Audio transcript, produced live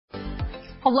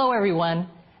Hello, everyone,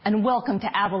 and welcome to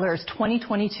Avalara's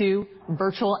 2022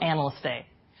 Virtual Analyst Day.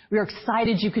 We are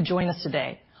excited you could join us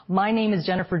today. My name is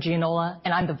Jennifer Gianola,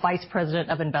 and I'm the Vice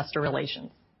President of Investor Relations.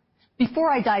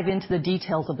 Before I dive into the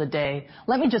details of the day,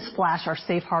 let me just flash our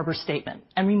safe harbor statement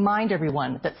and remind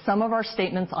everyone that some of our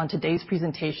statements on today's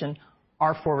presentation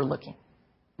are forward-looking.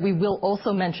 We will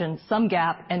also mention some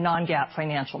GAAP and non-GAAP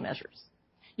financial measures.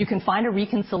 You can find a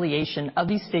reconciliation of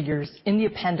these figures in the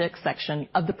appendix section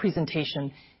of the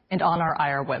presentation and on our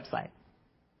IR website.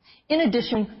 In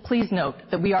addition, please note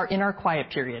that we are in our quiet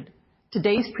period.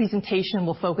 Today's presentation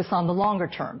will focus on the longer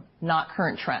term, not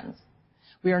current trends.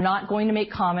 We are not going to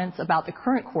make comments about the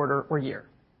current quarter or year.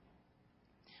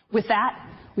 With that,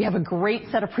 we have a great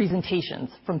set of presentations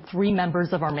from three members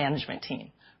of our management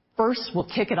team. First, we'll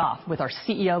kick it off with our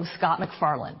CEO, Scott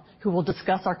McFarlane, who will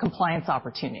discuss our compliance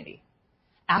opportunity.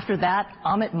 After that,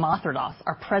 Amit Mathradas,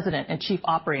 our President and Chief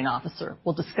Operating Officer,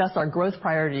 will discuss our growth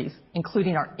priorities,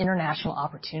 including our international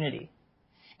opportunity.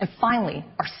 And finally,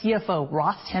 our CFO,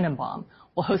 Ross Tennenbaum,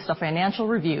 will host a financial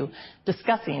review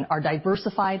discussing our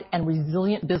diversified and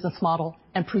resilient business model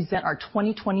and present our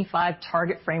 2025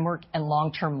 target framework and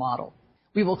long-term model.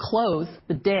 We will close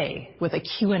the day with a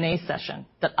Q&A session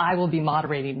that I will be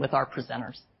moderating with our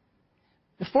presenters.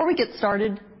 Before we get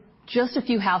started, just a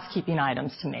few housekeeping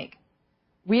items to make.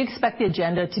 We expect the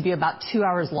agenda to be about 2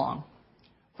 hours long.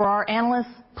 For our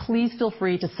analysts, please feel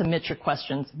free to submit your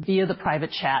questions via the private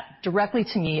chat directly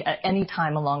to me at any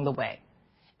time along the way.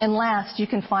 And last, you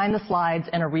can find the slides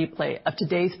and a replay of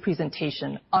today's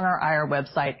presentation on our IR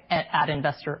website at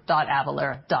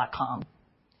investor.avalara.com.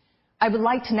 I would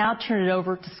like to now turn it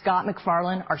over to Scott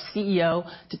McFarlane, our CEO,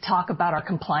 to talk about our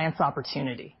compliance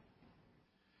opportunity.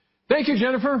 Thank you,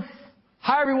 Jennifer.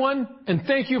 Hi, everyone, and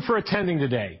thank you for attending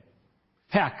today.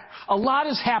 Heck, a lot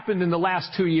has happened in the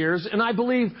last 2 years, and I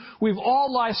believe we've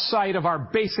all lost sight of our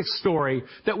basic story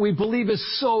that we believe is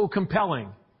so compelling.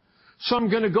 So I'm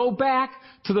going to go back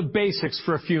to the basics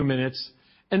for a few minutes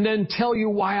and then tell you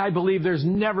why I believe there's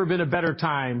never been a better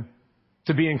time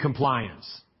to be in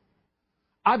compliance.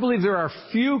 I believe there are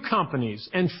few companies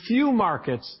and few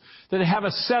markets that have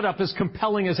a setup as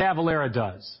compelling as Avalara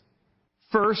does.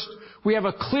 First, we have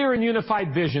a clear and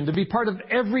unified vision to be part of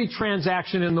every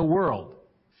transaction in the world.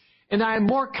 And I am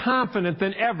more confident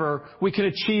than ever we can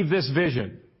achieve this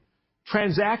vision.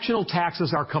 Transactional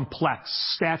taxes are complex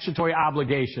statutory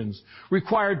obligations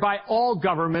required by all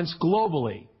governments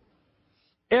globally.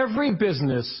 Every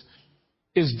business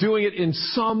is doing it in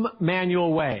some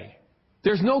manual way.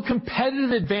 There's no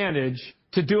competitive advantage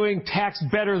to doing tax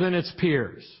better than its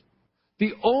peers.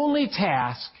 The only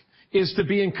task is to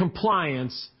be in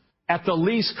compliance at the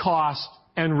least cost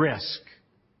and risk.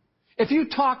 If you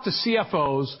talk to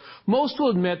CFOs, most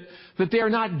will admit that they are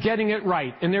not getting it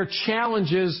right and their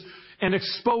challenges and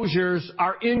exposures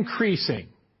are increasing.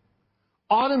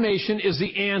 Automation is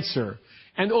the answer,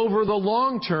 and over the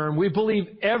long term, we believe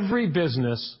every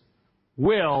business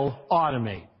will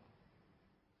automate.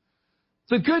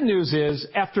 The good news is,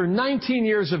 after 19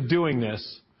 years of doing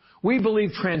this, we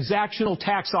believe transactional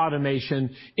tax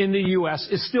automation in the U.S.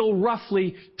 is still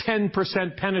roughly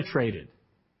 10% penetrated,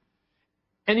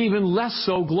 and even less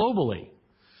so globally,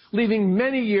 leaving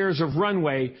many years of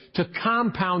runway to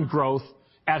compound growth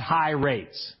at high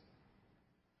rates.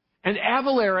 And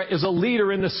Avalara is a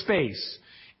leader in the space,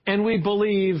 and we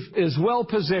believe is well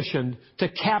positioned to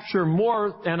capture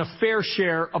more than a fair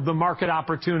share of the market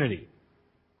opportunity.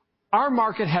 Our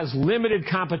market has limited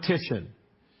competition,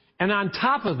 and on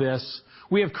top of this,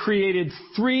 we have created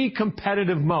 3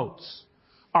 competitive moats: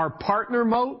 our partner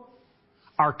moat,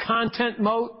 our content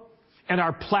moat, and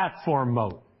our platform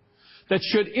moat that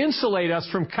should insulate us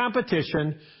from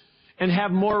competition and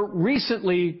have more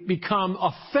recently become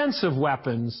offensive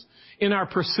weapons in our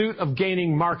pursuit of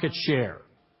gaining market share.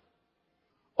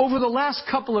 Over the last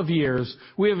couple of years,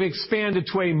 we have expanded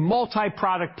to a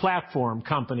multi-product platform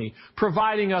company,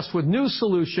 providing us with new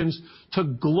solutions to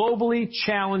globally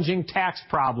challenging tax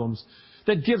problems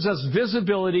that gives us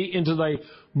visibility into the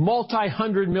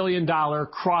multi-hundred-million-dollar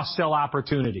cross-sell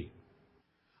opportunity.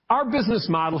 Our business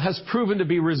model has proven to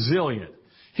be resilient,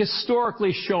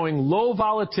 historically showing low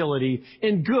volatility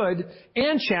in good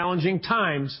and challenging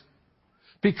times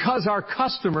because our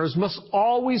customers must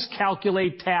always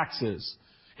calculate taxes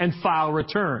and file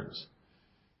returns.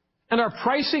 And our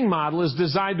pricing model is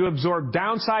designed to absorb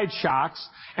downside shocks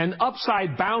and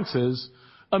upside bounces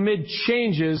amid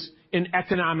changes in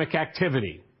economic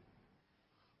activity.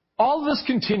 All this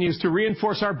continues to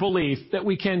reinforce our belief that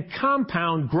we can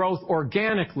compound growth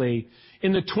organically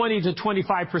in the 20 to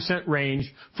 25%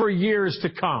 range for years to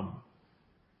come.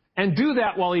 and do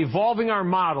that while evolving our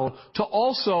model to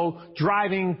also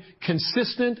driving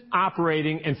consistent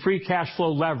operating and free cash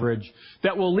flow leverage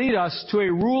that will lead us to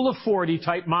a Rule of 40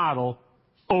 type model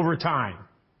over time.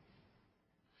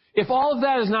 If all of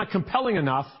that is not compelling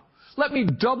enough, let me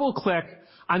double-click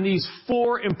on these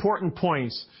 4 important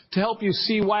points to help you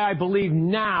see why I believe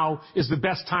now is the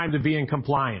best time to be in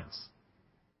compliance.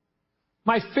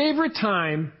 My favorite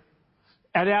time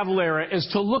at Avalara is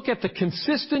to look at the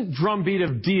consistent drumbeat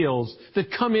of deals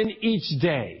that come in each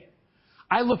day.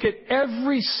 I look at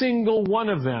every single one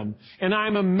of them, and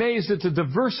I'm amazed at the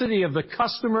diversity of the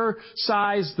customer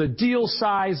size, the deal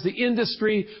size, the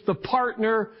industry, the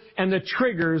partner, and the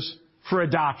triggers for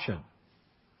adoption.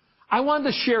 I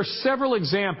wanted to share several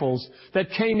examples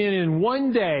that came in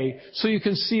one day so you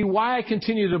can see why I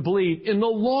continue to believe in the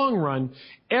long run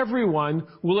everyone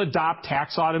will adopt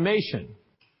tax automation.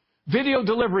 Video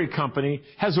delivery company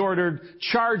has ordered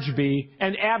ChargeBee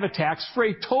and AvaTax for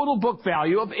a total book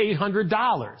value of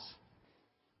 $800.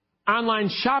 Online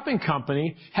shopping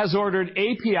company has ordered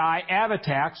API,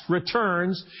 AvaTax,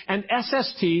 returns, and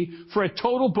SST for a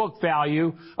total book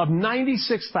value of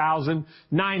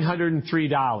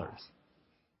 $96,903.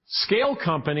 Scale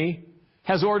company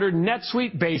has ordered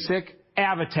NetSuite Basic,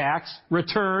 AvaTax,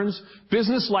 returns,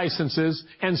 business licenses,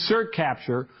 and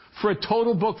CertCapture for a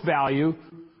total book value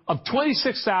of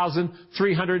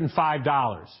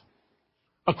 $26,305.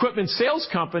 Equipment sales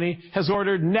company has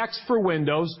ordered Next for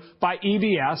Windows by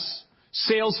EBS,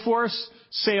 Salesforce,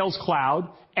 Sales Cloud,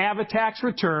 AvaTax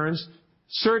returns,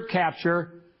 CertCapture,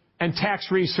 and tax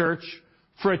research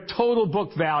for a total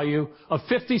book value of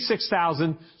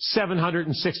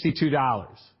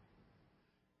 $56,762.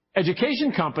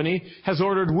 Education company has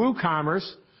ordered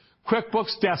WooCommerce,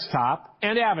 QuickBooks Desktop,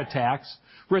 and AvaTax,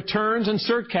 returns, and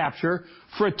CertCapture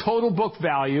for a total book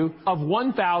value of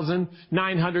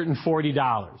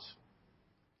 $1,940.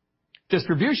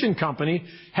 Distribution company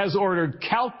has ordered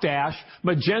CalcDash,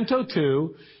 Magento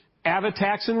 2,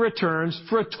 AvaTax, and returns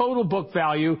for a total book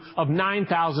value of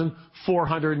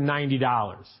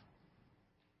 $9,490.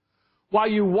 While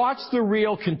you watch the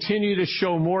reel continue to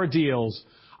show more deals,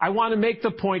 I want to make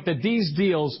the point that these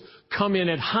deals come in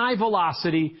at high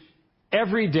velocity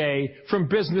every day from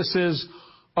businesses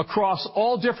across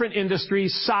all different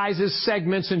industries, sizes,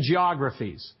 segments, and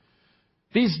geographies.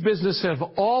 These businesses have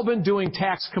all been doing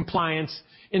tax compliance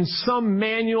in some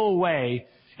manual way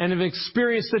and have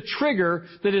experienced a trigger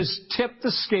that has tipped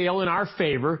the scale in our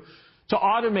favor to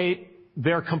automate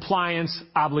their compliance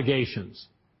obligations.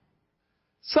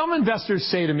 Some investors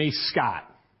say to me, "Scott,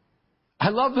 I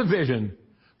love the vision,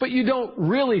 but you don't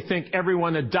really think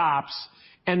everyone adopts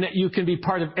and that you can be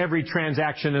part of every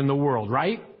transaction in the world,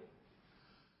 right?"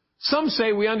 Some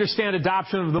say we understand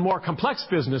adoption of the more complex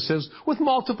businesses with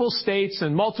multiple states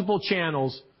and multiple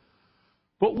channels.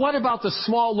 But what about the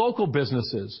small local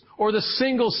businesses or the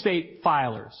single state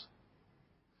filers?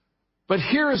 But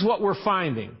here is what we're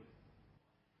finding.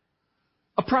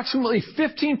 Approximately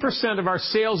 15% of our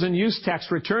sales and use tax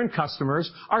return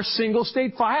customers are single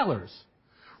state filers.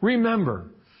 Remember,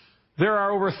 there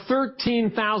are over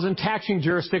 13,000 taxing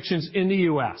jurisdictions in the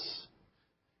U.S.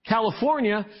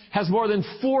 California has more than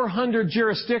 400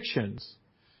 jurisdictions,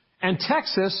 and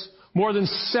Texas more than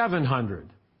 700.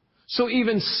 So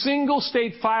even single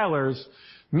state filers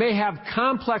may have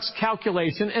complex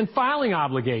calculation and filing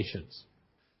obligations.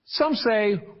 Some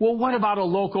say, well, what about a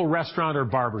local restaurant or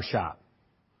barbershop?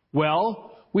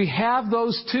 Well, we have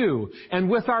those too, and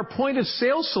with our point of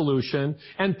sale solution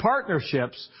and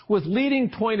partnerships with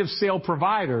leading point of sale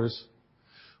providers,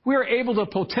 we are able to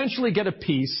potentially get a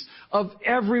piece of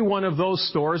every one of those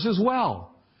stores as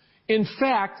well. In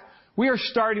fact, we are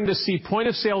starting to see point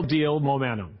of sale deal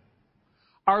momentum.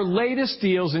 Our latest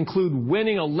deals include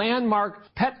winning a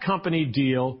landmark pet company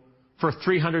deal for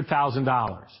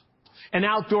 $300,000, an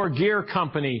outdoor gear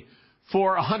company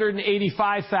for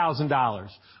 $185,000,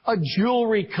 a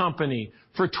jewelry company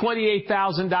for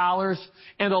 $28,000,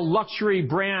 and a luxury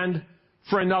brand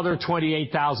for another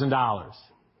 $28,000.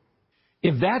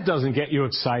 If that doesn't get you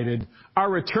excited, our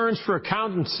returns for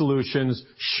accountant solutions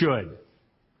should.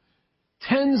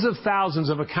 Tens of thousands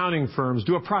of accounting firms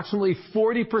do approximately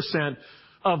 40%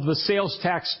 of the sales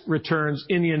tax returns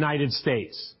in the United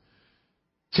States.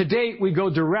 To date, we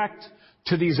go direct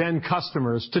to these end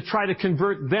customers to try to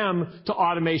convert them to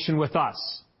automation with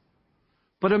us.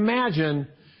 But imagine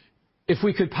if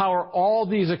we could power all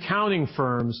these accounting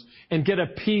firms and get a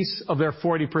piece of their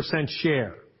 40%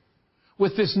 share.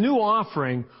 With this new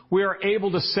offering, we are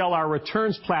able to sell our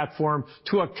returns platform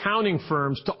to accounting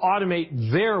firms to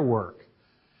automate their work.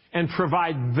 and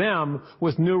provide them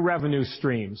with new revenue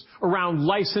streams around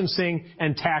licensing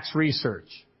and tax research.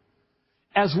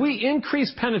 As we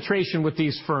increase penetration with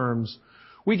these firms,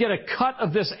 we get a cut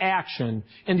of this action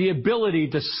and the ability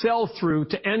to sell through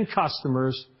to end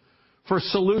customers for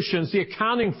solutions the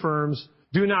accounting firms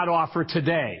do not offer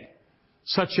today,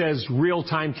 such as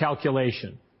real-time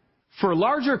calculation. For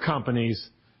larger companies,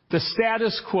 the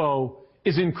status quo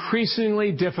is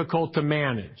increasingly difficult to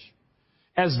manage,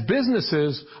 as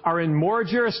businesses are in more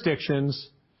jurisdictions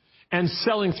and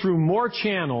selling through more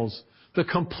channels. The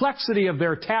complexity of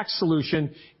their tax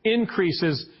solution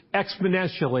increases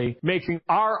exponentially, making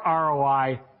our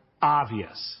ROI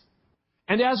obvious.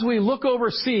 And as we look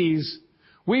overseas,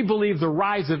 we believe the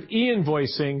rise of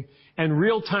e-invoicing and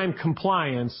real-time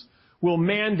compliance will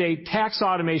mandate tax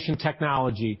automation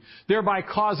technology, thereby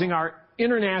causing our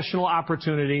international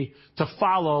opportunity to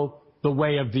follow the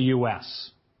way of the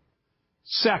U.S.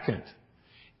 Second,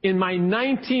 in my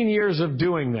 19 years of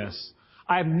doing this,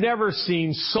 I've never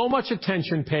seen so much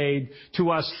attention paid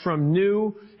to us from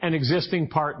new and existing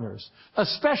partners,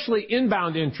 especially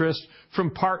inbound interest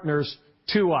from partners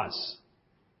to us.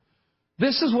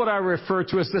 This is what I refer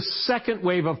to as the second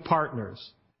wave of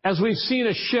partners, as we've seen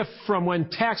a shift from when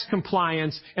tax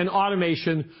compliance and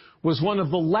automation was one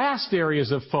of the last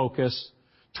areas of focus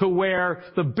to where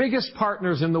the biggest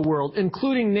partners in the world,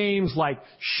 including names like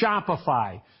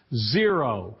Shopify,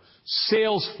 Xero,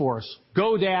 Salesforce,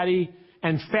 GoDaddy,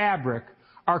 and Fabric,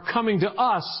 are coming to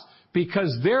us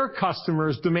because their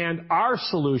customers demand our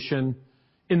solution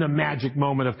in the magic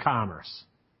moment of commerce.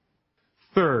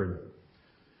 Third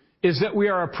is that we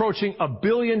are approaching a $1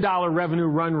 billion revenue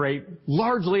run rate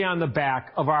largely on the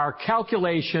back of our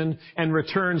calculation and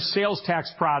return sales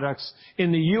tax products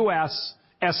in the U.S.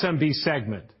 SMB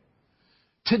segment.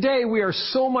 Today, we are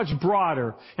so much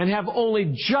broader and have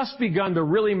only just begun to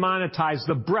really monetize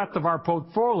the breadth of our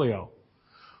portfolio,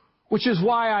 which is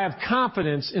why I have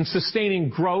confidence in sustaining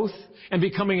growth and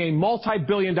becoming a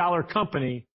multi-billion-dollar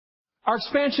company. Our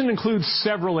expansion includes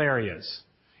several areas.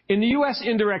 In the U.S.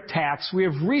 indirect tax, we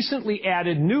have recently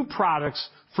added new products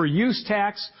for use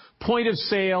tax, point of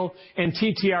sale, and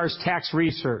TTR's tax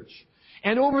research.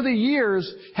 And over the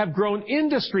years have grown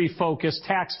industry-focused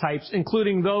tax types,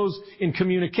 including those in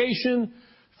communication,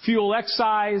 fuel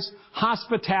excise,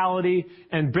 hospitality,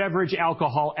 and beverage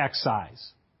alcohol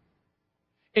excise.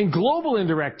 In global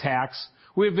indirect tax,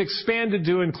 we have expanded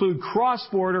to include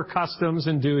cross-border customs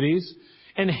and duties,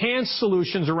 enhanced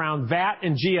solutions around VAT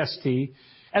and GST,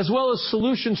 as well as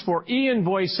solutions for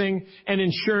e-invoicing and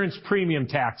insurance premium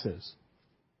taxes.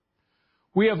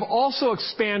 We have also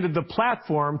expanded the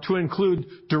platform to include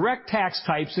direct tax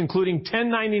types, including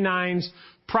 1099s,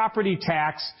 property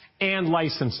tax, and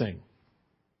licensing.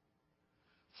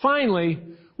 Finally,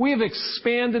 we have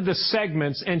expanded the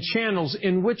segments and channels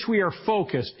in which we are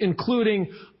focused,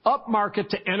 including upmarket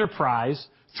to enterprise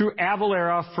through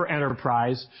Avalara for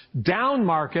Enterprise,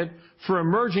 downmarket for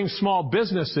emerging small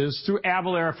businesses through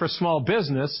Avalara for Small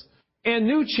Business, and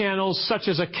new channels such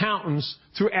as accountants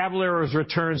through Avalara's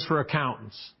Returns for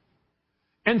Accountants.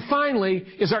 And finally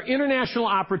is our international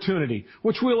opportunity,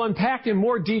 which we'll unpack in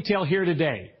more detail here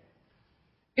today.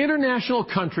 International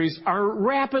countries are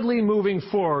rapidly moving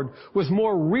forward with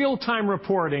more real-time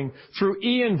reporting through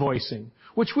e-invoicing,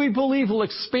 which we believe will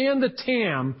expand the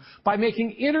TAM by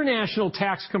making international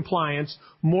tax compliance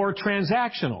more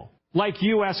transactional, like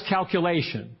U.S.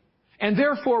 calculation, and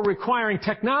therefore requiring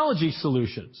technology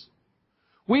solutions.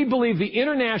 We believe the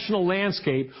international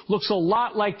landscape looks a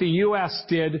lot like the U.S.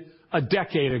 did a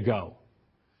decade ago.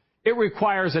 It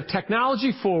requires a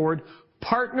technology-forward,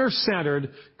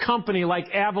 partner-centered company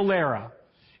like Avalara,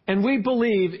 and we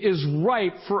believe is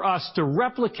ripe for us to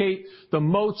replicate the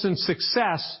moats and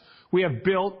success we have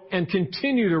built and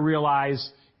continue to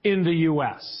realize in the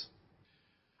U.S.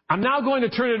 I'm now going to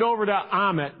turn it over to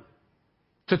Amit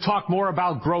to talk more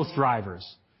about growth drivers.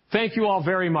 Thank you all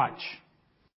very much.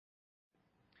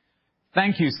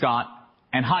 Thank you, Scott,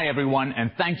 and hi everyone,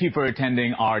 and thank you for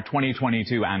attending our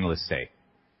 2022 Analyst Day.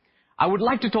 I would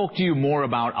like to talk to you more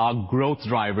about our growth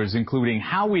drivers, including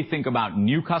how we think about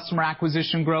new customer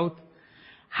acquisition growth,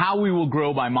 how we will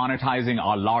grow by monetizing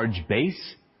our large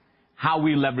base, how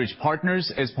we leverage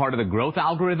partners as part of the growth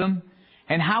algorithm,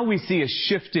 and how we see a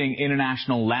shifting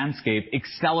international landscape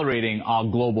accelerating our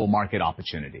global market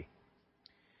opportunity.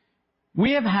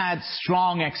 We have had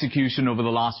strong execution over the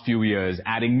last few years,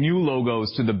 adding new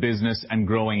logos to the business and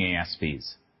growing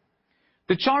ASPs.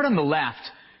 The chart on the left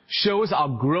shows our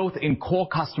growth in core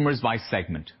customers by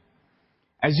segment.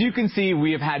 As you can see,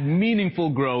 we have had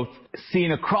meaningful growth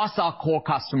seen across our core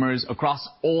customers across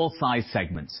all size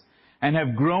segments. and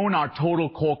have grown our total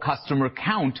core customer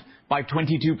count by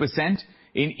 22%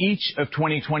 in each of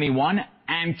 2021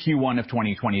 and Q1 of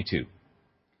 2022.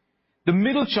 The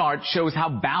middle chart shows how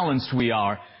balanced we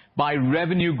are by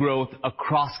revenue growth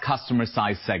across customer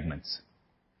size segments.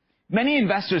 Many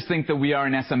investors think that we are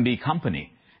an SMB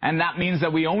company, and that means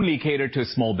that we only cater to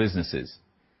small businesses.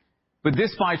 But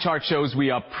this pie chart shows we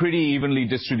are pretty evenly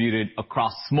distributed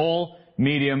across small,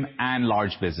 medium, and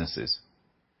large businesses.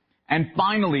 And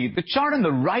finally, the chart on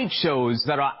the right shows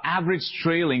that our average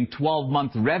trailing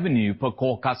 12-month revenue per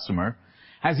core customer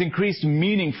has increased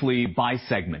meaningfully by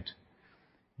segment.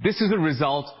 This is a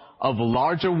result of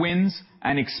larger wins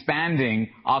and expanding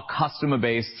our customer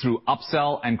base through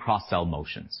upsell and cross-sell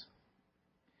motions.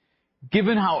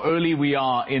 Given how early we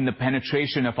are in the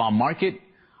penetration of our market,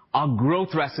 our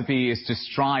growth recipe is to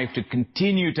strive to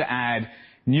continue to add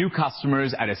new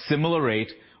customers at a similar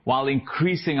rate while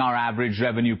increasing our average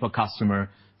revenue per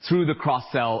customer through the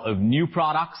cross-sell of new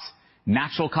products,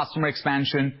 natural customer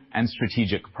expansion, and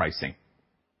strategic pricing.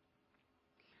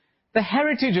 The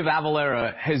heritage of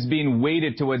Avalara has been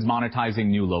weighted towards monetizing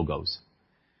new logos.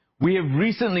 We have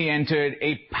recently entered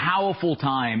a powerful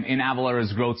time in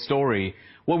Avalara's growth story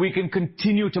where we can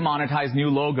continue to monetize new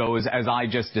logos, as I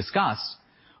just discussed,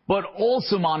 but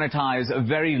also monetize a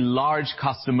very large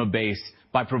customer base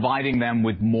by providing them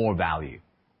with more value.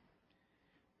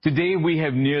 Today, we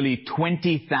have nearly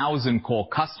 20,000 core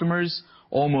customers,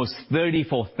 almost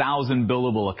 34,000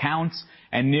 billable accounts,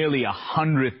 and nearly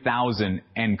 100,000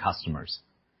 end customers.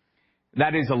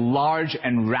 That is a large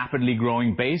and rapidly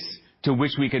growing base to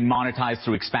which we can monetize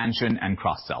through expansion and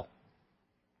cross-sell.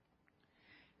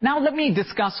 Now let me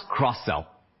discuss cross-sell.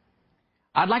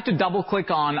 I'd like to double-click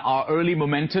on our early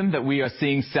momentum that we are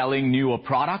seeing selling newer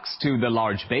products to the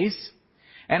large base.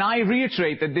 And I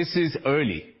reiterate that this is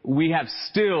early. We have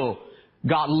still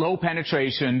got low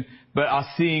penetration, but are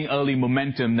seeing early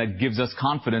momentum that gives us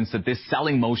confidence that this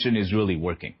selling motion is really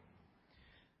working.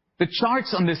 The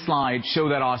charts on this slide show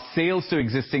that our sales to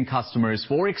existing customers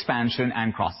for expansion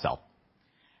and cross-sell.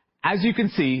 As you can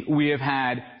see, we have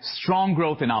had strong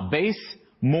growth in our base.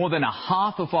 More than a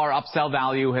half of our upsell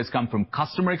value has come from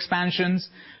customer expansions,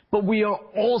 but we are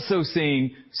also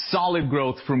seeing solid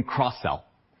growth from cross-sell.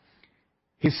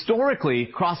 Historically,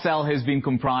 cross-sell has been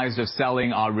comprised of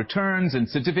selling our returns and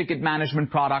certificate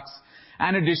management products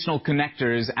and additional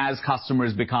connectors as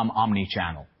customers become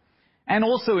omni-channel, and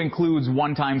also includes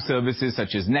one-time services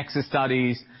such as Nexus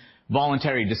studies,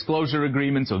 voluntary disclosure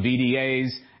agreements or VDAs,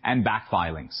 and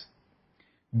backfilings.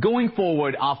 Going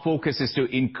forward, our focus is to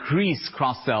increase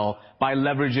cross-sell by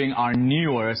leveraging our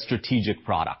newer strategic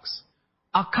products.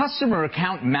 Our customer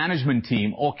account management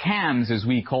team, or CAMs as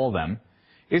we call them,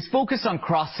 is focused on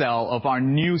cross-sell of our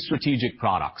new strategic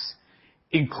products,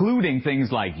 including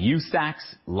things like UStax,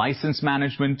 license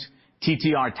management,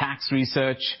 TTR tax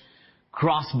research,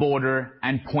 cross-border,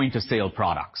 and point-of-sale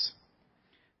products.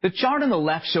 The chart on the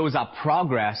left shows our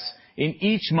progress in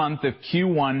each month of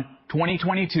Q1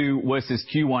 2022 versus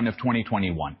Q1 of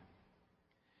 2021.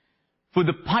 For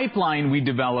the pipeline we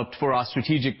developed for our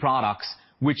strategic products,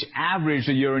 which averaged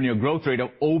a year-on-year growth rate of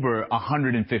over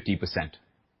 150%.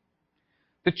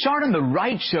 The chart on the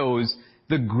right shows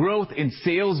the growth in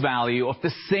sales value of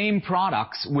the same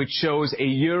products, which shows a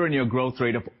year-on-year growth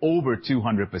rate of over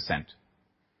 200%.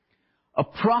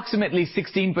 Approximately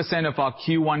 16% of our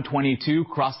Q1 22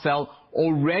 cross-sell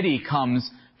already comes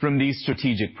from these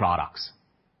strategic products.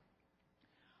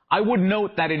 I would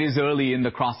note that it is early in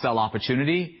the cross-sell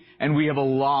opportunity, and we have a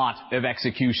lot of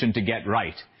execution to get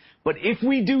right. But if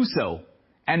we do so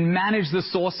and manage the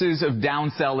sources of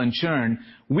downsell and churn,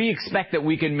 we expect that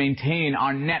we can maintain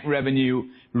our net revenue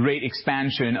rate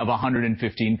expansion of 115%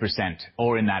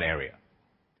 or in that area.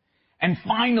 And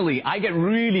finally, I get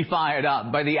really fired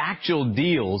up by the actual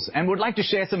deals and would like to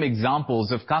share some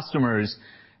examples of customers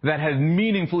that have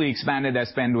meaningfully expanded their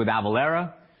spend with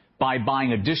Avalara by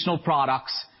buying additional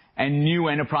products and new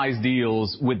enterprise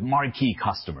deals with marquee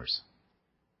customers.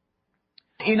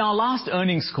 In our last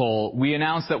earnings call, we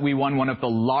announced that we won one of the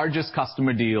largest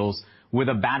customer deals with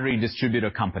a battery distributor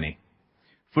company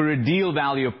for a deal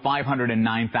value of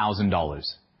 $509,000,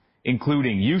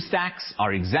 including UStax,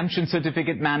 our exemption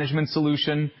certificate management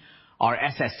solution, our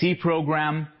SSC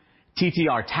program,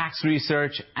 TTR tax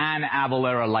research, and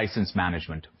Avalara license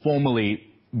management, formerly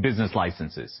business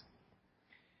licenses.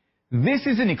 This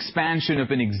is an expansion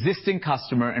of an existing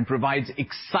customer and provides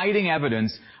exciting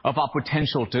evidence of our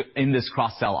potential in this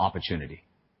cross-sell opportunity.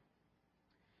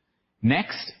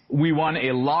 Next, we won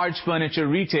a large furniture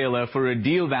retailer for a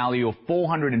deal value of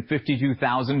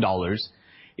 $452,000,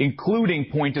 including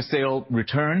point-of-sale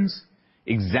returns,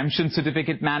 Exemption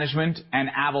Certificate Management, and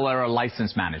Avalara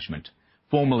License Management,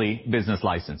 formerly Business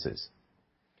Licenses.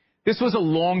 This was a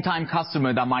long-time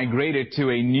customer that migrated to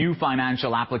a new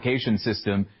financial application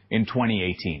system in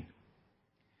 2018.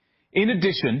 In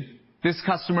addition, this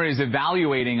customer is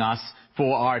evaluating us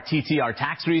for our TTR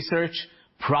tax research,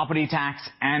 property tax,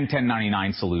 and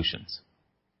 1099 solutions.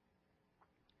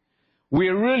 We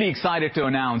are really excited to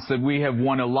announce that we have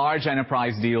won a large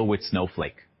enterprise deal with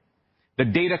Snowflake, the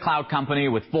data cloud company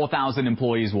with 4,000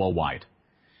 employees worldwide.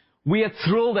 We are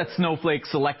thrilled that Snowflake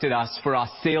selected us for our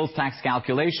sales tax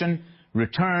calculation,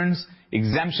 returns,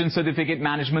 exemption certificate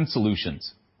management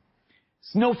solutions.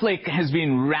 Snowflake has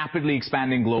been rapidly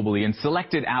expanding globally and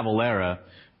selected Avalara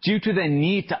due to the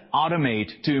need to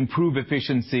automate to improve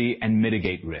efficiency and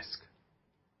mitigate risk.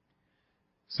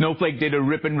 Snowflake did a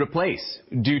rip and replace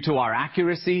due to our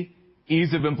accuracy,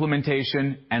 ease of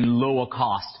implementation, and lower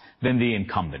cost than the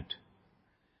incumbent.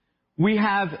 We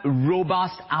have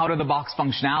robust out-of-the-box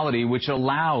functionality which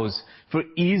allows for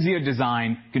easier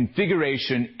design,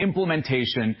 configuration,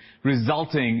 implementation,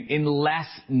 resulting in less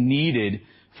needed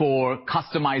for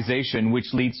customization,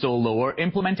 which leads to a lower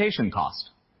implementation cost.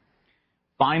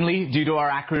 Finally, due to our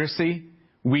accuracy,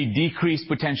 we decrease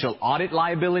potential audit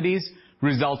liabilities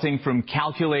resulting from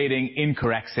calculating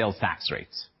incorrect sales tax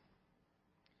rates.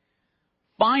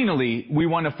 Finally, we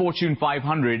won a Fortune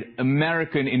 500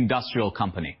 American industrial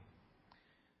company.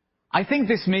 I think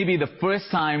this may be the first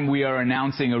time we are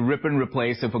announcing a rip and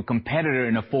replace of a competitor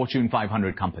in a Fortune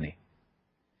 500 company.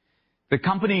 The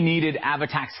company needed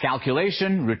AvaTax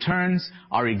calculation, returns,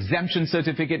 our exemption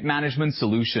certificate management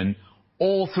solution,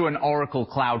 all through an Oracle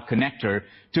Cloud connector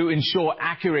to ensure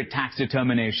accurate tax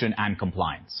determination and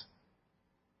compliance.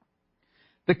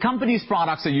 The company's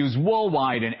products are used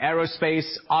worldwide in aerospace,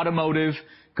 automotive,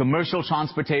 commercial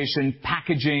transportation,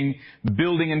 packaging,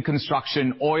 building and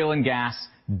construction, oil and gas,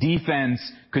 defense,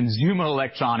 consumer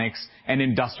electronics, and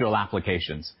industrial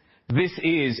applications. This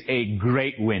is a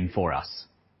great win for us.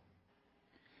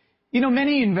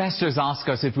 Many investors ask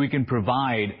us if we can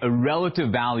provide a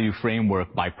relative value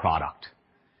framework by product.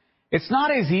 It's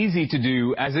not as easy to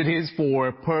do as it is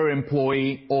for per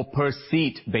employee or per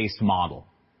seat based model.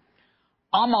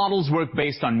 Our models work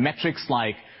based on metrics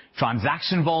like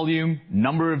transaction volume,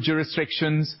 number of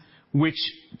jurisdictions, which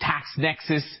tax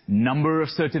nexus, number of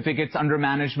certificates under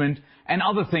management, and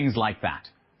other things like that.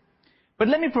 But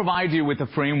let me provide you with a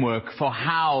framework for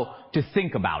how to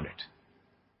think about it.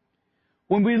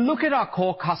 When we look at our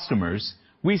core customers,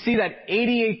 we see that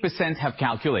 88% have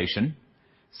calculation,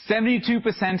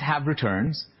 72% have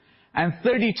returns, and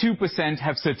 32%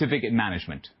 have certificate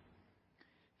management.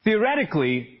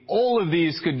 Theoretically, all of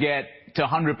these could get to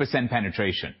 100%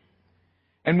 penetration.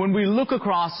 And when we look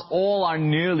across all our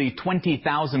nearly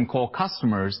 20,000 core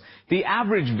customers, the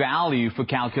average value for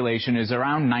calculation is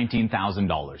around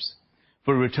 $19,000.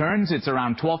 For returns, it's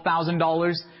around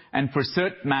 $12,000, and for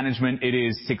cert management, it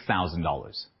is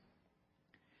 $6,000.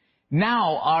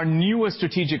 Now, our newer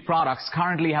strategic products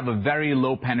currently have a very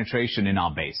low penetration in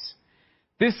our base.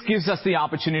 This gives us the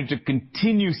opportunity to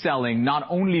continue selling not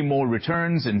only more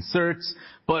returns and certs,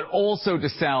 but also to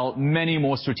sell many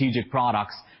more strategic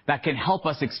products that can help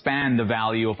us expand the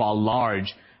value of our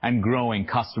large and growing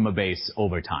customer base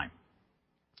over time.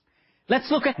 Let's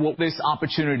look at what this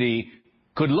opportunity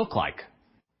could look like.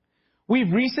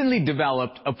 We've recently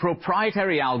developed a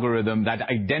proprietary algorithm that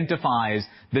identifies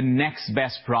the next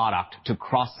best product to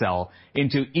cross-sell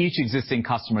into each existing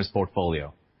customer's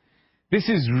portfolio. This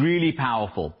is really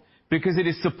powerful because it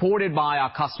is supported by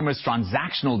our customers'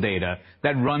 transactional data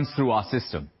that runs through our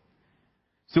system.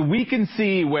 So we can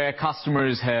see where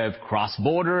customers have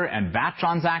cross-border and VAT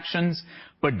transactions,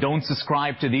 but don't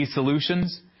subscribe to these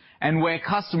solutions, and where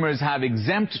customers have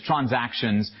exempt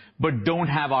transactions, but don't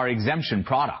have our exemption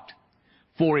product.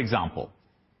 For example,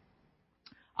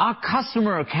 our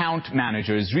customer account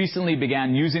managers recently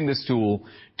began using this tool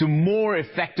to more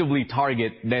effectively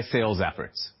target their sales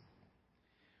efforts.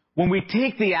 When we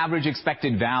take the average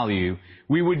expected value,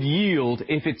 we would yield,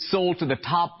 if it's sold to the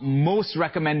top most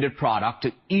recommended product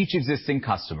to each existing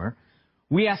customer,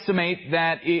 we estimate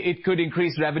that it could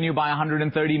increase revenue by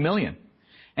 $130 million.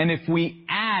 And if we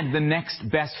add the next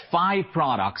best 5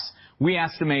 products, we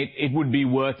estimate it would be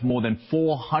worth more than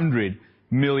 $400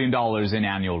 million in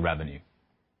annual revenue.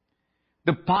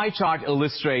 The pie chart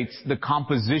illustrates the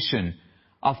composition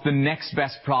of the next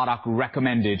best product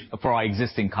recommended for our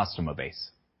existing customer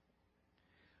base.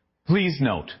 Please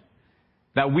note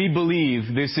that we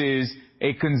believe this is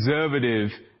a conservative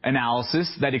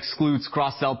analysis that excludes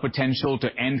cross-sell potential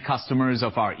to end customers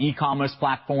of our e-commerce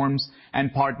platforms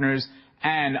and partners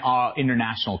and our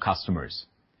international customers.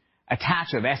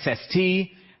 attach of SST,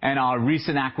 and our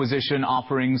recent acquisition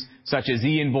offerings such as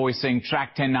e-invoicing,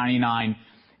 Track 1099,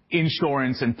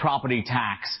 insurance, and property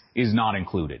tax is not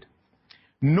included.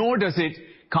 Nor does it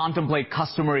contemplate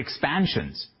customer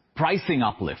expansions, pricing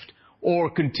uplift, or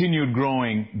continued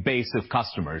growing base of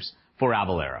customers for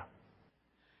Avalara.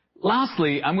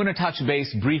 Lastly, I'm going to touch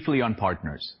base briefly on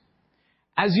partners.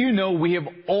 As you know, we have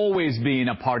always been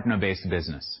a partner-based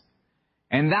business.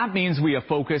 And that means we are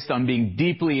focused on being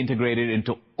deeply integrated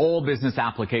into all business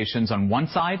applications on one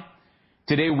side.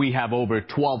 Today we have over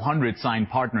 1,200 signed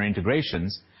partner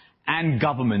integrations and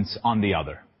governments on the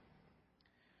other.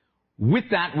 With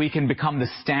that, we can become the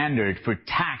standard for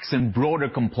tax and broader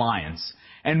compliance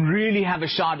and really have a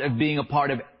shot at being a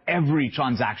part of every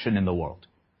transaction in the world.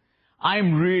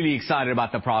 I'm really excited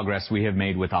about the progress we have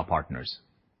made with our partners.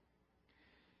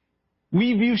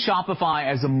 We view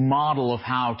Shopify as a model of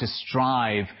how to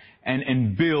strive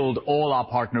and build all our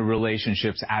partner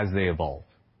relationships as they evolve.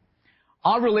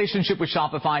 Our relationship with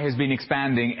Shopify has been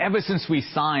expanding ever since we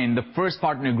signed the first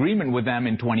partner agreement with them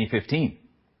in 2015.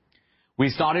 We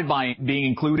started by being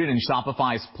included in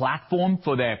Shopify's platform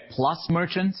for their Plus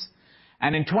merchants,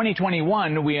 and in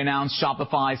 2021, we announced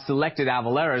Shopify selected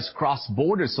Avalara's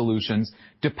cross-border solutions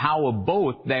to power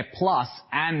both their Plus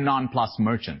and non-Plus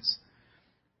merchants,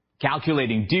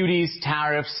 calculating duties,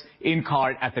 tariffs,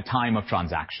 in-cart at the time of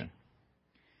transaction.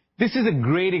 This is a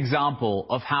great example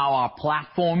of how our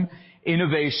platform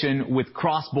innovation with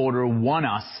cross-border won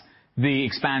us the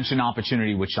expansion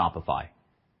opportunity with Shopify.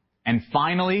 And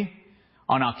finally,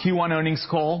 on our Q1 earnings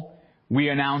call, we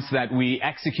announced that we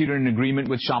executed an agreement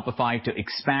with Shopify to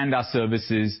expand our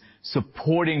services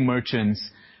supporting merchants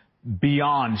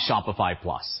beyond Shopify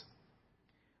Plus.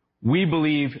 We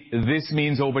believe this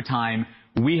means over time,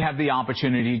 we have the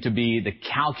opportunity to be the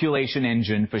calculation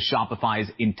engine for Shopify's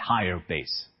entire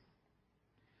base.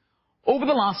 Over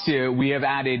the last year, we have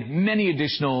added many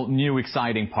additional new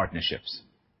exciting partnerships.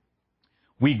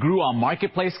 We grew our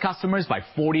marketplace customers by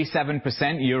 47%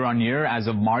 year-on-year as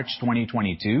of March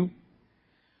 2022.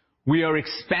 We are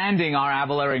expanding our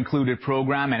Avalara Included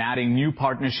program and adding new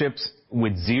partnerships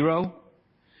with Xero.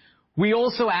 We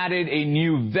also added a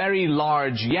new, very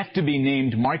large,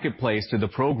 yet-to-be-named marketplace to the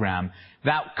program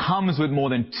that comes with more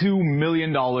than $2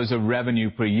 million of revenue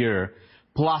per year,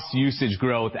 plus usage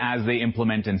growth as they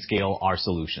implement and scale our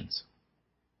solutions.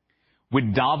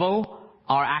 With Davo,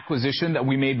 our acquisition that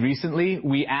we made recently,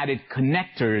 we added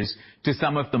connectors to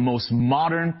some of the most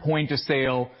modern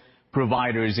point-of-sale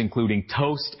providers, including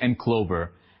Toast and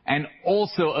Clover, and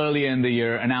also earlier in the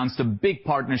year announced a big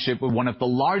partnership with one of the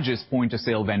largest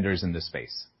point-of-sale vendors in this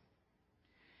space.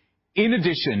 In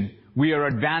addition, we are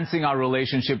advancing our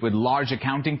relationship with large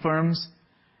accounting firms,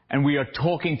 and we are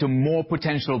talking to more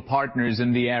potential partners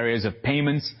in the areas of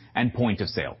payments and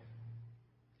point-of-sale.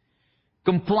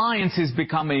 Compliance has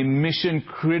become a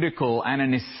mission-critical and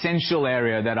an essential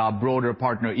area that our broader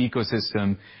partner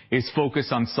ecosystem is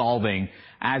focused on solving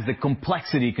as the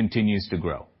complexity continues to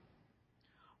grow.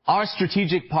 Our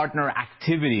strategic partner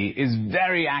activity is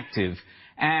very active,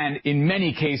 and in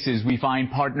many cases, we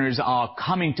find partners are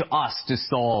coming to us to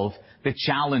solve the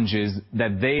challenges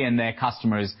that they and their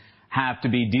customers have to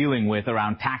be dealing with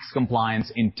around tax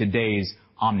compliance in today's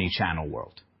omni-channel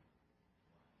world.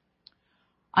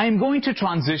 I am going to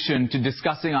transition to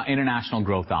discussing our international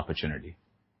growth opportunity.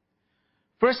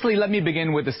 Firstly, let me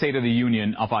begin with the state of the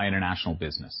union of our international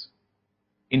business.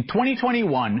 In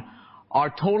 2021, our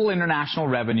total international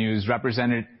revenues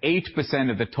represented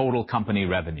 8% of the total company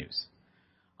revenues.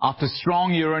 After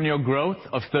strong year-on-year growth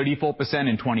of 34%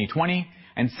 in 2020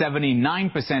 and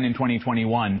 79% in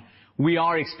 2021, we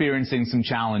are experiencing some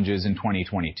challenges in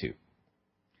 2022.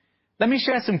 Let me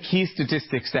share some key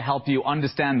statistics to help you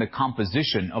understand the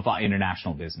composition of our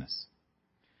international business.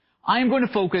 I am going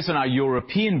to focus on our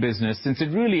European business since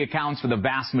it really accounts for the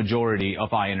vast majority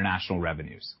of our international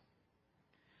revenues.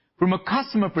 From a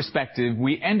customer perspective,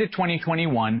 we ended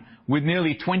 2021 with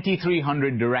nearly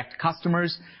 2,300 direct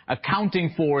customers,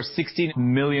 accounting for $16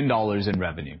 million in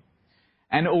revenue,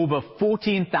 and over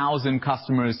 14,000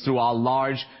 customers through our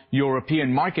large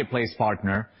European marketplace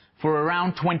partner for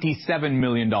around $27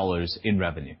 million in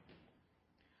revenue.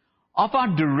 Of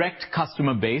our direct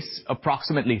customer base,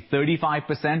 approximately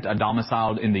 35% are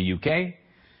domiciled in the UK,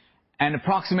 and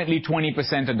approximately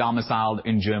 20% are domiciled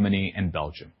in Germany and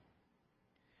Belgium.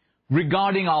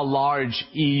 Regarding our large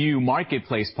EU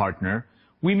marketplace partner,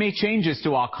 we made changes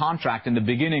to our contract in the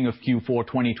beginning of Q4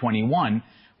 2021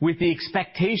 with the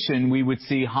expectation we would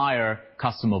see higher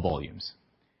customer volumes.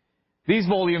 These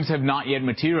volumes have not yet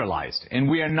materialized, and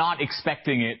we are not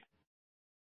expecting it.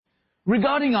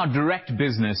 Regarding our direct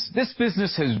business, this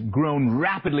business has grown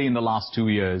rapidly in the last 2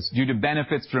 years due to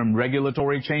benefits from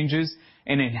regulatory changes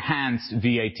and enhanced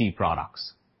VAT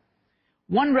products.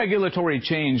 One regulatory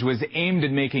change was aimed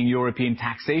at making European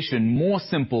taxation more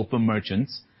simple for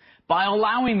merchants by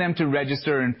allowing them to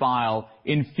register and file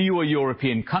in fewer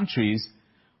European countries,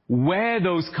 where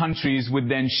those countries would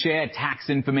then share tax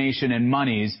information and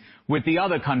monies with the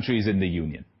other countries in the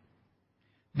Union.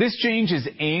 This change is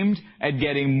aimed at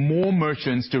getting more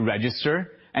merchants to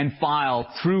register and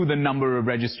file through the number of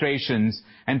registrations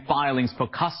and filings per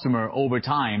customer over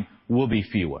time will be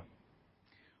fewer.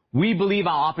 We believe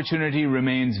our opportunity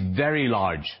remains very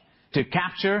large to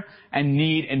capture and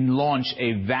need and launch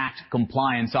a VAT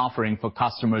compliance offering for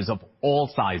customers of all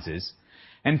sizes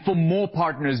and for more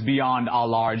partners beyond our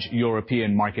large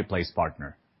European marketplace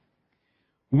partner.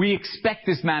 We expect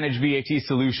this managed VAT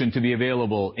solution to be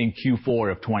available in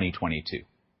Q4 of 2022.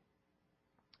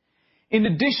 In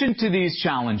addition to these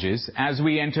challenges, as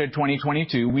we enter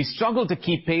 2022, we struggle to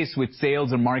keep pace with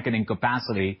sales and marketing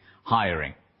capacity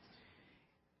hiring.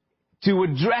 To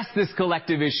address this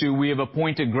collective issue, we have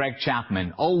appointed Greg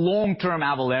Chapman, a long-term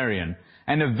Avalarian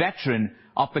and a veteran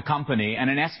of the company, and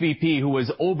an SVP who has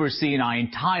overseen our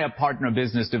entire partner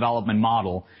business development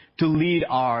model to lead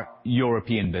our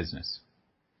European business.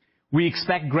 We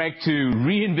expect Greg to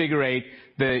reinvigorate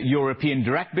the European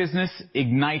direct business,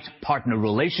 ignite partner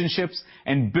relationships,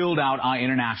 and build out our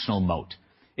international moat,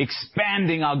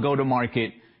 expanding our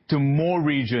go-to-market to more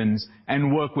regions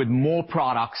and work with more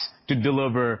products to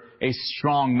deliver a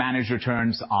strong managed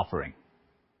returns offering.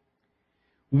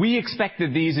 We expect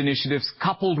that these initiatives,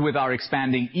 coupled with our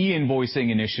expanding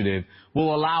e-invoicing initiative,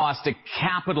 will allow us to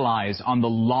capitalize on the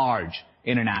large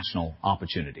international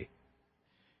opportunity.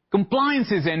 Compliance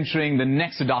is entering the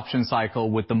next adoption cycle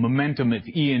with the momentum of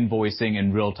e-invoicing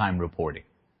and real-time reporting.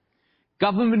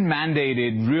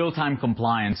 Government-mandated real-time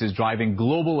compliance is driving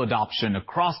global adoption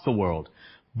across the world,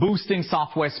 boosting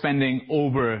software spending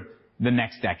over the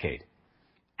next decade.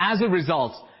 As a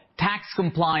result, tax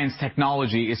compliance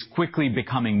technology is quickly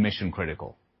becoming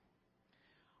mission-critical.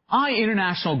 Our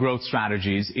international growth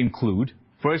strategies include,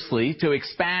 firstly, to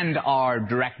expand our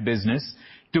direct business,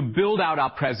 to build out our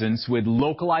presence with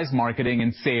localized marketing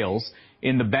and sales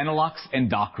in the Benelux and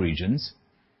DACH regions.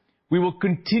 We will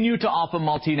continue to offer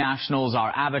multinationals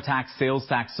our AvaTax sales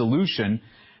tax solution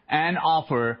and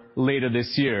offer, later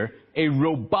this year, a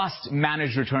robust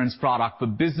managed returns product for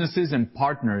businesses and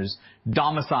partners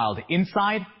domiciled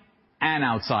inside and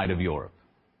outside of Europe.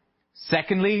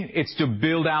 Secondly, it's to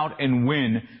build out and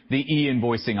win the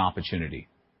e-invoicing opportunity.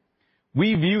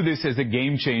 We view this as a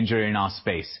game changer in our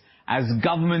space, as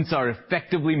governments are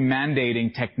effectively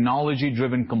mandating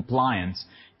technology-driven compliance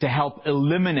to help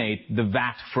eliminate the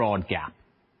VAT fraud gap.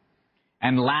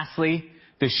 And lastly,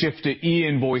 the shift to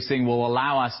e-invoicing will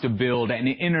allow us to build an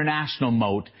international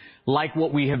moat like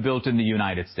what we have built in the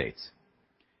United States.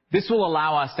 This will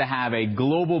allow us to have a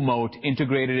global moat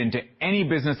integrated into any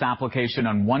business application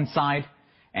on one side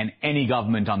and any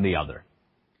government on the other.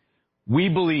 We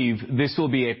believe this will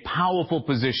be a powerful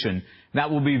position that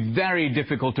will be very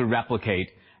difficult to replicate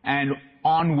and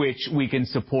on which we can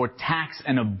support tax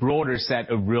and a broader set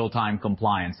of real-time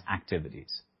compliance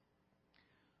activities.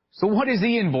 So what is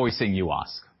e-invoicing, you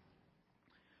ask?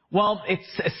 Well,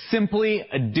 it's simply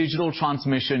a digital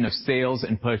transmission of sales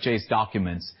and purchase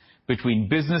documents between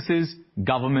businesses,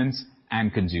 governments,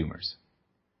 and consumers.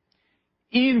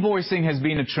 E-invoicing has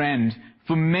been a trend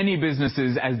for many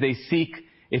businesses as they seek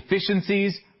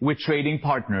efficiencies with trading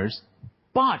partners,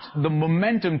 but the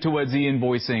momentum towards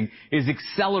e-invoicing is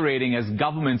accelerating as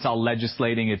governments are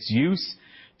legislating its use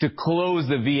to close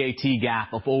the VAT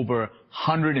gap of over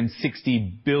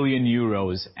 160 billion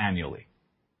euros annually.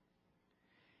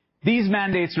 These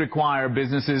mandates require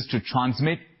businesses to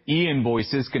transmit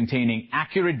e-invoices containing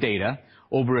accurate data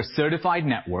over a certified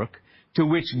network to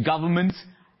which governments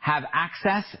have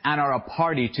access and are a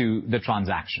party to the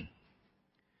transaction.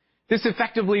 This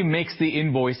effectively makes the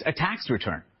invoice a tax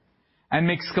return and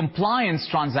makes compliance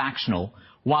transactional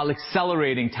while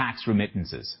accelerating tax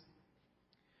remittances.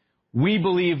 We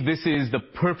believe this is the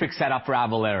perfect setup for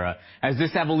Avalara, as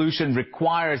this evolution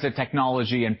requires a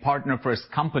technology and partner-first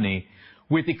company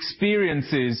with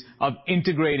experiences of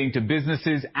integrating to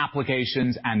businesses,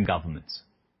 applications, and governments.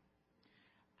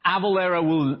 Avalara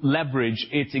will leverage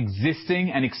its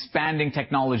existing and expanding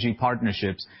technology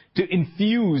partnerships to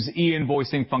infuse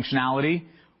e-invoicing functionality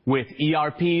with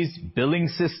ERPs, billing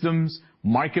systems,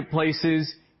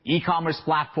 marketplaces, e-commerce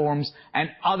platforms, and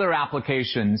other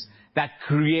applications that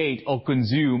create or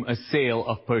consume a sale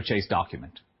of purchase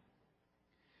document.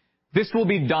 This will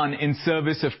be done in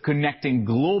service of connecting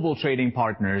global trading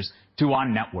partners to our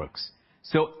networks,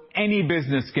 so any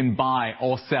business can buy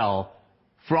or sell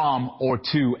from or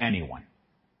to anyone.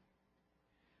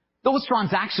 Those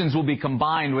transactions will be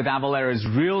combined with Avalara's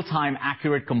real-time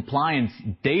accurate compliance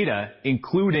data,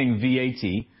 including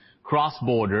VAT,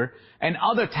 cross-border, and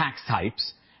other tax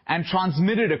types, and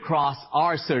transmitted across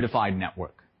our certified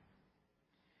network.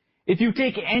 If you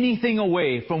take anything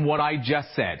away from what I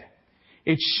just said,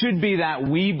 it should be that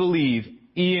we believe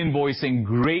e-invoicing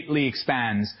greatly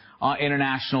expands our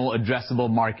international addressable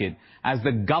market as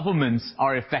the governments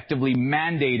are effectively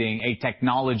mandating a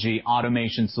technology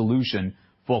automation solution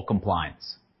for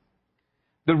compliance.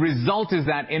 The result is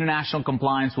that international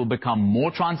compliance will become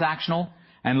more transactional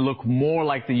and look more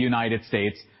like the United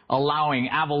States, allowing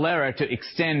Avalara to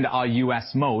extend our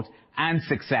US moat and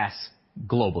success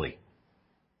globally.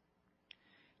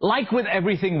 Like with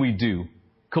everything we do,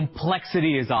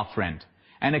 complexity is our friend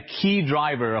and a key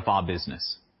driver of our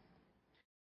business.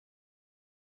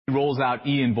 It rolls out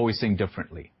e-invoicing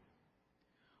differently.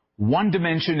 One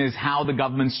dimension is how the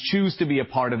governments choose to be a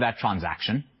part of that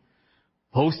transaction: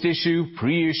 post-issue,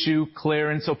 pre-issue,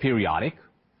 clearance, or periodic.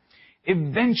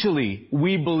 Eventually,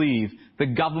 we believe the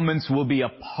governments will be a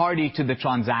party to the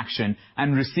transaction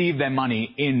and receive their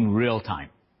money in real time.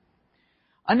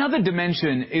 Another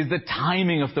dimension is the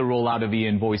timing of the rollout of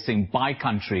e-invoicing by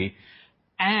country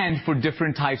and for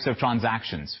different types of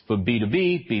transactions, for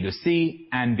B2B, B2C,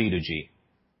 and B2G.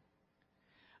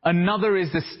 Another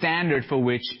is the standard for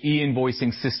which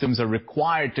e-invoicing systems are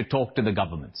required to talk to the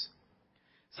governments.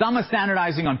 Some are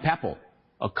standardizing on PEPL,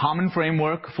 a common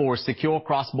framework for secure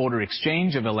cross-border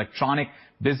exchange of electronic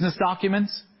business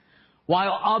documents,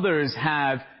 while others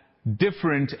have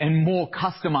different and more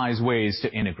customized ways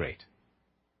to integrate.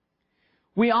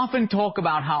 We often talk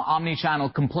about how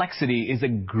omnichannel complexity is a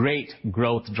great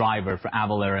growth driver for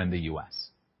Avalara in the US.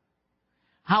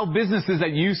 How businesses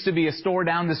that used to be a store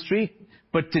down the street,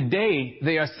 but today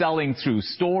they are selling through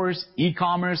stores,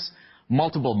 e-commerce,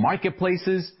 multiple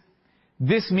marketplaces.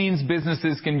 This means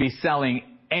businesses can be selling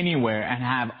anywhere and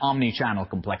have omnichannel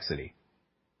complexity.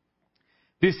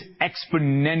 This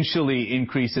exponentially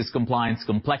increases compliance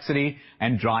complexity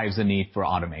and drives the need for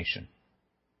automation.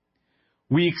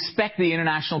 We expect the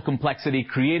international complexity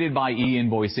created by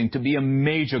e-invoicing to be a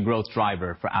major growth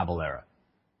driver for Avalara.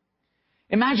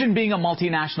 Imagine being a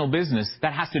multinational business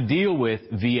that has to deal with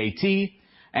VAT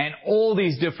and all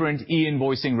these different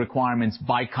e-invoicing requirements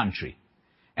by country,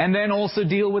 and then also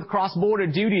deal with cross-border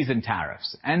duties and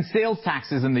tariffs and sales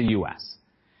taxes in the US.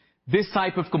 This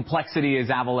type of complexity is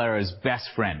Avalara's best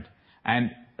friend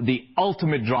and the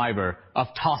ultimate driver of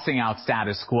tossing out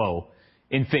status quo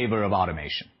in favor of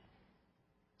automation.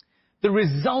 The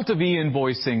result of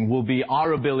e-invoicing will be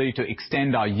our ability to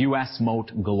extend our US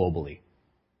moat globally.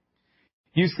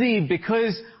 You see,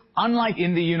 because unlike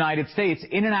in the United States,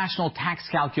 international tax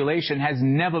calculation has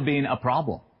never been a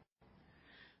problem.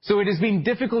 So it has been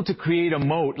difficult to create a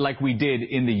moat like we did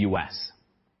in the US.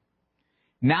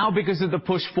 Now, because of the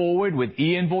push forward with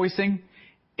e-invoicing,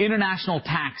 international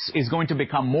tax is going to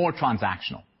become more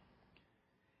transactional,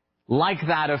 like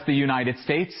that of the United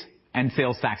States and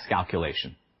sales tax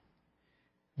calculation.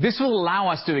 This will allow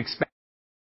us to expand,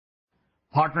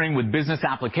 partnering with business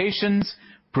applications,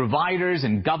 providers,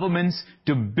 and governments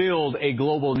to build a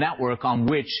global network on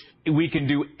which we can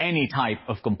do any type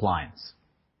of compliance.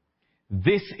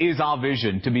 This is our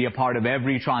vision, to be a part of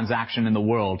every transaction in the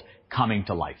world coming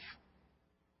to life.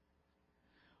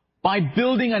 By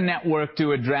building a network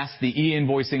to address the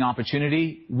e-invoicing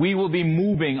opportunity, we will be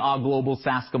moving our global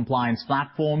SaaS compliance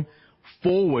platform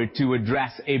forward to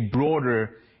address a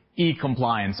broader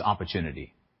e-compliance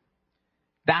opportunity.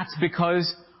 That's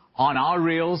because on our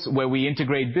rails, where we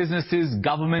integrate businesses,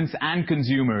 governments, and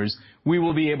consumers, we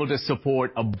will be able to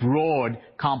support a broad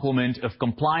complement of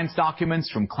compliance documents,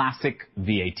 from classic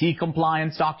VAT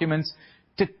compliance documents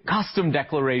to custom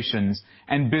declarations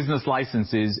and business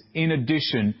licenses, in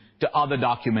addition to other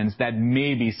documents that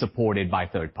may be supported by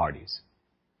third parties.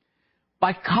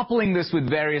 By coupling this with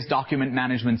various document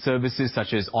management services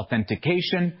such as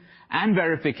authentication and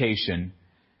verification,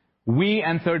 we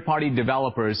and third-party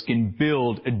developers can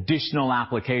build additional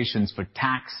applications for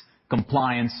tax,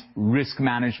 compliance, risk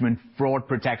management, fraud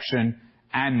protection,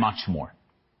 and much more.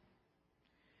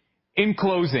 In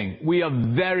closing, we are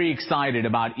very excited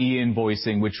about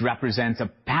e-invoicing, which represents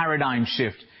a paradigm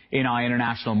shift in our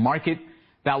international market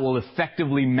that will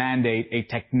effectively mandate a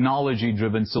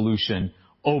technology-driven solution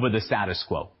over the status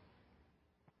quo.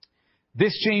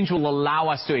 This change will allow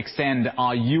us to extend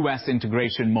our US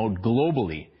integration mode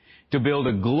globally, to build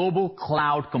a global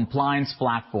cloud compliance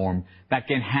platform that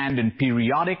can handle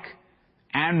periodic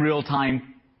and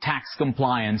real-time tax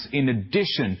compliance in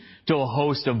addition to a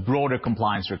host of broader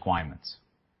compliance requirements.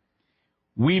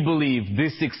 We believe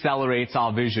this accelerates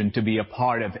our vision to be a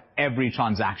part of every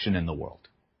transaction in the world.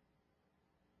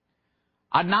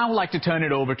 I'd now like to turn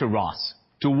it over to Ross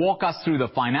to walk us through the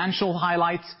financial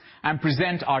highlights and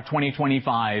present our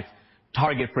 2025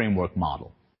 target framework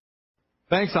model.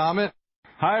 Thanks, Amit.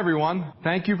 Hi, everyone.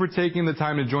 Thank you for taking the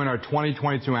time to join our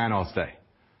 2022 Analyst Day.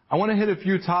 I want to hit a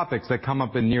few topics that come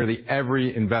up in nearly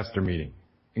every investor meeting,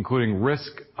 including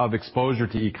risk of exposure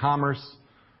to e-commerce,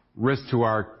 risk to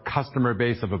our customer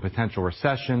base of a potential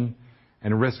recession,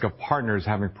 and risk of partners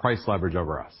having price leverage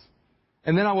over us.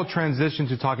 And then I will transition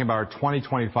to talking about our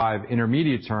 2025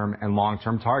 intermediate term and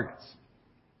long-term targets.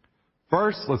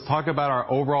 First, let's talk about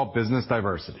our overall business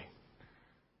diversity.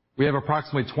 We have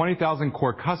approximately 20,000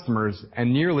 core customers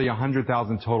and nearly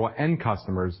 100,000 total end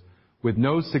customers with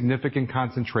no significant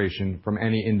concentration from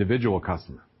any individual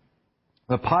customer.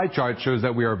 The pie chart shows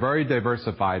that we are very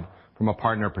diversified from a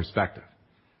partner perspective.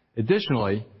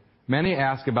 Additionally, many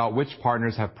ask about which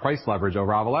partners have price leverage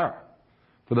over Avalara.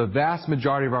 For the vast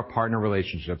majority of our partner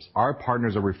relationships, our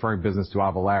partners are referring business to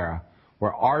Avalara,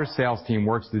 where our sales team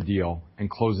works the deal and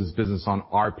closes business on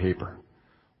our paper.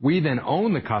 We then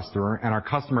own the customer, and our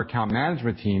customer account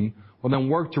management team will then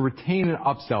work to retain and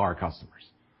upsell our customers.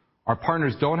 Our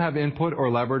partners don't have input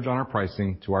or leverage on our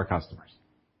pricing to our customers.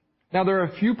 Now, there are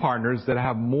a few partners that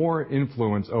have more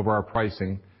influence over our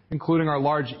pricing, including our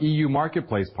large EU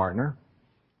marketplace partner,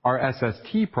 our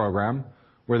SST program,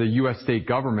 where the U.S. state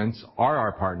governments are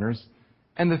our partners,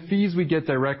 and the fees we get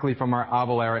directly from our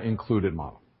Avalara Included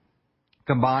model.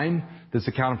 Combined, this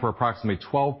accounted for approximately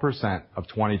 12% of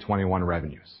 2021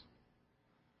 revenues.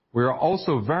 We are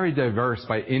also very diverse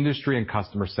by industry and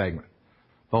customer segment.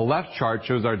 The left chart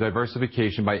shows our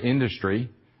diversification by industry,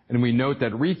 and we note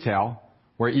that retail,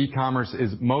 where e-commerce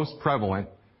is most prevalent,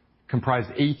 comprised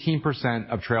 18%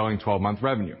 of trailing 12-month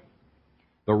revenue.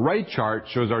 The right chart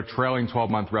shows our trailing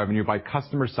 12-month revenue by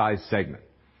customer size segment.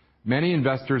 Many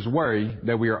investors worry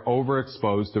that we are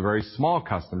overexposed to very small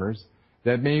customers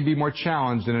that may be more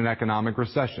challenged in an economic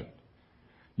recession.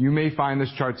 You may find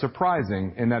this chart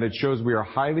surprising in that it shows we are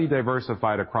highly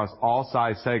diversified across all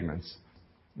size segments,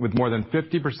 with more than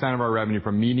 50% of our revenue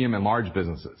from medium and large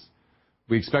businesses.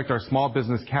 We expect our small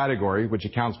business category, which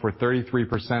accounts for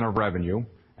 33% of revenue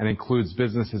and includes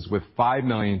businesses with $5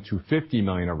 million to $50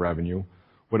 million of revenue,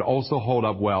 would also hold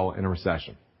up well in a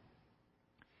recession.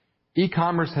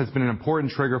 E-commerce has been an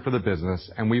important trigger for the business,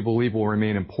 and we believe will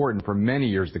remain important for many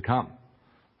years to come.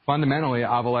 Fundamentally,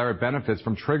 Avalara benefits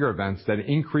from trigger events that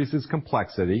increases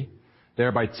complexity,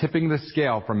 thereby tipping the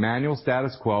scale from manual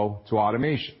status quo to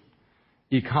automation.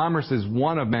 E-commerce is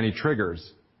one of many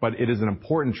triggers, but it is an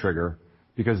important trigger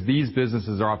because these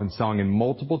businesses are often selling in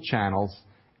multiple channels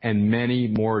and many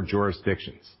more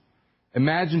jurisdictions.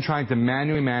 Imagine trying to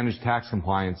manually manage tax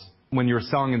compliance when you're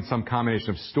selling in some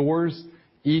combination of stores,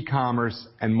 e-commerce,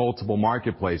 and multiple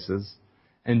marketplaces,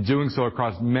 and doing so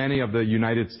across many of the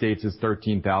United States'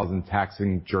 13,000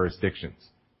 taxing jurisdictions.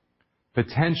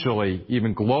 Potentially,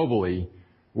 even globally,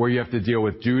 where you have to deal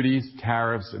with duties,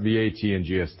 tariffs, VAT, and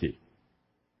GST.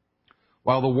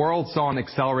 While the world saw an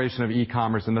acceleration of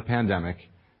e-commerce in the pandemic,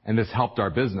 and this helped our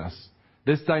business,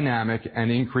 this dynamic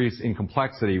and increase in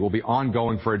complexity will be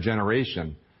ongoing for a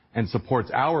generation and supports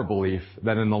our belief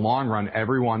that in the long run,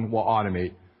 everyone will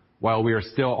automate, while we are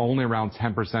still only around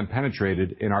 10%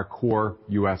 penetrated in our core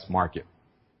U.S. market.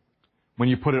 When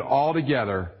you put it all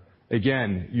together,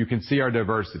 again, you can see our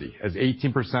diversity, as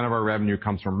 18% of our revenue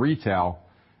comes from retail,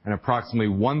 and approximately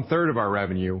 1/3 of our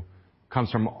revenue comes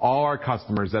from all our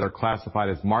customers that are classified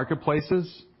as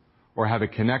marketplaces or have a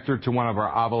connector to one of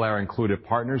our Avalara Included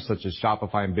partners, such as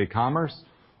Shopify and BigCommerce,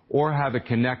 or have a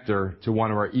connector to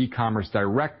one of our e-commerce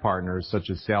direct partners, such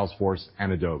as Salesforce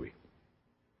and Adobe.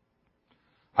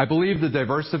 I believe the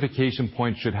diversification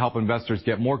point should help investors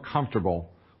get more comfortable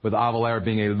with Avalara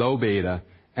being a low beta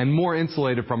and more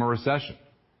insulated from a recession.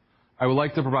 I would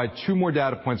like to provide 2 more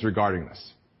data points regarding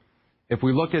this. If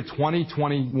we look at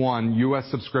 2021 U.S.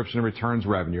 subscription returns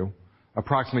revenue,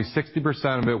 approximately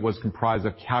 60% of it was comprised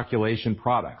of calculation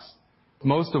products,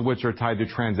 most of which are tied to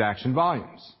transaction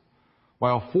volumes,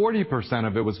 while 40%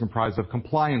 of it was comprised of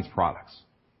compliance products.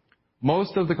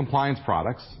 Most of the compliance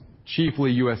products,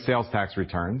 chiefly U.S. sales tax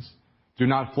returns, do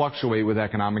not fluctuate with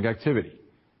economic activity.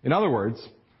 In other words,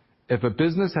 if a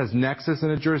business has nexus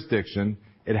in a jurisdiction,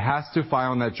 it has to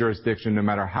file in that jurisdiction no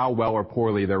matter how well or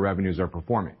poorly their revenues are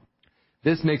performing.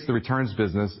 This makes the returns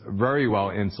business very well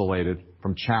insulated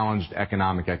from challenged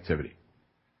economic activity.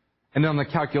 And then on the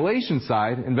calculation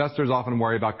side, investors often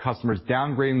worry about customers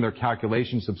downgrading their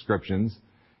calculation subscriptions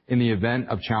in the event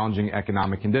of challenging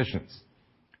economic conditions.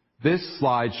 This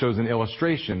slide shows an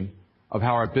illustration of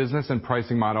how our business and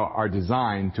pricing model are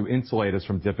designed to insulate us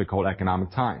from difficult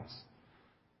economic times.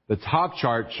 The top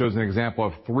chart shows an example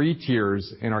of 3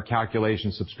 tiers in our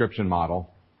calculation subscription model,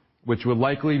 which would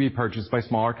likely be purchased by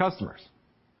smaller customers.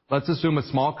 Let's assume a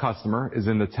small customer is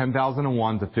in the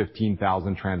 10,001 to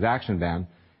 15,000 transaction band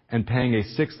and paying a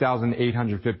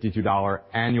 $6,852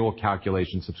 annual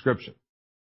calculation subscription.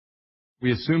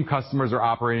 We assume customers are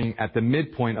operating at the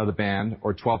midpoint of the band,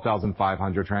 or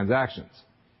 12,500 transactions.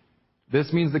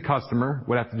 This means the customer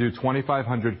would have to do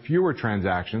 2,500 fewer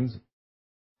transactions,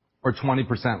 or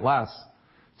 20% less,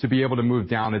 to be able to move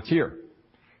down a tier.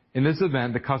 In this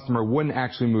event, the customer wouldn't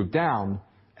actually move down,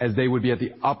 as they would be at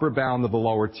the upper bound of the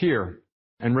lower tier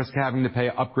and risk having to pay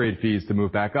upgrade fees to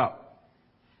move back up.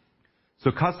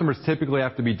 So customers typically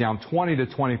have to be down 20 to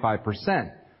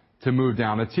 25% to move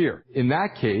down a tier. In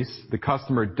that case, the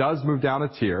customer does move down a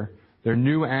tier. Their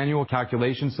new annual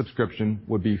calculation subscription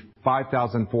would be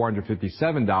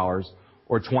 $5,457,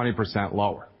 or 20%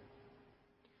 lower.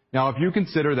 Now, if you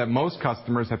consider that most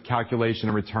customers have calculation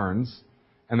and returns,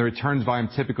 and the returns volume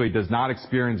typically does not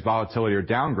experience volatility or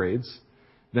downgrades,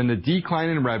 then the decline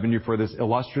in revenue for this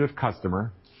illustrative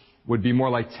customer would be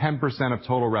more like 10% of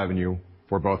total revenue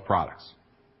for both products.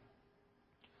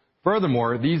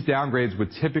 Furthermore, these downgrades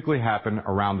would typically happen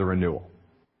around the renewal.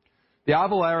 The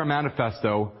Avalara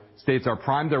Manifesto states our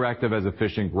prime directive as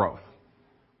efficient growth.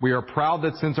 We are proud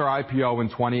that since our IPO in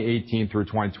 2018 through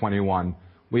 2021,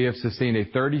 we have sustained a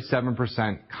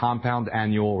 37% compound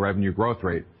annual revenue growth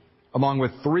rate, along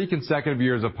with 3 consecutive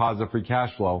years of positive free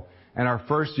cash flow and our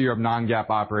first year of non-GAAP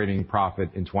operating profit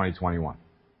in 2021.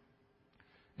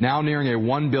 Now nearing a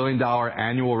 $1 billion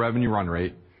annual revenue run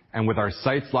rate, and with our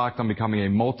sights locked on becoming a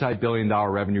multi-billion-dollar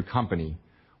revenue company,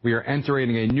 we are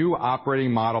entering a new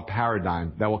operating model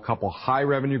paradigm that will couple high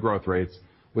revenue growth rates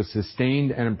with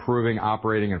sustained and improving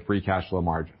operating and free cash flow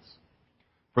margins.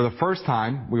 For the first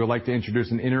time, we would like to introduce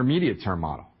an intermediate-term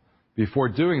model. Before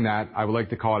doing that, I would like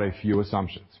to call out a few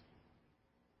assumptions.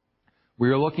 We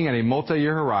are looking at a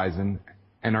multi-year horizon,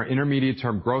 and our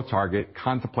intermediate-term growth target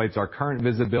contemplates our current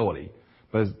visibility,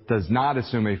 but does not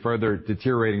assume a further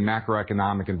deteriorating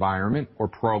macroeconomic environment or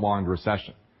prolonged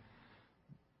recession.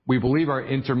 We believe our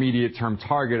intermediate-term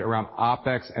target around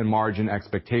OpEx and margin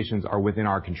expectations are within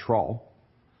our control.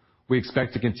 We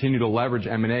expect to continue to leverage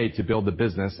M&A to build the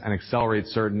business and accelerate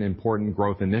certain important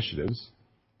growth initiatives.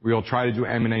 We will try to do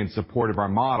M&A in support of our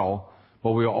model,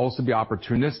 but we will also be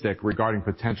opportunistic regarding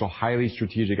potential highly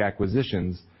strategic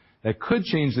acquisitions that could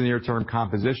change the near-term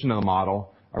composition of the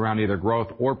model around either growth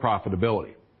or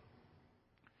profitability.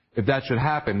 If that should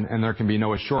happen, and there can be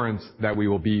no assurance that we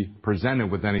will be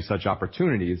presented with any such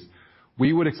opportunities,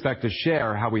 we would expect to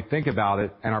share how we think about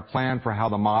it and our plan for how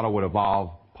the model would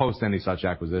evolve post any such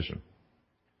acquisition.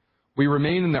 We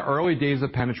remain in the early days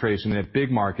of penetration in a big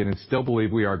market and still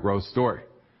believe we are a growth story,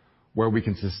 where we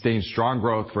can sustain strong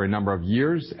growth for a number of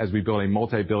years as we build a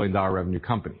multi-billion-dollar revenue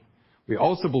company. We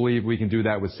also believe we can do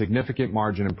that with significant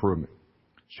margin improvement.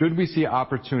 Should we see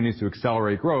opportunities to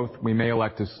accelerate growth, we may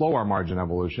elect to slow our margin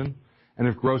evolution, and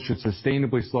if growth should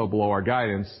sustainably slow below our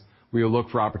guidance, we will look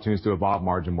for opportunities to evolve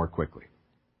margin more quickly.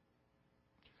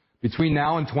 Between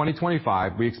now and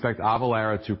 2025, we expect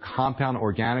Avalara to compound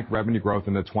organic revenue growth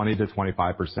in the 20 to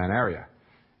 25% area,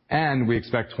 and we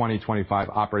expect 2025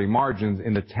 operating margins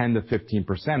in the 10 to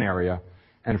 15% area,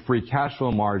 and free cash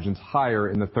flow margins higher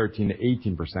in the 13 to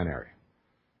 18% area.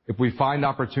 If we find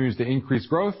opportunities to increase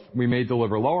growth, we may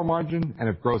deliver lower margin, and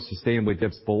if growth sustainably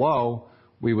dips below,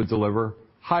 we would deliver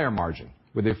higher margin,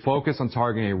 with a focus on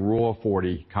targeting a Rule of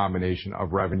 40 combination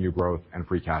of revenue growth and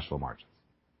free cash flow margins.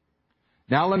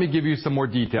 Now let me give you some more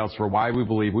details for why we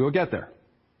believe we will get there.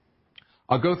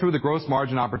 I'll go through the gross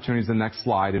margin opportunities in the next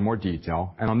slide in more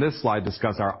detail, and on this slide,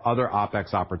 discuss our other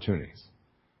OpEx opportunities.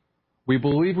 We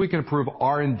believe we can improve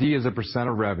R&D as a percent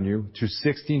of revenue to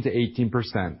 16 to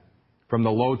 18% from the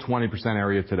low 20%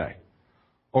 area today.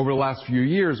 Over the last few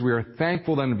years, we are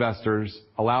thankful that investors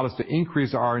allowed us to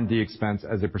increase our R&D expense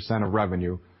as a percent of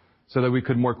revenue so that we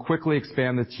could more quickly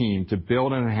expand the team to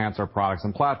build and enhance our products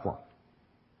and platform.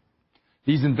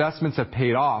 These investments have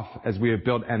paid off as we have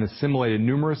built and assimilated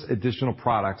numerous additional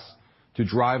products to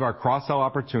drive our cross-sell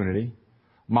opportunity,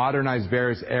 modernize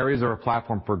various areas of our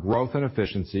platform for growth and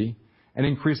efficiency, and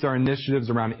increase our initiatives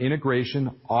around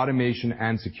integration, automation,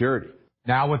 and security.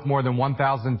 Now, with more than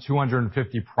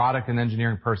 1,250 product and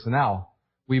engineering personnel,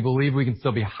 we believe we can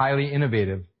still be highly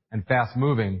innovative and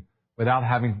fast-moving without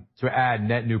having to add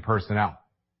net new personnel.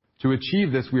 To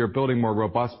achieve this, we are building more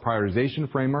robust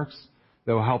prioritization frameworks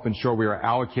that will help ensure we are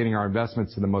allocating our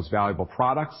investments to the most valuable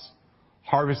products,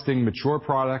 harvesting mature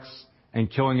products, and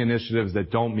killing initiatives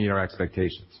that don't meet our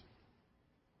expectations.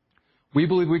 We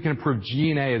believe we can improve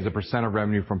G&A as a percent of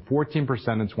revenue from 14% in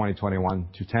 2021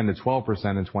 to 10 to 12%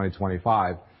 in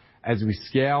 2025 as we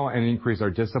scale and increase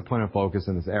our discipline and focus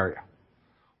in this area.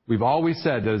 We've always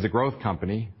said that as a growth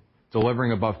company,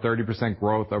 delivering above 30%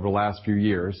 growth over the last few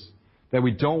years, that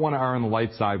we don't want to err on the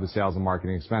light side with sales and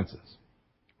marketing expenses.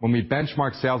 When we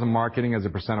benchmark sales and marketing as a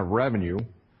percent of revenue,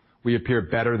 we appear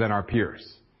better than our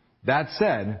peers. That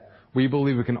said, we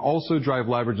believe we can also drive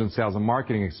leverage in sales and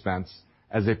marketing expense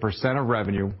as a percent of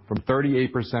revenue from 38%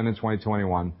 in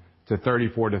 2021 to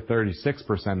 34 to 36%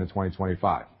 in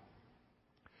 2025.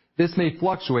 This may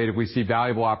fluctuate if we see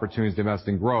valuable opportunities to invest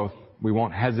in growth. We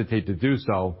won't hesitate to do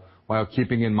so while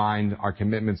keeping in mind our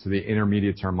commitments to the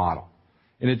intermediate-term model.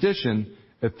 In addition,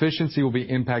 efficiency will be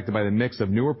impacted by the mix of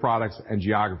newer products and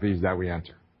geographies that we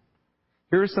enter.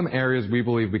 Here are some areas we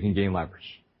believe we can gain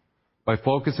leverage. By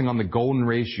focusing on the golden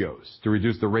ratios to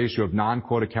reduce the ratio of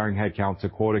non-quota carrying headcount to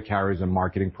quota carriers and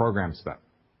marketing program spend.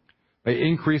 By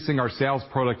increasing our sales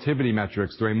productivity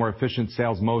metrics through a more efficient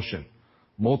sales motion,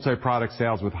 multi-product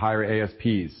sales with higher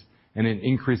ASPs, and an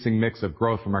increasing mix of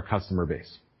growth from our customer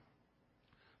base.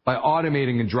 By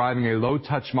automating and driving a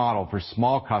low-touch model for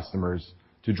small customers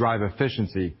to drive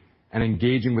efficiency and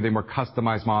engaging with a more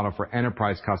customized model for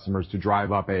enterprise customers to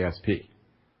drive up ASP.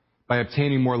 By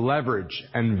obtaining more leverage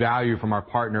and value from our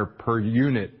partner per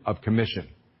unit of commission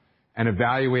and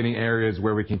evaluating areas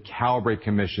where we can calibrate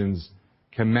commissions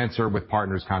commensurate with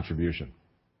partners' contribution.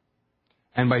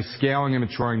 And by scaling and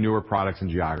maturing newer products and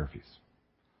geographies.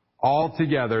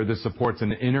 Altogether, this supports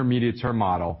an intermediate-term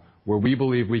model where we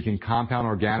believe we can compound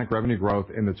organic revenue growth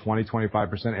in the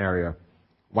 20-25% area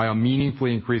while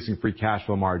meaningfully increasing free cash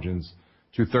flow margins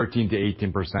to 13 to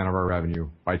 18% of our revenue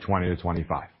by 20 to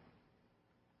 25.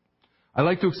 I'd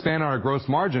like to expand on our gross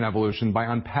margin evolution by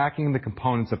unpacking the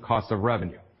components of cost of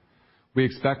revenue. We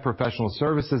expect professional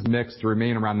services mix to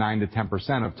remain around 9 to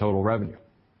 10% of total revenue.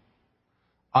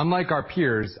 Unlike our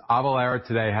peers, Avalara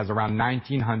today has around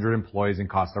 1,900 employees in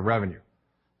cost of revenue.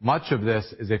 Much of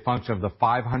this is a function of the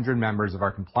 500 members of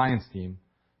our compliance team,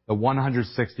 the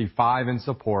 165 in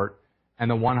support, and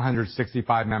the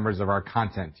 165 members of our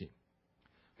content team.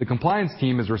 The compliance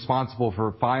team is responsible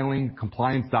for filing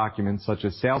compliance documents such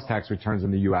as sales tax returns in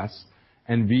the U.S.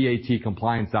 and VAT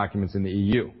compliance documents in the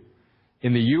EU.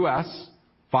 In the U.S.,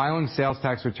 filing sales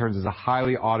tax returns is a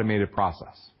highly automated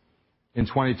process. In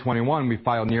 2021, we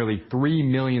filed nearly 3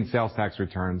 million sales tax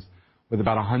returns with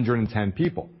about 110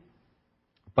 people.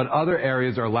 But other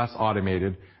areas are less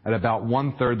automated at about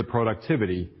 1/3 the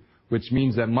productivity, which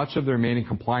means that much of the remaining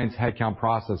compliance headcount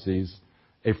processes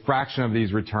a fraction of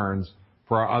these returns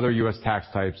for our other U.S. tax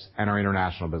types and our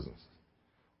international business.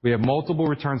 We have multiple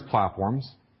returns platforms,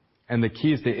 and the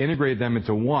key is to integrate them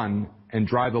into one and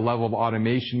drive the level of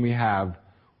automation we have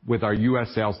with our U.S.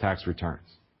 sales tax returns.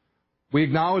 We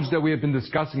acknowledge that we have been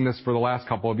discussing this for the last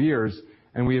couple of years,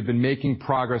 and we have been making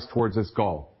progress towards this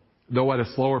goal, though at a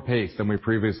slower pace than we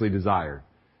previously desired,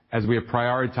 as we have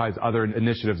prioritized other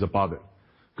initiatives above it.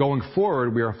 Going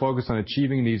forward, we are focused on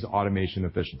achieving these automation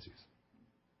efficiencies.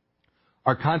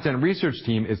 Our content research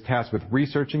team is tasked with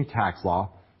researching tax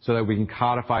law so that we can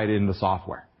codify it in the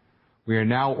software. We are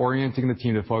now orienting the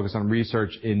team to focus on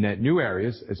research in net new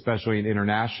areas, especially in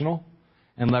international,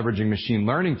 and leveraging machine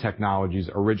learning technologies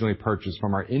originally purchased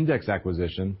from our Index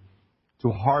acquisition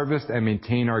to harvest and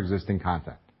maintain our existing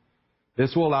content.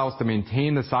 This will allow us to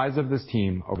maintain the size of this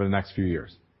team over the next few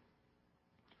years.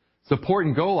 Support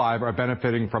and Go Live are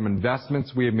benefiting from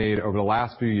investments we have made over the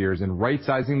last few years in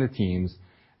right-sizing the teams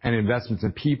and investments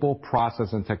in people,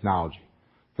 process, and technology.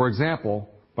 For example,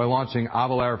 by launching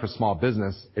Avalara for Small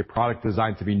Business, a product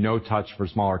designed to be no touch for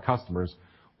smaller customers,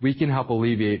 we can help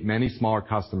alleviate many smaller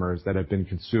customers that have been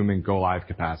consuming Go Live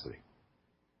capacity.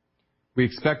 We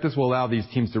expect this will allow these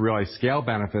teams to realize scale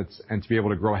benefits and to be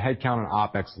able to grow headcount and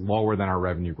OpEx lower than our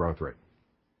revenue growth rate.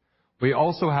 We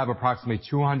also have approximately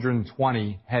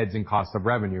 220 heads in cost of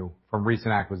revenue from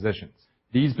recent acquisitions.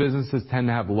 These businesses tend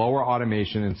to have lower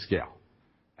automation and scale.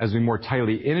 As we more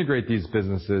tightly integrate these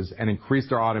businesses and increase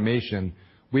their automation,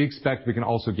 we expect we can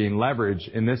also gain leverage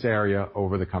in this area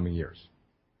over the coming years.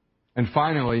 And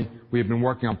finally, we have been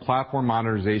working on platform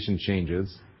modernization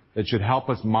changes that should help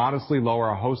us modestly lower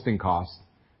our hosting costs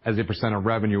as a percent of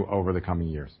revenue over the coming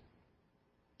years.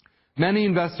 Many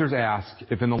investors ask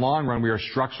if in the long run we are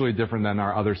structurally different than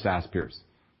our other SaaS peers.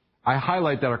 I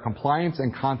highlight that our compliance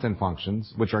and content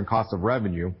functions, which are in cost of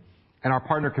revenue, and our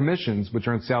partner commissions, which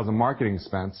are in sales and marketing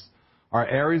expense, are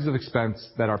areas of expense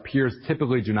that our peers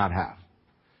typically do not have.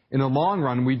 In the long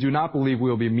run, we do not believe we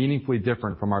will be meaningfully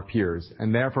different from our peers,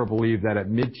 and therefore believe that at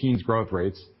mid-teens growth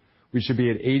rates, we should be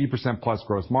at 80%+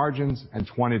 gross margins and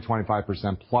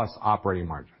 20%-25%+ operating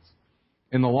margins.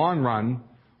 In the long run,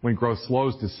 when growth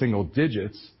slows to single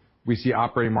digits, we see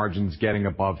operating margins getting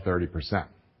above 30%.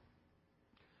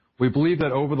 We believe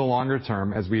that over the longer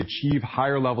term, as we achieve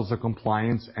higher levels of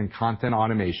compliance and content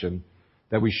automation,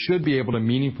 that we should be able to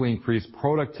meaningfully increase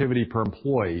productivity per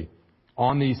employee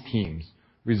on these teams,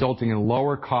 resulting in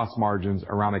lower cost margins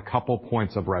around a couple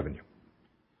points of revenue.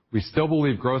 We still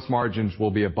believe gross margins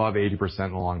will be above 80%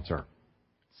 in the long term.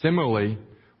 Similarly,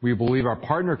 we believe our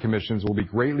partner commissions will be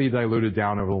greatly diluted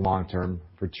down over the long term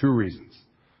for two reasons.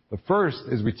 The first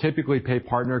is we typically pay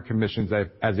partner commissions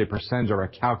as a percentage of our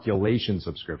calculation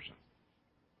subscription.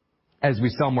 As we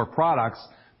sell more products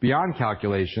beyond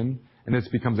calculation, and this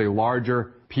becomes a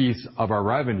larger piece of our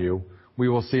revenue, we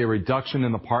will see a reduction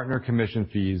in the partner commission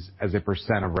fees as a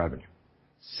percent of revenue.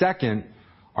 Second,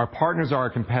 our partners are a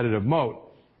competitive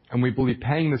moat, and we believe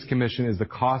paying this commission is the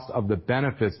cost of the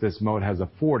benefits this moat has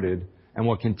afforded and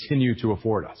will continue to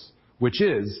afford us, which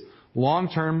is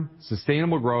long-term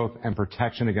sustainable growth and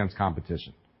protection against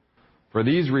competition. For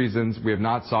these reasons, we have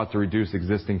not sought to reduce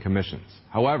existing commissions.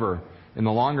 However, in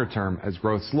the longer term, as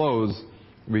growth slows,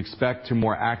 we expect to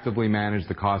more actively manage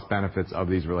the cost benefits of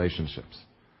these relationships.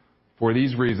 For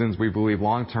these reasons, we believe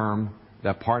long term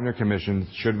that partner commissions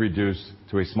should reduce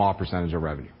to a small percentage of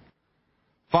revenue.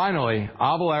 Finally,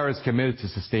 Avalara is committed to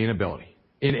sustainability.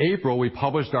 In April, we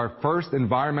published our first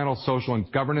environmental, social, and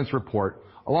governance report,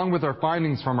 along with our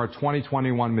findings from our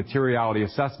 2021 materiality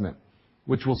assessment,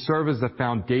 which will serve as the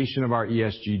foundation of our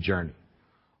ESG journey.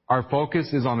 Our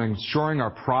focus is on ensuring our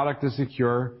product is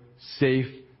secure, safe,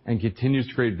 and continues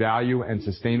to create value and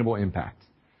sustainable impact,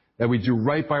 that we do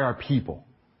right by our people,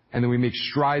 and that we make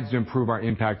strides to improve our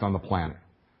impact on the planet.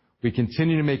 We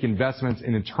continue to make investments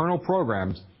in internal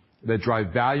programs that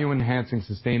drive value-enhancing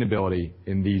sustainability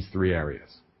in these three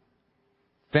areas.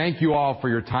 Thank you all for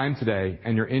your time today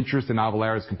and your interest in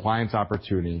Avalara's compliance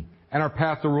opportunity and our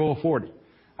path to Rule of 40.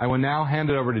 I will now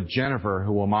hand it over to Jennifer,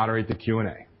 who will moderate the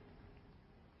Q&A.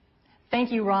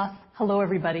 Thank you, Ross. Hello,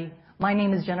 everybody. My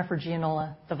name is Jennifer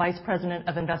Gianola, the Vice President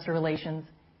of Investor Relations,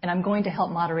 and I'm going to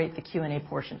help moderate the Q&A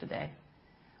portion today.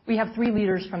 We have three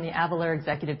leaders from the Avalara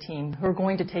executive team who are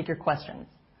going to take your questions.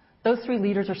 Those three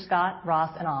leaders are Scott,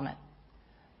 Ross, and Amit.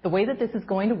 The way that this is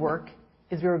going to work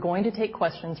is we are going to take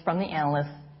questions from the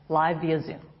analysts live via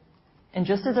Zoom. And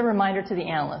just as a reminder to the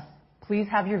analysts, please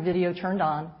have your video turned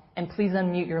on and please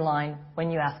unmute your line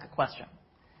when you ask a question.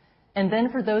 And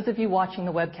then for those of you watching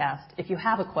the webcast, if you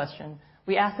have a question,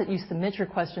 we ask that you submit your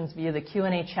questions via the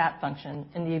Q&A chat function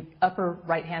in the upper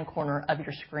right-hand corner of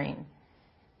your screen.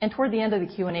 And toward the end of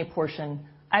the Q&A portion,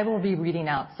 I will be reading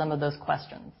out some of those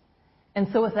questions. And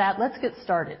so with that, let's get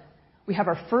started. We have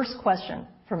our first question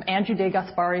from Andrew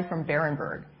DeGasperi from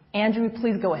Berenberg. Andrew,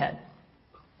 please go ahead.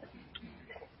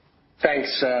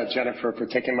 Thanks, Jennifer, for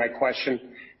taking my question.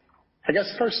 I guess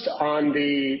first on the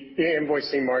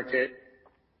e-invoicing market,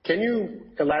 can you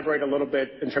elaborate a little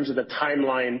bit in terms of the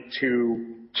timeline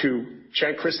to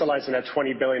crystallizing that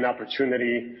 $20 billion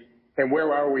opportunity, and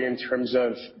where are we in terms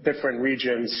of different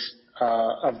regions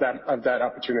of that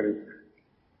opportunity?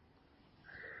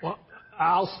 Well,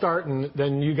 I'll start, and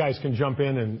then you guys can jump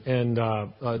in and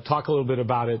talk a little bit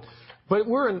about it. But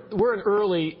we're in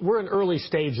early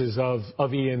stages of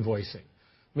e-invoicing.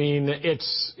 I mean,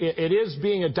 it is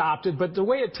being adopted, but the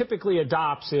way it typically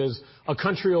adopts is a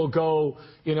country will go,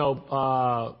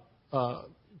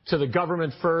 to the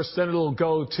government first, then it'll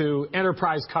go to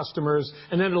enterprise customers,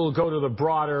 and then it'll go to the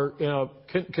broader,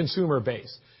 consumer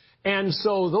base. And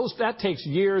so that takes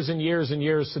years and years and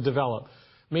years to develop.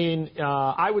 I mean,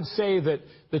 I would say that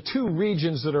the two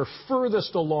regions that are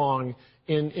furthest along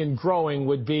in growing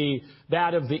would be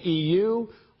that of the EU,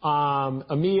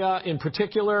 EMEA in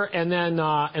particular, and then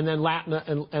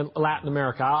Latin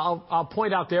America. I'll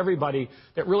point out to everybody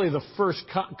that really the first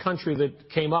country that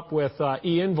came up with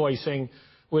e-invoicing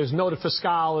was Nota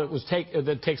Fiscal.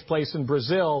 That takes place in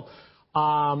Brazil,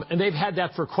 and they've had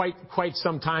that for quite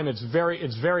some time. It's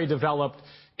very developed,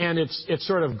 and it's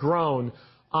sort of grown.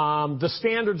 The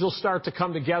standards will start to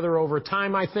come together over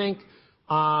time, I think.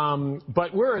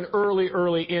 But we're in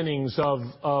early innings of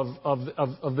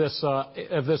this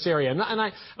area. And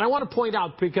I want to point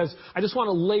out, because I just want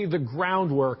to lay the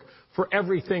groundwork for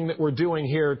everything that we're doing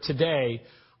here today.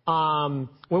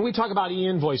 When we talk about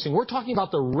e-invoicing, we're talking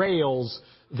about the rails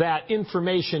that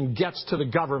information gets to the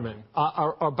government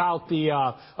about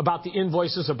the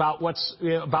invoices, about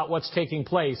what's taking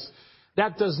place.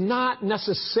 That does not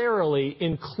necessarily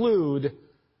include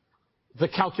the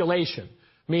calculation.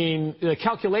 I mean, the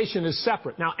calculation is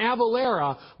separate. Now,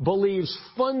 Avalara believes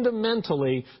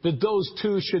fundamentally that those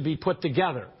two should be put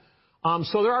together.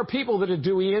 So there are people that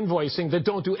do e-invoicing that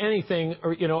don't do anything,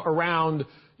 around,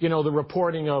 the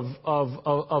reporting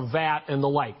of VAT and the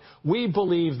like. We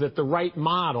believe that the right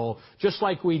model, just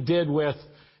like we did with,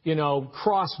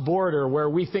 cross-border, where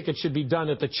we think it should be done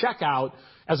at the checkout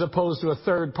as opposed to a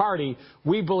third party,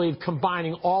 we believe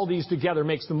combining all these together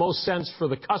makes the most sense for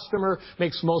the customer,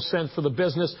 makes most sense for the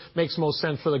business, makes most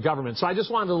sense for the government. So I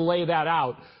just wanted to lay that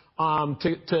out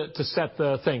to set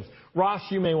the thing. Ross,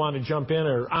 you may want to jump in,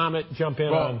 or Amit, jump in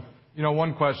on.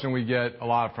 One question we get a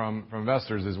lot from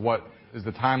investors is, what is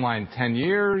the timeline? 10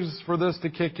 years for this to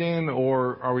kick in,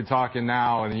 or are we talking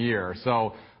now in a year?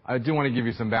 So I do want to give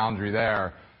you some boundary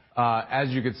there. As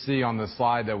you could see on the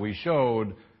slide that we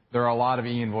showed, there are a lot of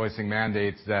e-invoicing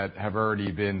mandates that have already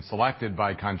been selected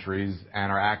by countries and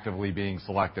are actively being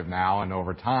selective now and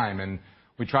over time. And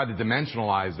we tried to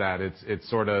dimensionalize that. It's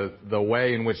sort of the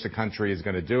way in which the country is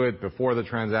going to do it, before the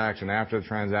transaction, after the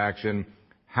transaction,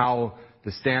 how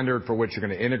the standard for which you're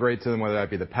going to integrate to them, whether that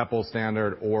be the PEPL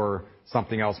standard or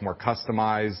something else more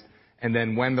customized, and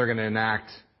then when they're going to enact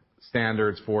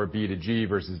standards for B2G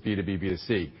versus B2B,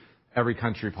 B2C. Every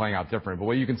country playing out different. But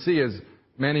what you can see is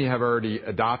many have already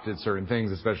adopted certain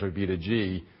things, especially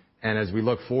B2G. And as we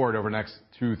look forward over the next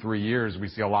 2-3 years, we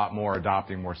see a lot more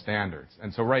adopting more standards.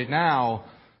 And so right now,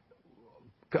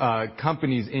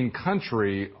 companies in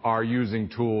country are using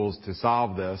tools to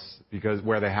solve this because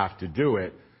where they have to do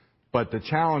it. But the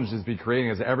challenge is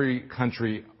creating as every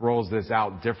country rolls this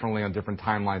out differently on different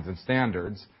timelines and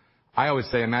standards. I always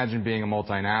say, imagine being a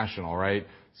multinational, right?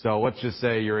 So let's just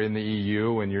say you're in the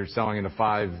EU and you're selling into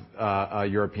 5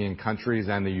 European countries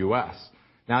and the U.S.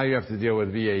 Now you have to deal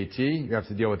with VAT. You have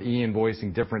to deal with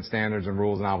e-invoicing, different standards and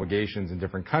rules and obligations in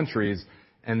different countries.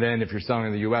 And then if you're selling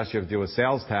in the U.S., you have to deal with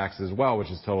sales tax as well, which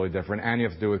is totally different. And you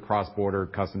have to deal with cross-border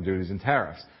custom duties and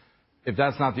tariffs. If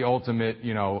that's not the ultimate,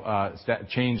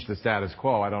 change the status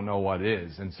quo, I don't know what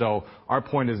is. And so our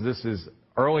point is, this is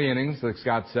early innings, like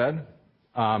Scott said.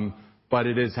 But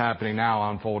it is happening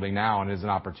now, unfolding now, and is an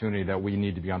opportunity that we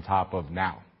need to be on top of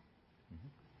now.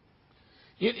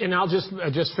 And I'll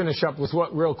just finish up with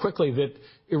real quickly, that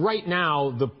right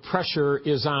now the pressure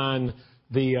is on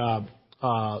the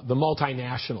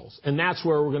multinationals, and that's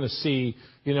where we're going to see,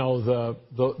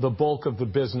 the bulk of the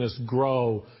business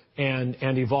grow and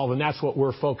evolve, and that's what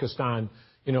we're focused on,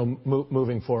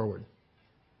 moving forward.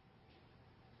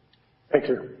 Thank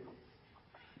you.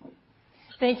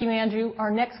 Thank you, Andrew. Our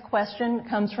next question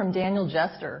comes from Daniel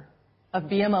Jester of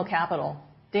BMO Capital.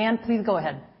 Dan, please go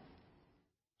ahead.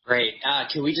 Great.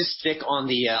 Can we just stick on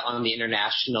the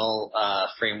international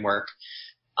framework?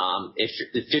 If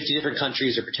the 50 different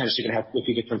countries are potentially going to have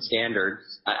 50 different standards,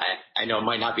 I know it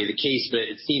might not be the case, but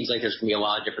it seems like there's going to be a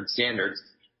lot of different standards.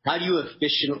 How do you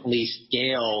efficiently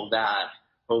scale that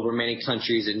over many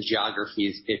countries and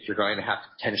geographies if you're going to have to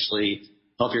potentially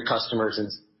help your customers in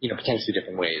potentially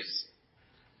different ways?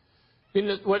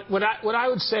 What I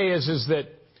would say is that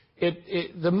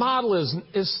the model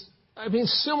is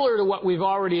similar to what we've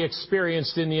already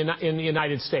experienced in the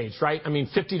United States, right?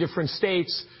 50 different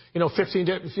states, 50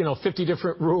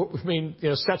 different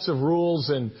sets of rules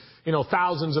and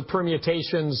thousands of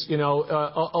permutations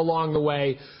along the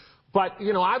way. But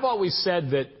I've always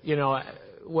said that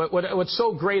what's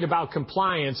so great about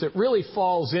compliance, it really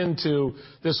falls into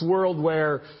this world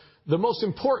where the most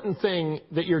important thing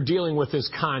that you're dealing with is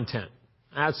content.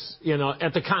 That's,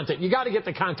 at the content. You got to get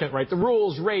the content right. The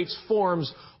rules, rates,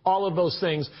 forms, all of those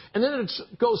things. And then it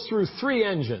goes through 3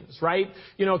 engines, right?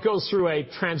 It goes through a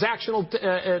transactional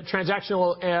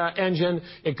engine.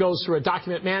 It goes through a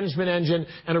document management engine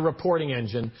and a reporting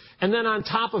engine. And then on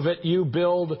top of it, you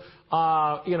build,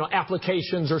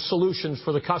 applications or solutions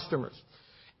for the customers.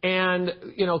 And,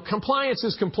 compliance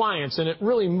is compliance, and it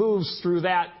really moves through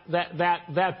that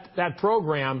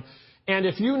program. And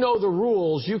if you know the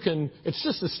rules, it's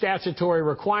just a statutory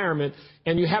requirement,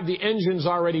 and you have the engines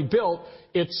already built,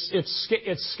 it's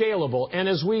scalable. And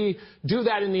as we do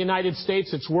that in the United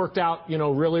States, it's worked out,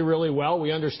 really, really well.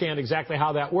 We understand exactly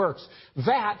how that works.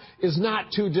 VAT is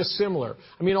not too dissimilar.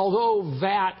 Although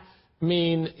VAT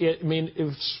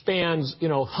it spans,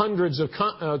 hundreds of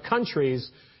countries,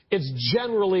 it's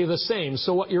generally the same.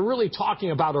 So what you're really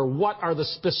talking about are what are the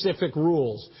specific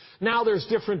rules. Now there's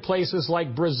different places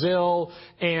like Brazil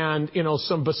and,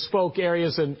 some bespoke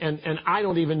areas, and I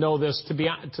don't even know this,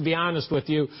 to be honest with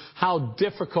you, how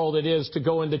difficult it is to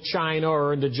go into China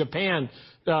or into Japan,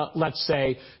 let's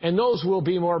say, and those will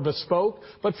be more bespoke.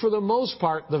 But for the most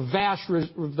part, the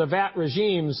VAT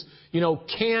regimes,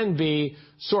 can be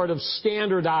sort of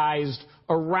standardized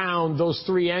around those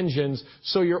three engines,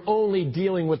 so you're only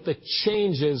dealing with the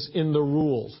changes in the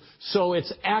rules. So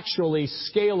it's actually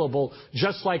scalable,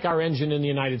 just like our engine in the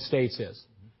United States is.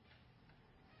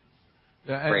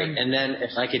 Great. And then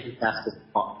if I could just ask a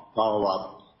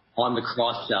follow-up on the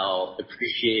cross-sell,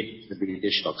 appreciate the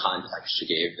additional context you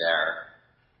gave there.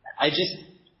 I just,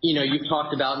 you've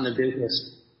talked about in the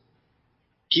business,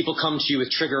 people come to you with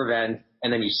trigger event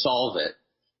and then you solve it.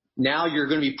 Now you're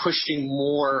going to be pushing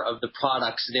more of the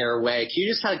products their way. Can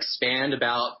you just expand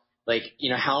about,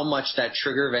 how much that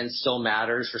trigger event still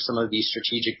matters for some of these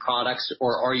strategic products,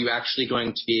 or are you actually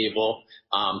going to be able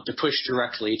to push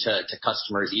directly to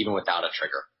customers even without a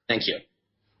trigger? Thank you.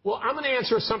 Well, I'm going to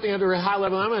answer something at a high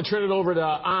level. I'm going to turn it over to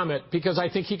Amit because I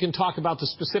think he can talk about the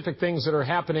specific things that are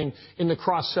happening in the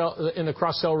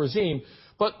cross-sell regime.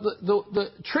 But the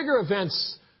trigger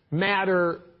events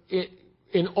matter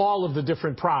in all of the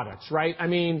different products, right? I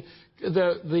mean,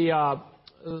 the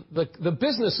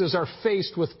businesses are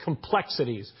faced with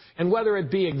complexities, and whether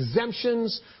it be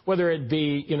exemptions, whether it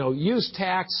be, use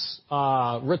tax,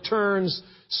 returns,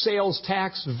 sales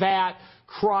tax, VAT,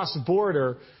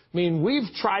 cross-border. I mean, we've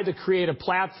tried to create a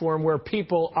platform where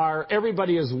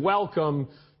everybody is welcome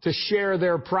to share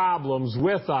their problems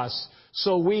with us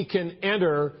so we can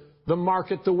enter the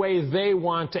market the way they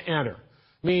want to enter.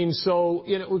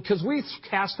 Because we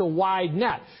cast a wide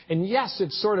net. And yes,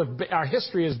 it's sort of, our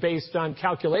history is based on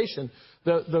calculation.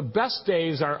 The best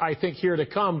days are, I think, here to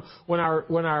come when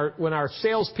our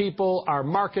salespeople, our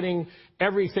marketing,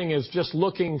 everything is just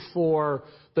looking for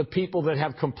the people that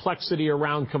have complexity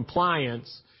around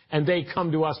compliance, and they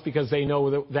come to us because they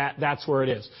know that's where it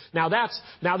is. Now that's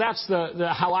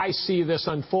how I see this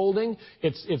unfolding.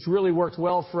 It's really worked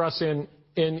well for us in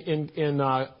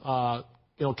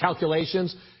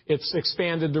calculations. It's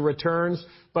expanded the returns,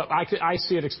 but I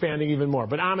see it expanding even more.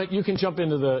 But Amit, you can jump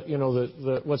into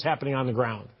the what's happening on the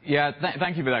ground. Yeah,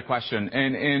 thank you for that question.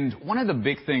 And one of the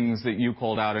big things that you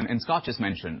called out, and Scott just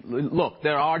mentioned, look,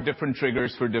 there are different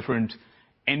triggers for different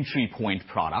entry point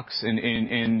products,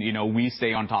 and we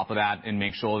stay on top of that and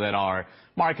make sure that our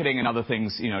marketing and other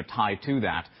things tie to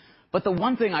that. But the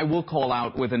one thing I will call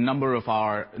out with a number of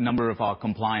our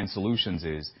compliance solutions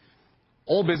is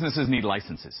all businesses need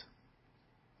licenses,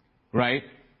 right?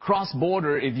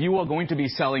 Cross-border, if you are going to be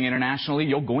selling internationally,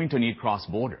 you're going to need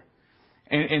cross-border.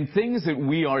 And things that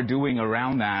we are doing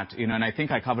around that, and I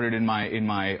think I covered it in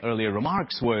my earlier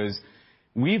remarks, was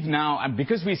we've now,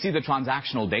 because we see the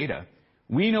transactional data,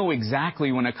 we know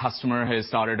exactly when a customer has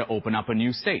started to open up a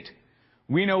new state.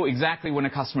 We know exactly when a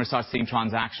customer starts seeing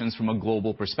transactions from a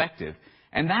global perspective.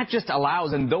 And that just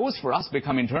allows, and those for us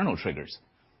become internal triggers,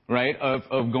 right?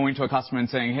 Of going to a customer and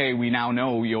saying, hey, we now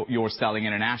know you're selling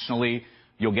internationally.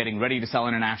 You're getting ready to sell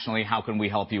internationally. How can we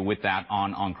help you with that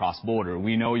on cross-border?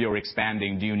 We know you're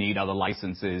expanding. Do you need other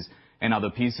licenses and other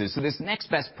pieces? So this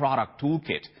next best product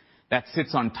toolkit that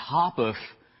sits on top of,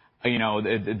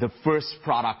 the first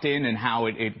product in and how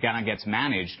it kind of gets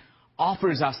managed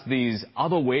offers us these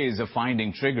other ways of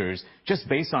finding triggers just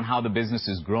based on how the business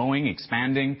is growing,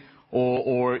 expanding,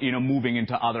 or moving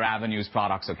into other avenues,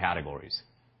 products, or categories.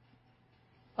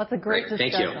 That's a great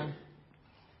discussion. Thank you.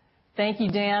 Thank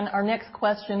you, Dan. Our next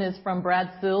question is from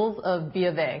Brad Sills of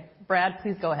BofA. Brad,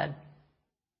 please go ahead.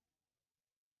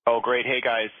 Oh, great. Hey,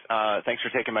 guys. Thanks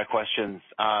for taking my questions.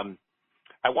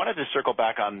 I wanted to circle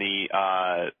back on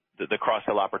the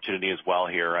cross-sell opportunity as well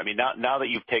here. I mean, now that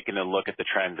you've taken a look at the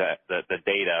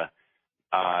data,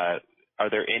 are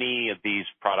there any of these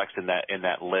products in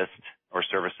that list or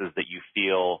services that you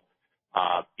feel,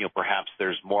 perhaps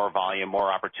there's more volume,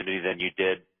 more opportunity than you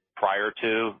did prior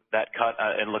to that cut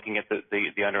and looking at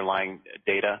the underlying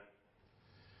data?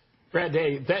 Brad,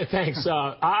 hey, thanks.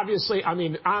 Obviously, I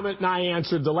mean, Amit and I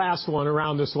answered the last one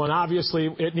around this one. Obviously,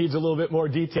 it needs a little bit more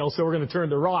detail, so we're going to turn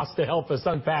to Ross to help us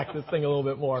unpack this thing a little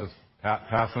bit more. Just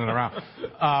passing it around.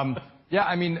 Yeah,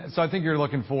 I mean, so I think you're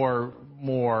looking for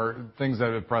more things that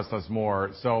have impressed us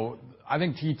more. So I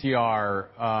think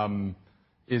TTR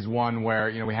is one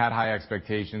where, we had high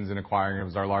expectations in acquiring it. It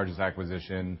was our largest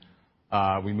acquisition.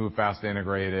 We moved fast to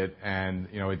integrate it, and,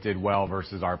 it did well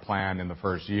versus our plan in the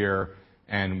first year.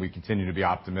 And we continue to be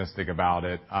optimistic about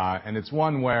it. And it's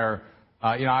one where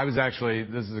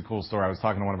This is a cool story. I was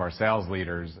talking to one of our sales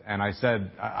leaders, and I said,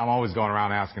 I'm always going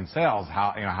around asking sales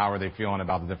how are they feeling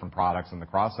about the different products and the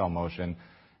cross-sell motion.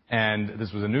 And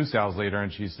this was a new sales leader,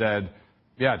 and she said,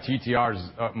 yeah, TTR is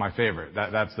my favorite.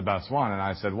 That's the best one. And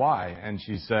I said, why? And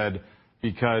she said,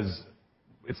 because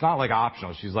it's not like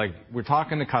optional. She's like, we're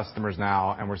talking to customers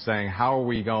now, and we're saying, how are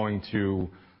we going to,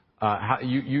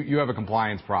 you have a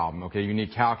compliance problem, okay? You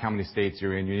need calc how many states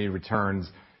you're in, you need returns.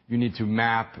 You need to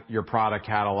map your product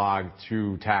catalog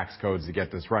to tax codes to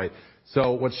get this right.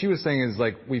 So what she was saying is,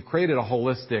 like, we've created a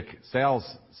holistic sales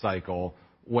cycle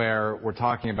where we're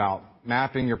talking about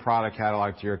mapping your product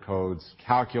catalog to your codes,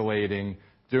 calculating,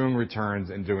 doing returns,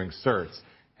 and doing certs.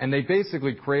 And they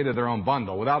basically created their own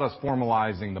bundle without us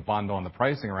formalizing the bundle and the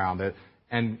pricing around it,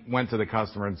 and went to the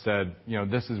customer and said,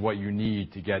 this is what you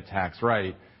need to get tax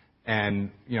right. And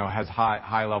has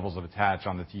high levels of attach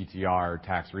on the TTR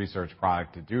tax research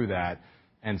product to do that,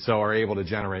 and so are able to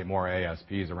generate more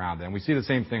ASPs around it. And we see the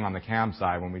same thing on the CAM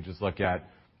side when we just look at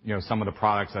some of the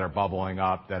products that are bubbling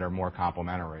up that are more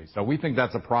complementary. So we think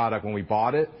that's a product. When we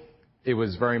bought it, it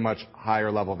was very much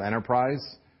higher level of enterprise.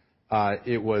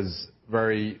 It was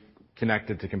very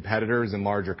connected to competitors and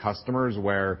larger customers,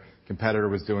 where competitor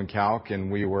was doing calc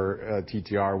and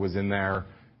TTR was in there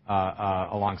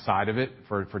alongside of it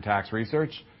for tax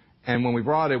research. And when we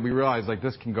brought it, we realized, like,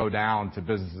 this can go down to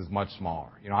businesses much smaller.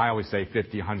 I always say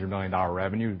 $50, $100 million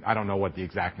revenue. I don't know what the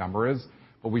exact number is,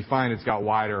 but we find it's got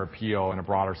wider appeal in a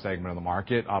broader segment of the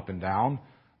market, up and down.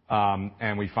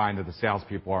 And we find that the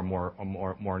salespeople are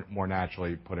more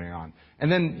naturally putting it on.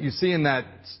 And then you see in that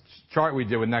chart we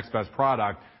did with next best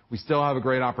product, we still have a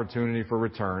great opportunity for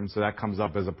returns. So that comes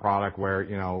up as a product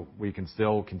where, we can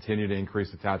still continue to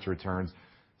increase attach returns.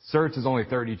 Certs is only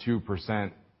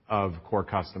 32% of core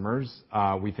customers.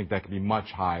 We think that could be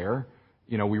much higher.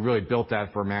 We really built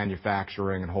that for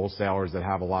manufacturing and wholesalers that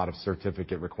have a lot of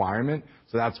certificate requirement.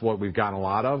 So that's what we've gotten a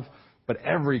lot of. But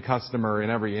every customer in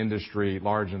every industry,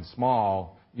 large and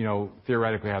small,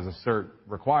 theoretically has a cert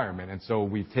requirement. And so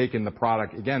we've taken the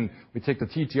product, again, we take the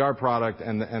TTR product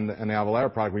and the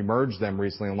Avalara product, we merged them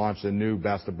recently and launched a new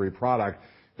best-of-breed product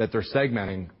that they're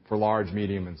segmenting for large,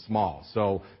 medium, and small.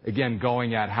 So again,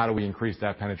 going at how do we increase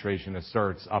that penetration of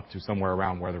certs up to somewhere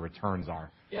around where the returns are.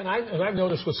 Yeah, and I've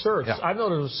noticed with certs,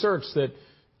 that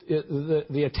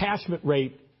the attachment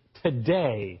rate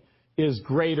today is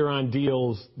greater on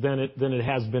deals than it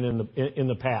has been in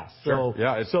the past. Sure.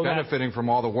 Yeah, it's benefiting from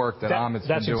all the work that Amit's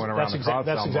been doing around the cross-sell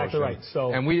That's exactly motion. right.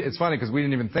 So, and it's funny because we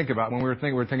didn't even think about, when we were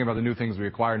thinking about the new things we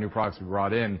acquired, new products we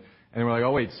brought in, and we're like,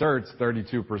 oh wait, certs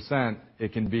 32%,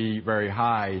 it can be very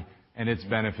high, and it's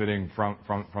benefiting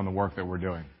from the work that we're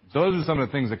doing. So those are some of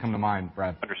the things that come to mind,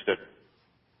 Brad. Understood.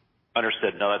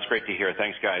 No, that's great to hear.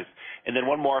 Thanks, guys. And then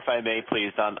one more, if I may,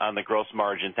 please, on the gross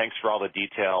margin. Thanks for all the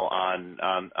detail on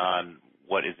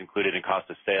what is included in cost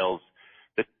of sales.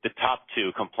 The top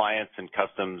two, compliance and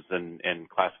customs and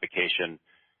classification,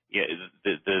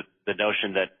 the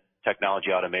notion that technology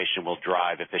automation will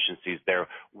drive efficiencies there.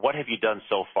 What have you done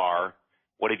so far?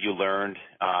 What have you learned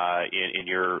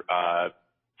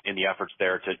in the efforts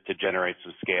there to generate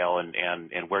some scale,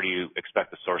 and where do you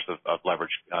expect the source of leverage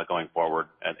going forward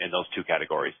in those two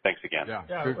categories? Thanks again.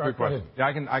 Yeah, good question.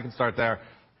 Yeah, I can start there.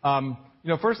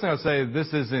 First thing I'll say,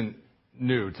 this isn't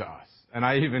new to us, and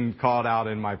I even called out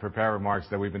in my prepared remarks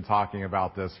that we've been talking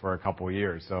about this for a couple of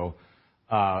years. So,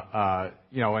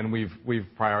 and we've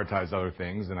prioritized other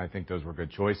things, and I think those were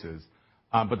good choices.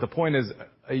 But the point is,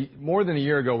 more than a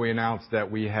year ago, we announced that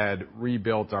we had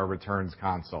rebuilt our returns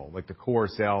console, like the core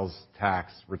sales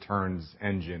tax returns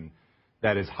engine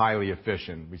that is highly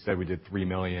efficient. We said we did 3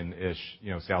 million-ish,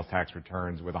 sales tax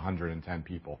returns with 110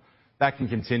 people. That can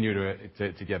continue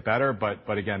to get better,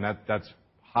 but again, that's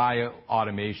high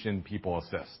automation, people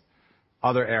assist.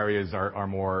 Other areas are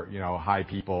more, high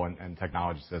people and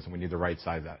technology assist, and we need to right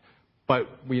size that. But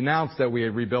we announced that we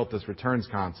had rebuilt this returns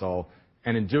console,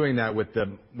 and in doing that with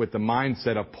the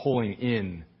mindset of pulling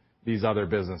in these other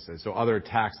businesses, so other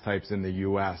tax types in the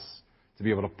U.S., to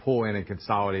be able to pull in and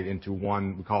consolidate into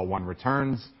one, we call it one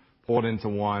returns, pull it into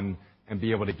one, and be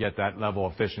able to get that level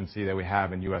of efficiency that we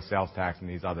have in U.S. sales tax in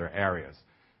these other areas.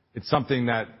 It's something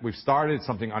that we've started,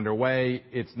 something underway.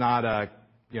 It's not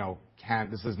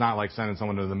this is not like sending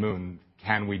someone to the moon.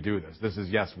 Can we do this? This is,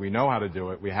 yes, we know how to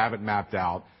do it. We have it mapped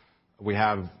out. We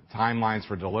have timelines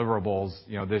for deliverables,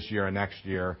 this year and next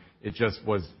year. It just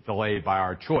was delayed by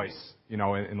our choice, in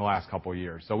the last couple of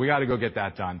years. So we got to go get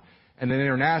that done. And then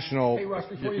international. Hey, Russ,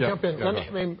 before you jump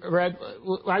in, Brad,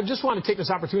 I just want to take this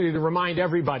opportunity to remind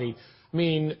everybody. I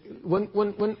mean,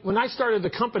 when I started the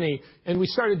company and we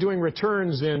started doing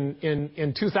returns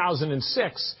in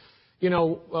 2006,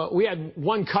 we had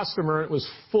one customer, it was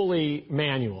fully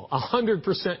manual,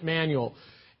 100% manual.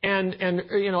 And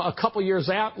a couple years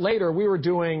later, we were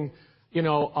doing,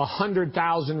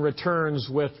 100,000 returns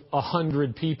with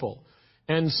 100 people.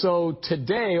 And so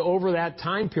today, over that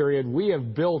time period, we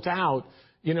have built out,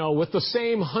 with the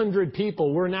same 100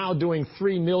 people, we're now doing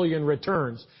 3 million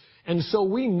returns. And so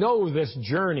we know this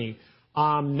journey.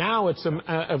 Now it's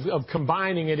of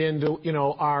combining it into,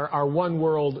 our one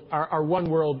world,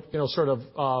 sort of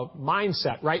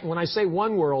mindset, right? And when I say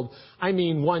one world, I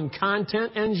mean one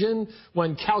content engine,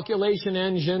 one calculation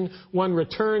engine, one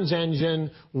returns engine,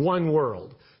 one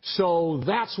world. So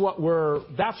that's what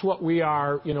we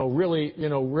are,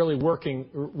 really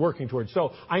working towards.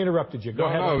 So I interrupted you. Go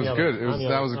ahead. No, it was good.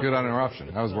 That was a good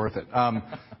interruption. That was worth it.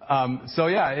 So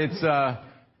yeah,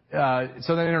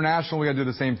 so then international, we got to do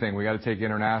the same thing. We got to take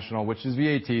international, which is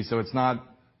VAT. So it's not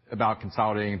about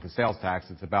consolidating into sales tax.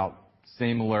 It's about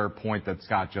similar point that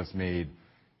Scott just made,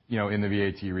 in the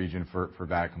VAT region for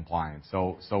VAT compliance.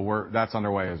 So that's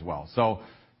underway as well. So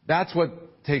that's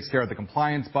what takes care of the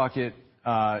compliance bucket.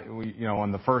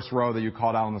 On the first row that you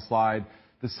called out on the slide.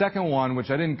 The second one, which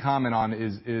I didn't comment on,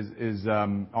 is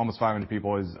almost 500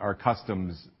 people, is our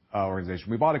customs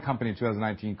organization. We bought a company in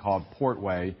 2019 called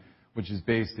Portway, which is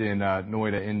based in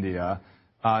Noida, India,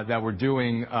 that were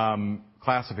doing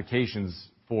classifications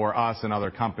for us and other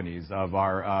companies of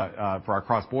our for our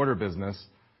cross-border business.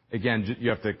 Again, you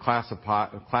have to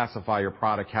classify your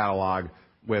product catalog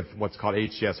with what's called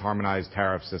HTS, Harmonized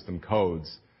Tariff System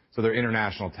codes. So they're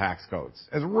international tax codes.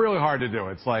 It's really hard to do.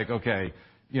 It's like, okay,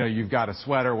 you've got a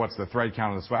sweater. What's the thread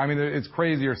count of the sweater? I mean, it's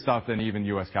crazier stuff than even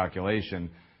U.S. calculation,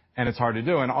 and it's hard to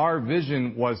do. And our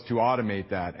vision was to automate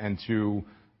that and to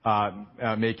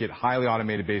make it highly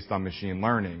automated based on machine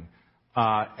learning.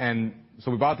 And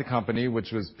so we bought the company,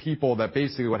 which was people that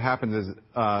basically what happens is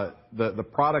the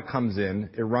product comes in,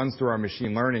 it runs through our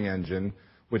machine learning engine,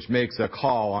 which makes a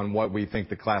call on what we think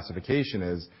the classification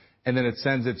is, and then it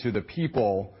sends it to the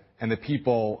people, and the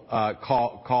people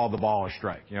call the ball a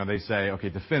strike. They say, okay,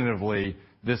 definitively,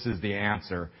 this is the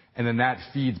answer. And then that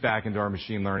feeds back into our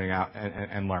machine learning out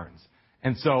and learns.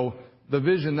 And so the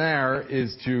vision there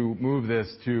is to move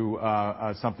this to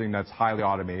something that's highly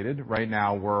automated. Right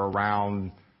now, we're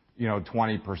around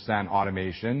 20%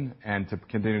 automation, and to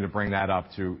continue to bring that up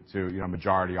to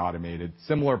majority automated.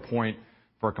 Similar point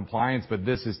for compliance, but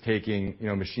this is taking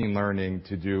machine learning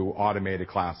to do automated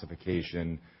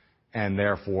classification, and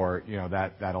therefore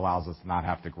that allows us to not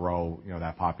have to grow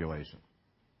that population.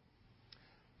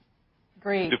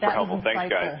 Great. Super helpful.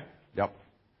 Thanks, guys. Yep.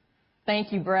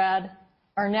 Thank you, Brad.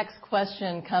 Our next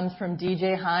question comes from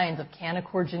DJ Hynes of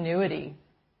Canaccord Genuity.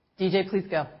 DJ, please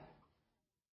go.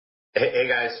 Hey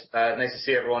guys, nice to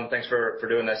see everyone. Thanks for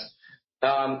doing this.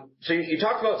 So you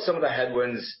talked about some of the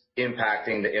headwinds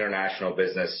impacting the international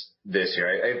business this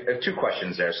year. I have two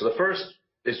questions there. So the first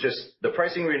is just the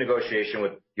pricing renegotiation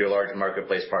with your large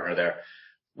marketplace partner there.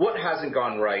 What hasn't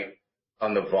gone right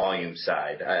on the volume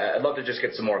side? I'd love to just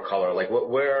get some more color. Like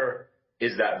where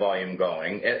is that volume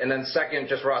going? And then second,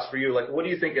 just Ross, for you, what do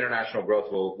you think international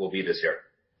growth will be this year?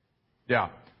 Yeah.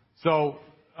 So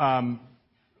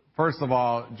first of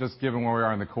all, just given where we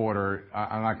are in the quarter,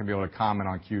 I'm not going to be able to comment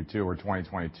on Q2 or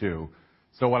 2022.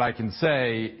 So what I can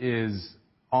say is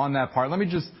on that part, let me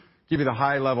just give you the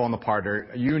high level on the partner.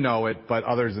 You know it, but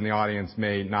others in the audience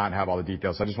may not have all the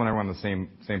details. So I just want everyone on the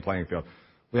same playing field.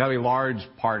 We have a large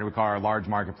partner, we call our large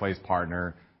marketplace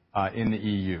partner in the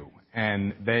EU.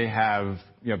 And they have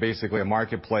basically a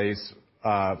marketplace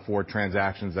for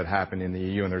transactions that happen in the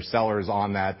EU, and there's sellers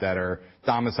on that are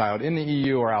domiciled in the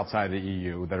EU or outside the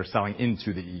EU that are selling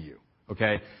into the EU.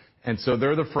 Okay? And so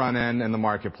they're the front end and the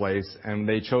marketplace, and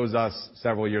they chose us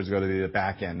several years ago to be the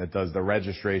back end that does the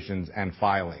registrations and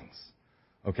filings,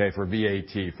 okay, for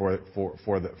VAT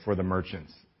for the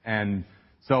merchants. And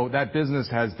so that business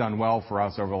has done well for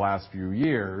us over the last few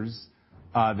years.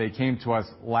 They came to us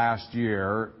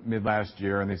mid last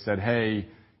year, and they said, hey,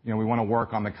 we want to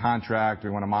work on the contract.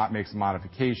 We want to make some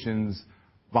modifications.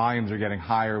 Volumes are getting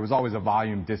higher. It was always a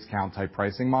volume discount type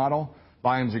pricing model.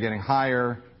 Volumes are getting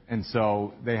higher, and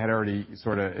so they had already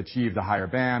sort of achieved a higher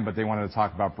band, but they wanted to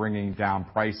talk about bringing down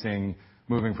pricing,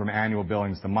 moving from annual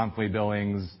billings to monthly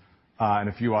billings, and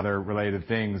a few other related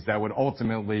things that would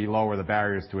ultimately lower the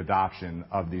barriers to adoption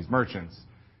of these merchants.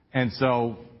 And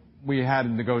so we had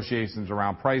negotiations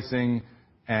around pricing,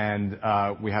 and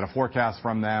we had a forecast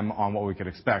from them on what we could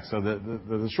expect. So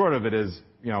the short of it is,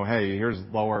 hey,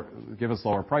 give us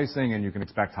lower pricing, and you can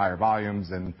expect higher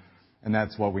volumes, and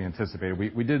that's what we anticipated.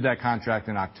 We did that contract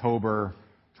in October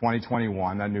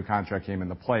 2021. That new contract came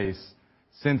into place.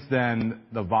 Since then,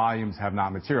 the volumes have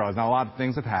not materialized. Now, a lot of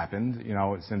things have happened,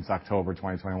 since October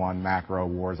 2021, macro,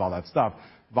 wars, all that stuff.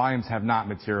 Volumes have not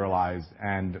materialized,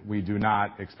 and we do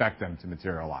not expect them to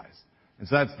materialize. And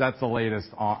so that's the latest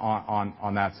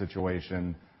on that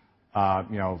situation.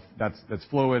 That's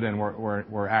fluid, and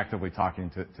we're actively talking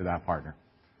to that partner.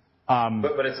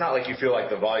 But it's not like you feel like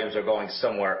the volumes are going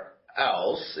somewhere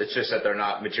else. It's just that they're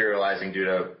not materializing due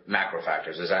to macro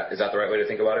factors. Is that the right way to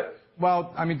think about it?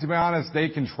 Well, I mean, to be honest, they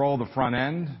control the front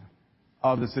end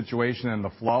of the situation and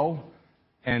the flow.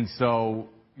 And so,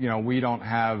 we don't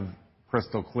have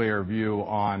crystal clear view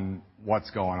on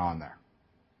what's going on there.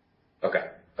 Okay.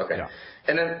 Yeah.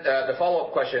 And then the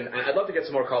follow-up question, I'd love to get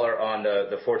some more color on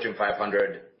the Fortune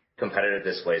 500 competitive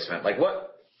displacement. Like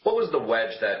what was the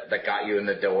wedge that got you in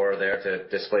the door there to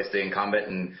displace the incumbent?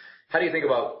 And how do you think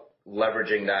about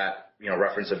leveraging that,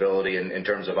 referenceability in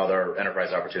terms of other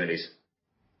enterprise opportunities?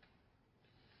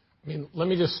 I mean, let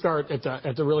me just start at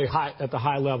the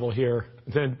high level here,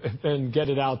 then get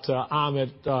it out to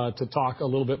Amit to talk a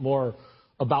little bit more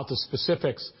about the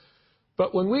specifics.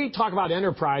 But when we talk about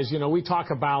enterprise, we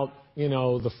talk about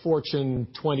the Fortune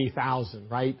 20,000,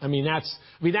 right? I mean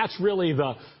that's really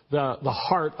the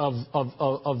heart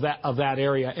of that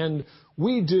area. And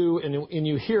we do, and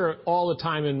you hear it all the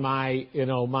time in my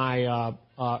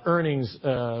earnings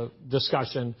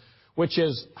discussion, which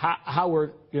is how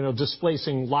we're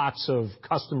displacing lots of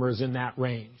customers in that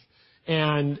range.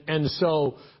 And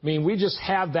so, I mean, we just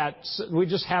have that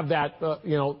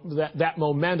that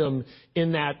momentum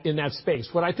in that space.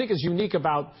 What I think is unique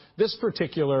about this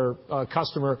particular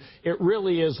customer, it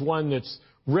really is one that's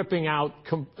ripping out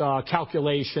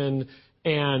calculation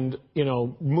and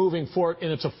moving forward,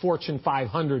 and it's a Fortune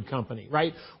 500 company,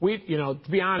 right? We, to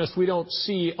be honest, we don't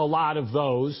see a lot of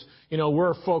those.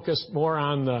 We're focused more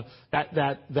on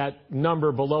that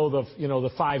number below the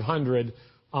 500.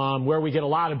 Where we get a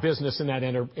lot of business in that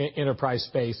enterprise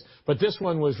space. But this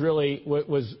one was really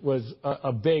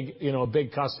a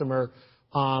big customer.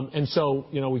 And so,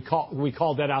 we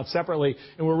called that out separately,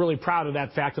 and we're really proud of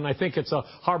that fact. And I think it's a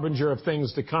harbinger of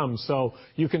things to come. So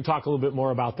you can talk a little bit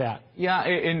more about that. Yeah,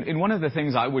 and one of the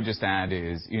things I would just add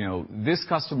is, this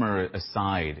customer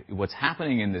aside, what's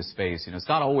happening in this space,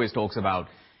 Scott always talks about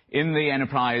in the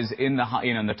enterprise, in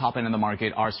the top end of the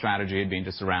market, our strategy had been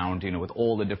to surround, with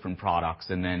all the different products,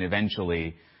 and then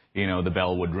eventually, the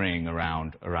bell would ring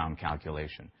around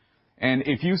calculation. And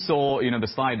if you saw, the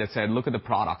slide that said, look at the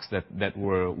products that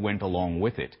went along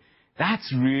with it,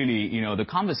 that's really, the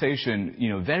conversation,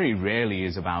 very rarely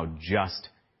is about just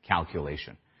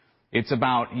calculation. It's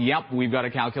about, yep, we've got a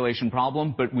calculation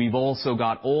problem, but we've also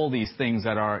got all these things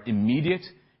that are immediate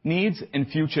needs and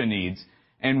future needs.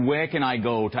 And where can I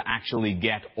go to actually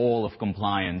get all of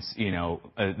compliance,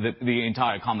 the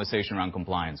entire conversation around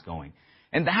compliance going?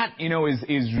 And that,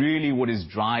 is really what is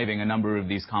driving a number of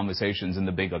these conversations in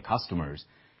the bigger customers.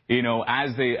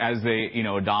 As they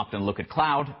adopt and look at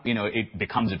cloud, it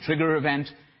becomes a trigger event,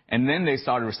 and then they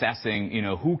start assessing,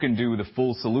 who can do the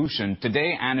full solution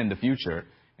today and in the future,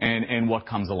 and what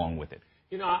comes along with it.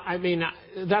 I mean,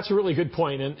 that's a really good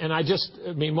point, and I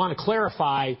want to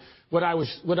clarify what I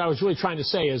was really trying to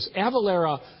say is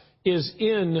Avalara is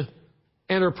in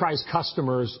enterprise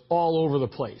customers all over the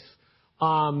place.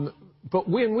 But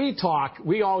when we talk,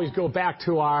 we always go back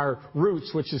to our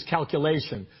roots, which is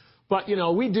calculation. But,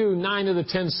 we do 9 of the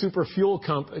 10 super fuel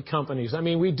companies. I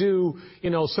mean, we do,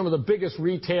 some of the biggest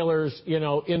retailers,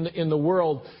 in the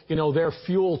world, their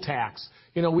fuel tax.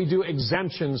 We do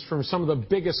exemptions from some of the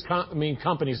biggest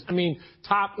companies.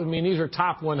 These are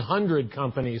top 100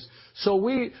 companies. So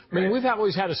we've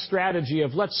always had a strategy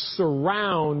of let's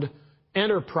surround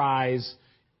enterprise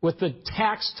with the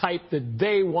tax type that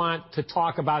they want to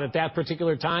talk about at that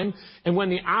particular time. And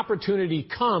when the opportunity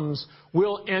comes,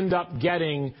 we'll end up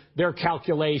getting their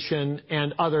calculation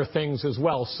and other things as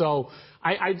well. So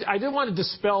I didn't want to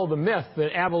dispel the myth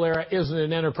that Avalara isn't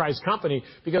an enterprise company,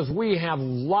 because we have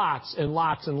lots and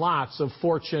lots and lots of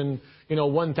Fortune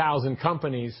 1,000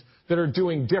 companies that are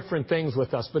doing different things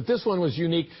with us. But this one was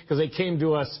unique because they came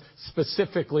to us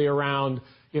specifically around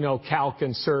calc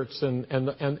and certs and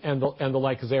the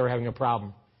like, because they were having a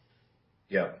problem.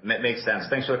 Yeah, makes sense.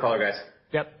 Thanks for the call, guys.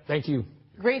 Yep, thank you.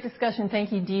 Great discussion.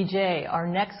 Thank you, DJ. Our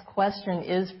next question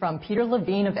is from Peter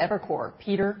Levine of Evercore.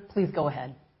 Peter, please go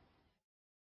ahead.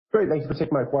 Great. Thank you for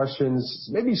taking my questions.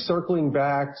 Maybe circling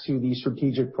back to the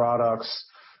strategic products.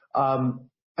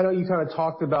 I know you kind of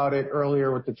talked about it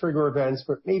earlier with the trigger events,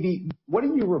 but maybe what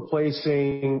are you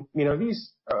replacing?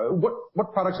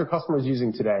 What products are customers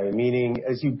using today? Meaning,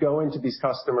 as you go into these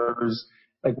customers,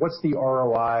 like what's the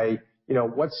ROI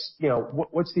what's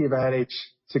the advantage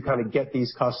to kind of get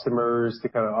these customers to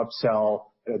kind of upsell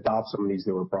and adopt some of these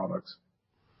newer products?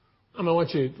 Why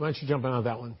don't you jump in on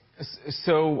that one?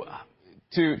 So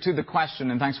to the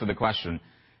question, and thanks for the question.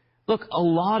 Look, a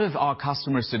lot of our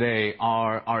customers today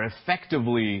are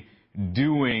effectively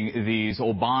doing these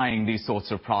or buying these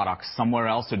sorts of products somewhere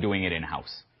else or doing it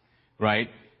in-house, right?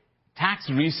 Tax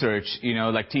research,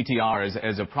 like TTR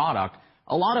as a product,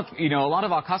 a lot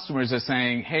of our customers are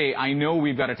saying, hey, I know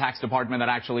we've got a tax department that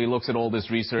actually looks at all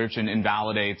this research and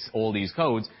validates all these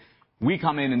codes. We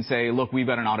come in and say, look, we've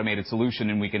got an automated solution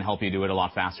and we can help you do it a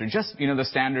lot faster. Just, the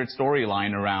standard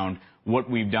storyline around what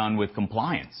we've done with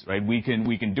compliance, right? We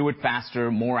can do it faster,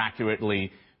 more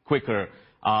accurately, quicker,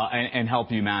 and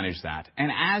help you manage that.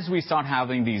 And as we start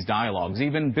having these dialogues,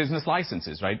 even business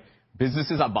licenses, right?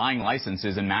 Businesses are buying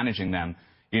licenses and managing them,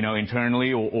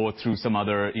 internally or through some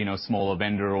other, smaller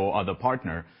vendor or other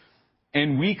partner.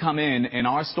 And we come in and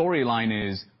our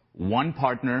storyline is one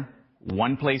partner,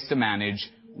 one place to manage,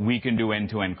 we can do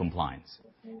end-to-end compliance.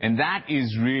 And that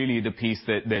is really the piece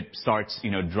that starts,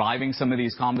 driving some of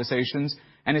these conversations.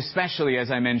 And especially, as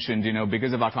I mentioned,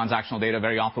 because of our transactional data,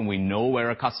 very often we know where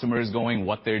a customer is going,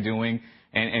 what they're doing,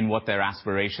 and what their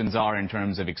aspirations are in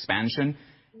terms of expansion.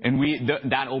 And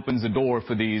that opens the door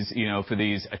for these,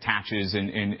 attaches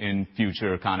in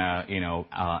future kind of,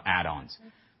 add-ons.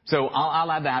 So I'll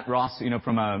add that, Ross,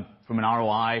 from an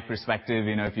ROI perspective,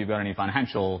 if you've got any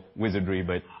financial wizardry,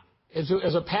 but.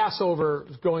 As a passover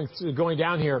going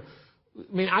down here,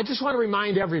 I just want to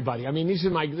remind everybody.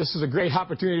 This is a great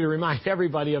opportunity to remind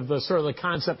everybody of the sort of the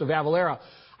concept of Avalara.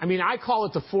 I call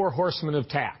it the 4 horsemen of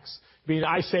tax.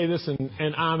 I say this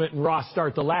and Amit and Ross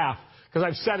start to laugh because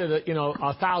I've said it,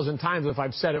 1,000 times if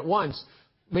I've said it once.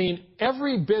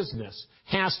 Every business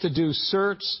has to do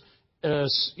certs,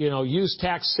 use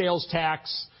tax, sales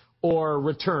tax, or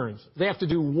returns. They have to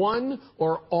do one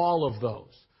or all of those.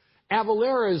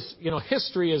 Avalara's,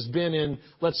 history has been in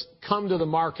let's come to the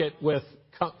market with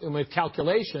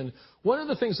calculation. One of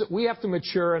the things that we have to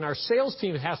mature and our sales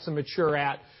team has to mature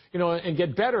at, and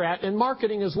get better at, and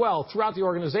marketing as well throughout the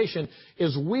organization,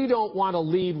 is we don't want to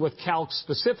lead with calc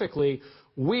specifically.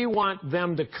 We want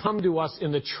them to come to us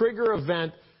in the trigger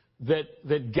event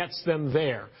that gets them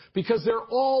there. Because they're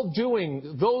all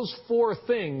doing those 4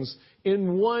 things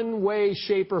in one way,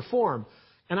 shape, or form.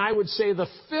 And I would say the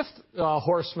 5th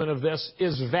horseman of this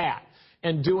is VAT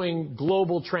and doing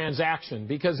global transaction.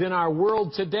 Because in our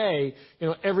world today,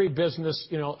 every business,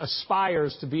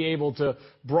 aspires to be able to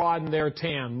broaden their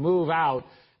TAM, move out,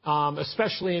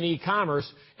 especially in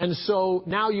e-commerce. And so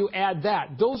now you add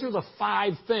that. Those are the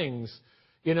 5 things,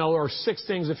 or 6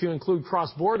 things if you include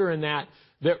cross-border in that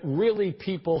really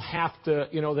people have to,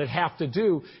 that have to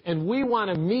do. And we want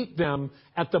to meet them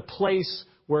at the place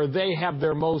where they have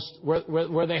their most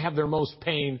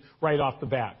pain right off the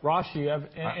bat. Ross, you have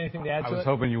anything to add to it? I was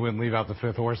hoping you wouldn't leave out the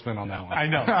 5th horseman on that one. I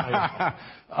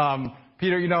know.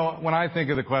 Peter, when I think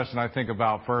of the question, I think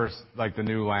about first like the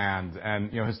new land, and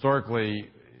historically,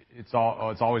 it's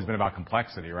always been about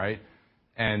complexity, right?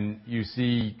 And you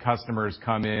see customers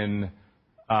come in,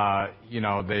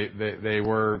 they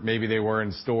were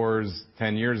in stores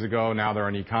 10 years ago, now they're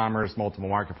in e-commerce, multiple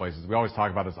marketplaces. We always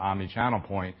talk about this omni-channel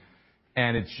point.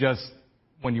 And it's just,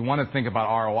 when you want to think about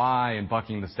ROI and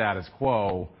bucking the status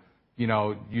quo, you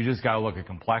just got to look at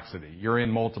complexity. You're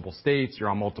in multiple states, you're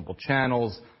on multiple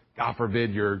channels. God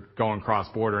forbid you're going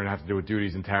cross-border and have to do with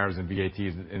duties and tariffs and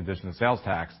VATs in addition to sales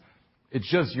tax.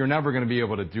 It's just, you're never going to be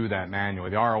able to do that manually.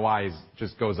 The ROI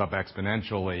just goes up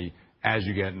exponentially as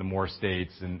you get into more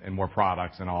states and more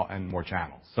products and more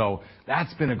channels. So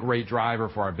that's been a great driver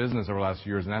for our business over the last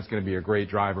few years, and that's going to be a great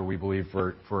driver, we believe,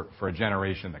 for a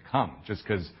generation to come. Just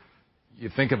because you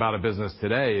think about a business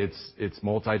today, it's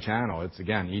multi-channel. It's,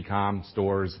 again, e-com,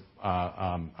 stores,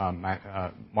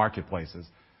 marketplaces.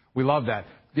 We love that.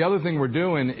 The other thing we're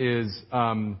doing is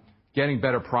getting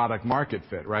better product market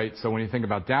fit, right? So when you think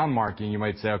about down marketing, you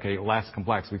might say, okay, less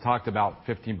complex. We talked about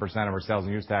 15% of our sales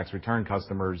and use tax return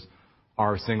customers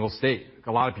are single state.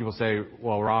 A lot of people say,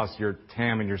 well, Ross, your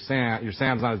TAM and your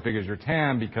SAM's not as big as your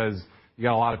TAM because you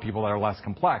got a lot of people that are less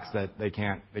complex that they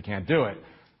can't do it,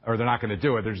 or they're not going to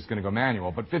do it. They're just going to go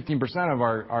manual. But 15% of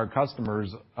our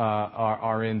customers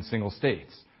are in single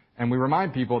states. And we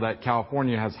remind people that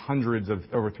California has hundreds of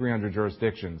over 300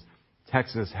 jurisdictions.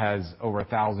 Texas has over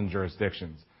 1,000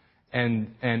 jurisdictions.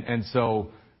 And so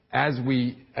as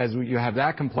you have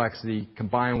that complexity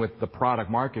combined with the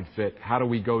product market fit, how do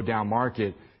we go down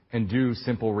market and do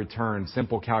simple returns,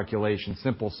 simple calculations,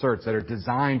 simple certs that are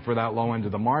designed for that low end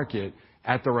of the market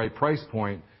at the right price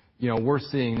point? We're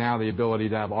seeing now the ability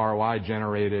to have ROI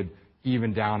generated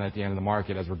even down at the end of the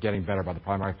market as we're getting better about the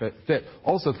product market fit.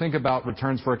 Also, think about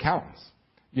returns for accountants.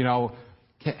 You know,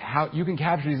 how you can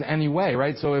capture these any way,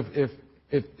 right? So if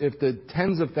the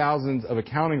tens of thousands of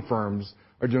accounting firms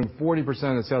are doing 40%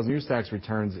 of the sales and use tax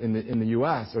returns in the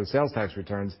U.S. or sales tax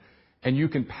returns, and you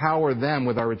can power them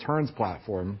with our returns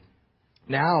platform,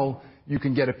 now you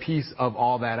can get a piece of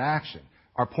all that action.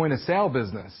 Our point of sale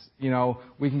business, you know,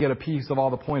 we can get a piece of all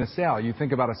the point of sale. You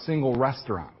think about a single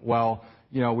restaurant. Well,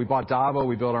 you know, we bought Davo.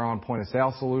 We built our own point of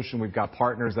sale solution. We've got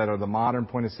partners that are the modern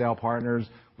point of sale partners.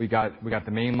 We got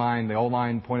the main line, the old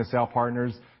line point of sale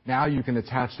partners. Now you can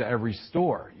attach to every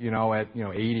store, you know, at, you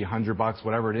know, $80, $100,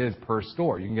 whatever it is per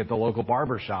store. You can get the local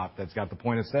barber shop that's got the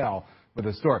point of sale with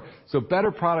a store. So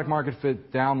better product market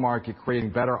fit down market,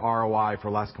 creating better ROI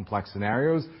for less complex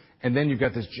scenarios. And then you've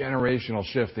got this generational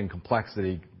shift in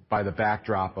complexity by the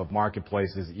backdrop of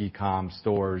marketplaces, e-com,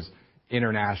 stores,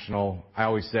 international. I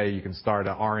always say you can start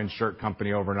an orange shirt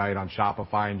company overnight on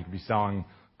Shopify and you can be selling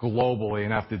globally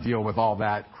and have to deal with all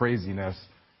that craziness.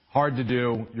 Hard to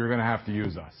do. You're going to have to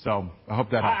use us. So I hope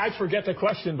that helps. I forget the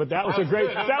question, but that was a good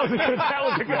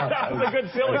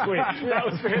soliloquy. That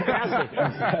was fantastic.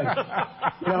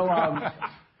 You know,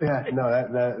 yeah, no,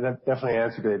 that definitely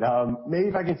answered it. Maybe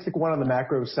if I can stick one on the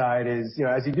macro side is, you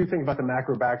know, as you do think about the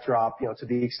macro backdrop, you know, to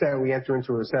the extent we enter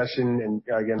into a recession, and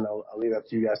again, I'll leave it up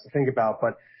to you guys to think about,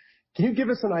 but can you give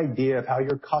us an idea of how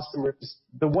your customers,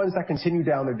 the ones that continue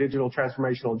down their digital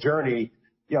transformational journey,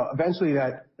 you know, eventually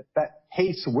that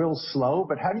pace will slow,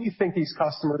 but how do you think these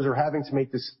customers are having to make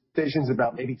decisions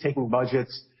about maybe taking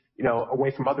budgets, you know,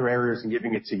 away from other areas and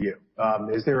giving it to you?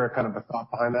 Is there a kind of a thought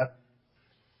behind that?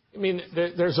 I mean,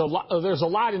 there's a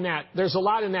lot in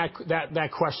that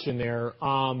question there.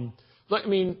 I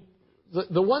mean,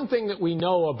 the one thing that we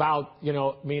know about, you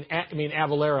know, I mean,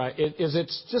 Avalara is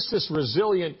it's just this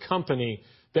resilient company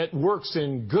that works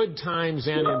in good times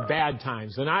and in bad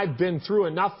times. And I've been through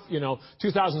enough, you know,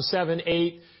 2007,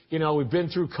 2008, you know, we've been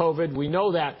through COVID. We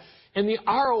know that. And the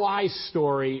ROI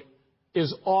story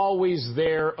is always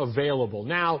there available.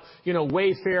 Now, you know,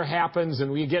 Wayfair happens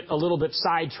and we get a little bit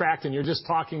sidetracked and you're just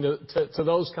talking to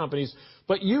those companies.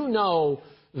 But you know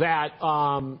that,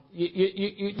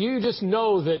 you just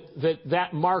know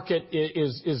that market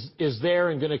is there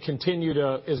and going to continue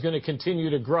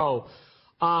to grow.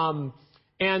 That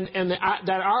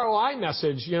ROI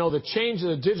message, you know, the change of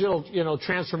the digital, you know,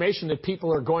 transformation that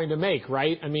people are going to make,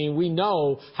 right? I mean, we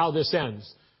know how this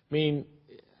ends. I mean,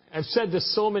 I've said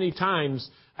this so many times,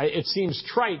 it seems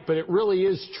trite, but it really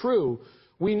is true.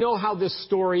 We know how this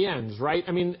story ends, right?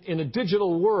 I mean, in a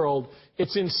digital world,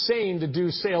 it's insane to do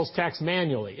sales tax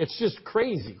manually. It's just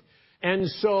crazy. And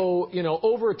so, you know,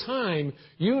 over time,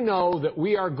 you know that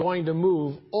we are going to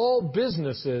move all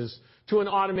businesses to an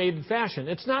automated fashion.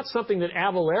 It's not something that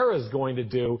Avalara is going to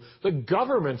do. The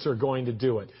governments are going to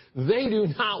do it. They do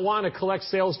not want to collect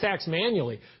sales tax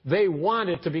manually. They want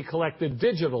it to be collected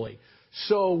digitally.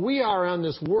 So we are on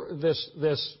this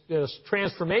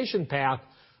transformation path,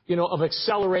 you know, of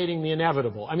accelerating the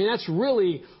inevitable. I mean, that's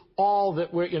really all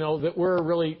that we're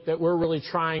really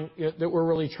trying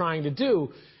to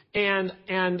do. And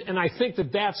I think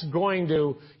that that's going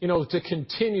to, you know, to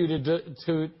continue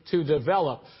to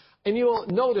develop. And you'll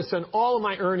notice on all of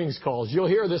my earnings calls, you'll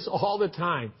hear this all the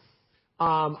time.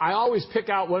 I always pick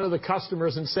out one of the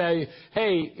customers and say,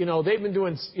 hey, you know, they've been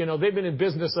in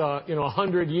business,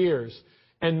 100 years.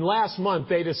 And last month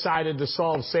they decided to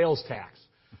solve sales tax.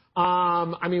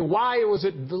 I mean, why was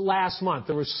it the last month?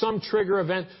 There was some trigger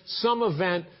event, some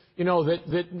event, you know,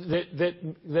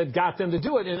 that got them to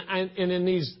do it. And in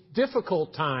these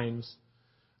difficult times,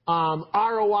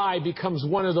 ROI becomes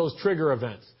one of those trigger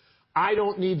events. I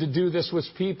don't need to do this with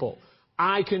people.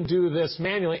 I can do this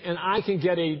manually, and I can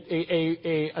get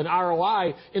an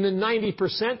ROI in the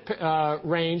 90%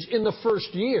 range in the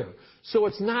first year. So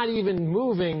it's not even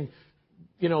moving,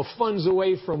 you know, funds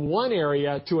away from one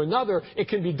area to another. It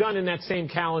can be done in that same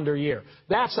calendar year.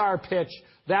 That's our pitch.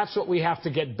 That's what we have to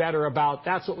get better about.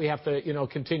 That's what we have to, you know,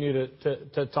 continue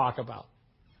to talk about.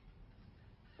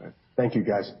 Thank you,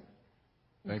 guys.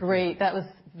 Great. That was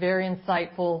very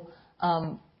insightful.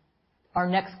 Our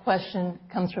next question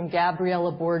comes from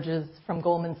Gabriela Borges from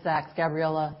Goldman Sachs.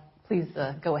 Gabriela, please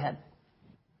go ahead.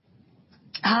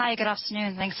 Hi, good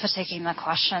afternoon. Thanks for taking the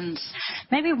questions.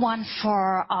 Maybe one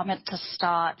for Amit to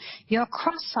start. Your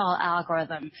cross-sell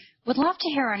algorithm. Would love to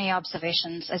hear any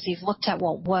observations as you've looked at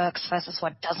what works versus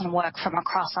what doesn't work from a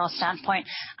cross-sell standpoint.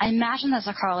 I imagine there's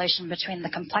a correlation between the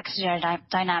complexity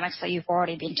dynamics that you've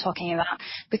already been talking about.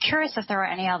 Be curious if there are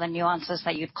any other nuances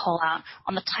that you'd call out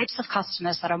on the types of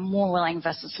customers that are more willing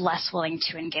versus less willing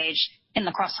to engage in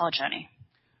the cross-sell journey.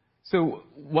 So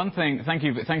one thing, thank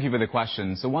you for the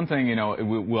question. So one thing,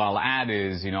 what I'll add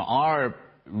is, our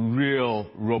real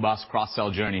robust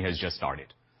cross-sell journey has just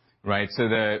started, right? So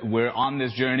we're on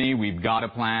this journey. We've got a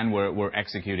plan. We're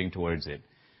executing towards it.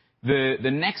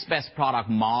 The next best product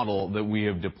model that we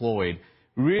have deployed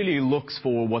really looks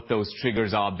for what those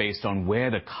triggers are based on where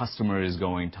the customer is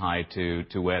going tied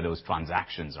to where those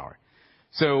transactions are.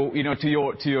 So,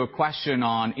 to your question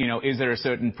on, is there a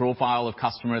certain profile of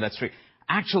customer that's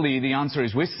actually, the answer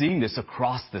is we're seeing this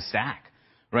across the stack,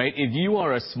 right? If you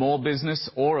are a small business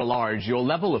or a large, your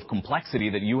level of complexity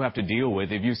that you have to deal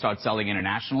with if you start selling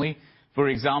internationally, for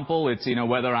example, it's,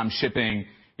 whether I'm shipping,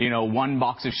 1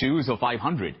 box of shoes or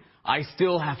 500. I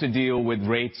still have to deal with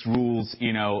rates, rules,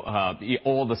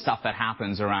 all the stuff that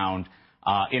happens around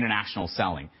international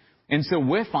selling. And so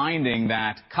we're finding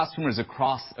that customers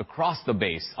across the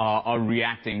base are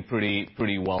reacting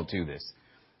pretty well to this.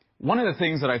 One of the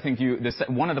things that I think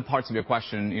one of the parts of your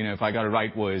question, if I got it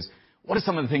right, was what are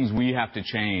some of the things we have to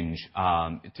change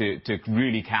to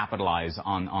really capitalize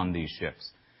on these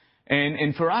shifts?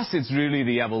 And for us, it's really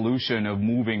the evolution of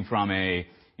moving from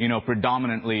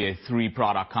predominantly a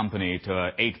 3-product company to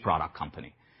an 8-product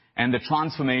company. And the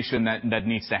transformation that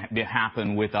needs to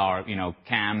happen with our,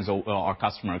 CAMs or our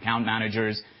customer account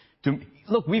managers.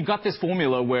 Look, we've got this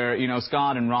formula where,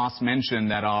 Scott and Ross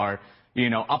mentioned that our,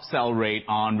 upsell rate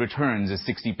on returns is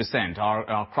 60%.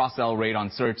 Our cross-sell rate on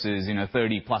certs is,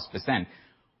 30+%.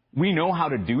 We know how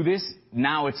to do this.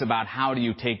 Now it's about how do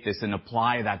you take this and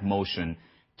apply that motion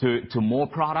to more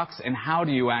products, and how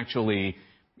do you actually,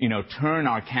 turn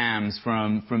our CAMs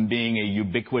from being a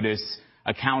ubiquitous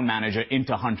account manager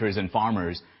into hunters and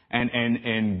farmers,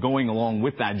 and going along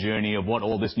with that journey of what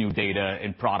all this new data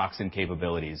and products and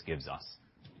capabilities gives us.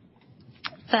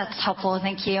 That's helpful.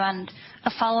 Thank you. And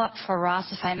a follow-up for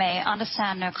Ross, if I may.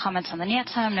 Understand no comments on the near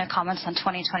term, no comments on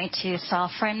 2022, so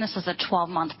I'll frame this as a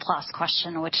 12-month plus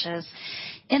question, which is,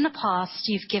 in the past,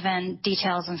 you've given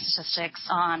details and statistics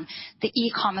on the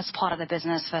e-commerce part of the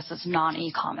business versus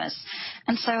non-e-commerce.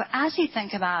 And so as you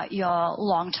think about your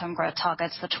long-term growth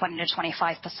targets, the 20 to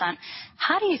 25%,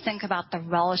 how do you think about the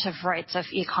relative rates of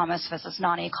e-commerce versus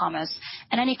non-e-commerce,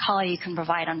 and any color you can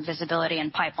provide on visibility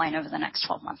and pipeline over the next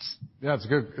 12 months? Yeah, it's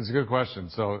a good question.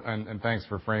 So, and thanks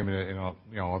for framing it.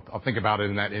 I'll think about it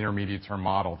in that intermediate term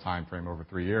model time frame over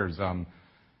 3 years.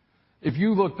 If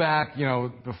you look back,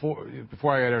 before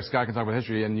I get there, Scott can talk about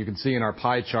history, and you can see in our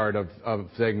pie chart of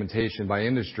segmentation by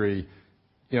industry,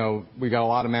 we got a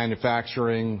lot of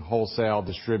manufacturing, wholesale,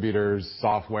 distributors,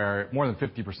 software. More than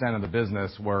 50% of the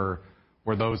business were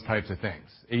those types of things.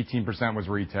 18% was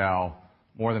retail.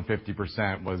 More than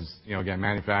 50% was, again,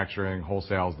 manufacturing,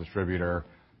 wholesale, distributor,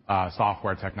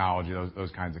 software technology,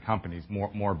 those kinds of companies,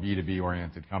 more B2B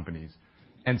oriented companies.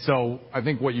 And so I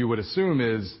think what you would assume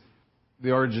is the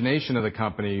origination of the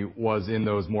company was in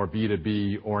those more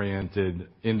B2B-oriented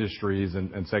industries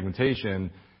and segmentation.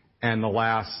 And the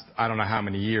last, I don't know how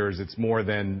many years, it's more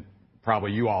than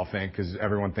probably you all think, because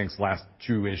everyone thinks the last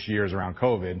 2-ish years around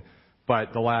COVID.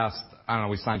 But the last, I don't know,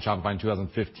 we signed Shopify in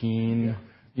 2015.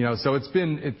 Yeah. So it's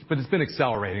been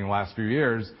accelerating the last few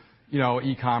years.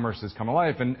 E-commerce has come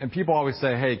alive. And people always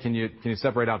say, hey, can you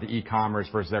separate out the e-commerce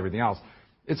versus everything else?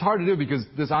 It's hard to do because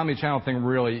this omni-channel thing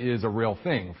really is a real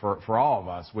thing for all of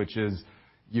us, which is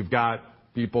you've got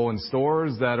people in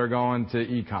stores that are going to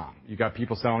e-com. You've got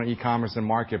people selling e-commerce in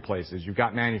marketplaces. You've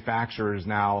got manufacturers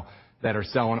now that are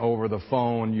selling over the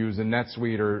phone using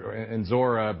NetSuite and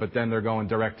Zuora, but then they're going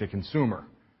direct to consumer,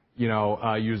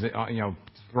 using,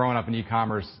 throwing up an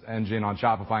e-commerce engine on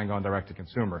Shopify and going direct to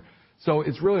consumer. So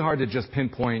it's really hard to just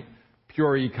pinpoint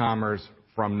pure e-commerce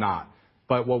from not.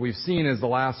 But what we've seen is the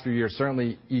last few years,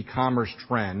 certainly e-commerce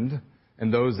trend,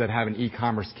 and those that have an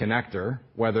e-commerce connector,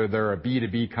 whether they're a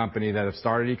B2B company that have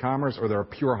started e-commerce or they're a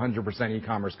pure 100%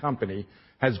 e-commerce company,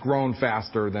 has grown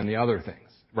faster than the other things,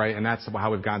 right? And that's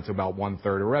how we've gotten to about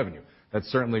 1/3 of revenue. That's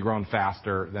certainly grown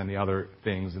faster than the other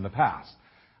things in the past.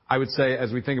 I would say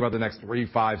as we think about the next 3,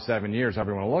 5, 7 years,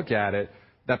 however you want to look at it,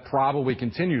 that probably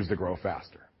continues to grow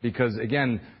faster. Because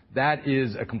again, that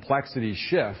is a complexity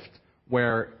shift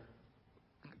where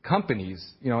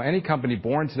companies, any company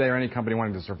born today or any company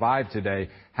wanting to survive today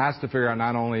has to figure out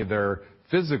not only their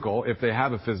physical, if they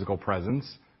have a physical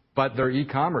presence, but their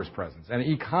e-commerce presence. And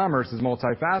e-commerce is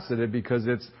multifaceted because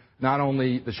it's not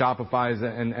only the Shopify's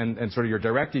and sort of your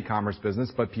direct e-commerce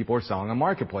business, but people are selling on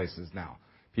marketplaces now.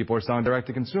 People are selling direct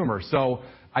to consumer. So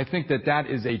I think that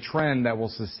is a trend that will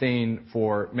sustain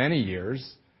for many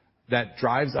years, that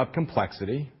drives up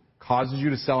complexity, causes you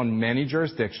to sell in many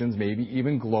jurisdictions, maybe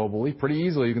even globally. Pretty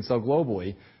easily you can sell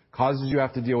globally. Causes you to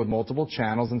have to deal with multiple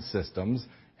channels and systems.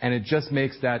 and it just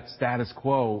makes that status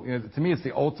quo. To me, it's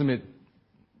the ultimate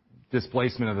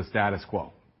displacement of the status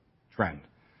quo trend.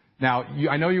 Now,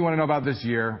 I know you want to know about this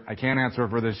year. I can't answer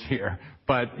for this year,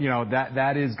 but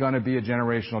that is going to be a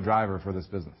generational driver for this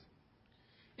business.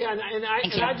 Yeah,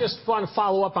 and I just want to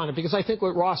follow up on it because I think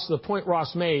the point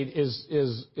Ross made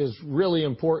is really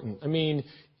important. I mean,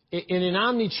 in an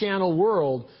omni-channel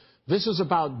world, this is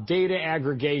about data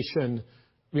aggregation.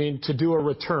 I mean, to do a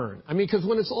return. I mean, because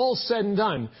when it's all said and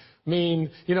done, I mean,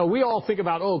 we all think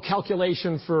about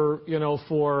calculation for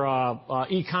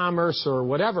e-commerce or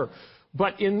whatever.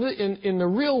 But in the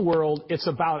real world, it's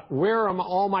about where are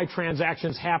all my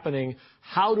transactions happening,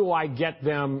 how do I get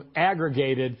them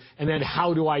aggregated, and then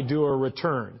how do I do a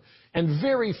return? And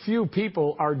very few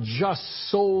people are just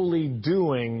solely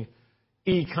doing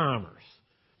e-commerce.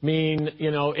 I mean,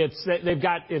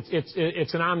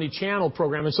 it's an omni-channel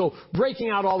program, and so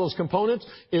breaking out all those components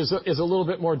is a little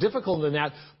bit more difficult than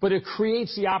that. But it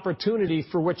creates the opportunity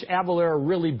for which Avalara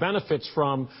really benefits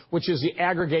from, which is the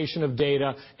aggregation of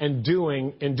data and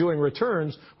doing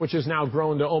returns, which has now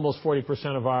grown to almost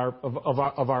 40%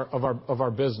 of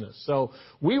our business. So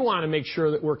we want to make sure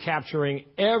that we're capturing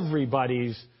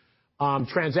everybody's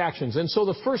transactions, and so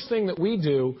the first thing that we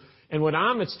do. And what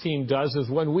Amit's team does is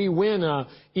when we win a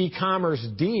e-commerce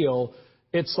deal,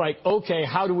 it's like, okay,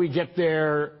 how do we get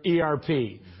their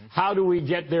ERP? How do we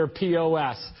get their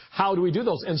POS? How do we do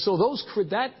those? And so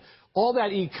all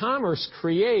that e-commerce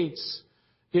creates,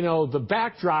 the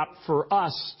backdrop for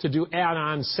us to do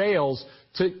add-on sales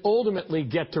to ultimately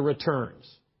get to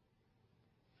returns.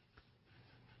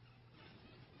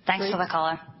 Thanks for the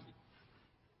color.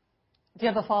 Do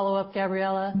you have a follow-up,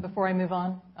 Gabriela, before I move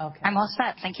on? Okay. I'm all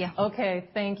set. Thank you. Okay,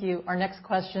 thank you. Our next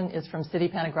question is from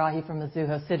Siti Panigrahi from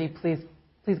Mizuho. Siti,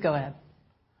 please go ahead.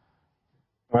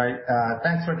 All right.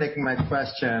 Thanks for taking my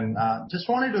question. Just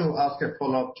wanted to ask a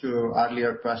follow-up to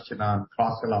earlier question on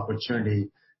cross-sell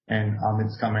opportunity and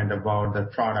Amit's comment about the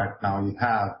product now you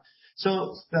have.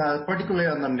 So particularly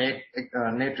on the net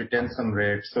retention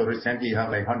rate, so recently you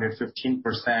have like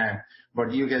 115%,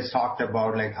 but you guys talked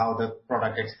about like how the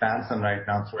product expansion right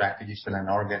now through acquisition and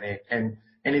organic. And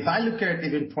if I look at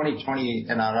even 2020,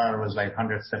 NRR was like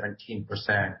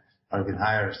 117% or even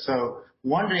higher. So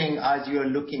wondering, as you are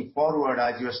looking forward,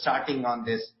 as you're starting on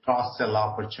this cross-sell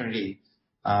opportunity,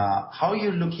 how are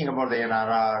you looking about the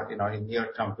NRR, in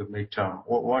near term to midterm?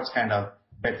 What's kind of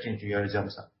baked into your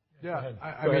assumption? Yeah,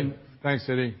 I mean, thanks,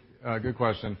 Siti. Good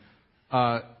question.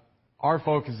 Our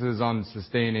focus is on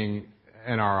sustaining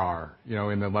NRR,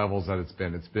 in the levels that it's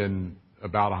been. It's been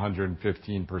about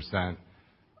 115%.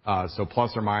 So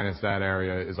plus or minus that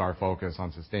area is our focus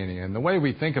on sustaining. And the way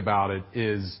we think about it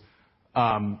is,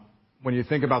 when you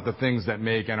think about the things that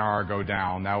make NRR go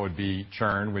down, that would be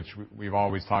churn, which we've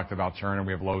always talked about churn, and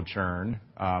we have low churn.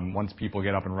 Once people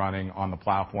get up and running on the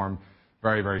platform,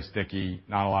 very, very sticky,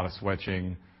 not a lot of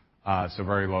switching. So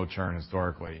very low churn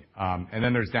historically. And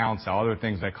then there's downsell, other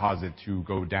things that cause it to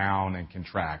go down and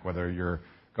contract, whether you're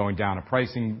going down a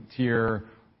pricing tier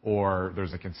or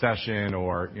there's a concession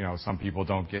or, some people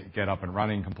don't get up and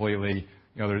running completely.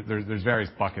 There's various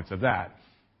buckets of that.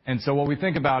 And so what we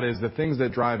think about is the things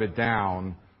that drive it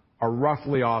down are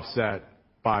roughly offset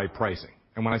by pricing.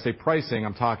 And when I say pricing,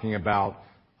 I'm talking about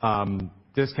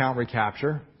discount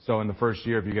recapture. So in the first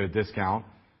year, if you get a discount,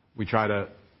 we try to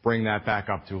bring that back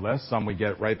up to list. Some we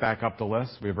get right back up to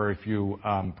list. We have very few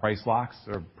price locks,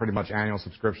 or pretty much annual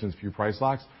subscriptions, few price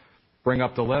locks. Bring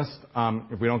up the list.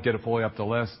 If we don't get it fully up to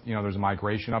list, there's a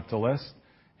migration up to list.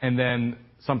 And then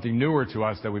something newer to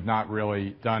us that we've not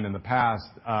really done in the past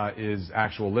is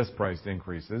actual list price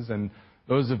increases. And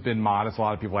those have been modest. A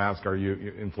lot of people ask, are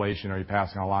you inflation? Are you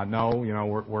passing a lot? No,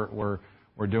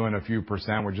 we're doing a few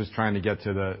percent. We're just trying to get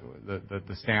to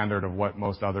the standard of what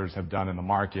most others have done in the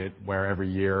market, where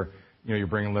every year, you're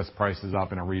bringing list prices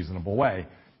up in a reasonable way.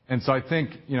 And so I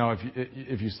think,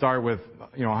 if you start with,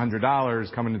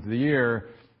 $100 coming into the year,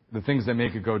 the things that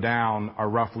make it go down are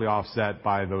roughly offset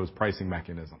by those pricing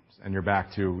mechanisms, and you're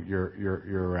back to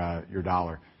your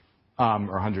dollar,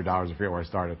 or $100. I forget where I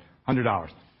started. $100.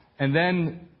 And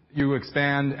then you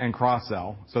expand and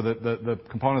cross-sell. So the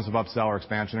components of upsell are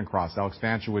expansion and cross-sell.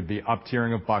 Expansion would be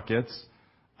up-tiering of buckets.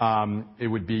 It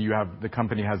would be the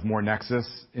company has more nexus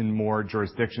in more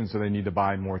jurisdictions, so they need to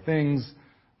buy more things.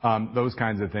 Those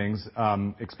kinds of things.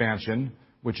 Expansion,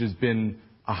 which has been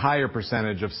a higher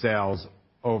percentage of sales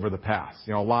over the past.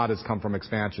 A lot has come from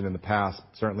expansion in the past,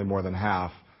 certainly more than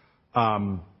half.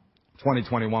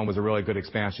 2021 was a really good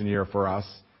expansion year for us,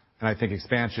 and I think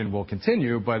expansion will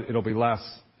continue, but it'll be less.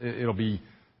 It'll be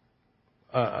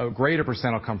a greater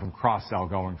percent will come from cross-sell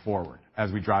going forward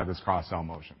as we drive this cross-sell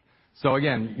motion. So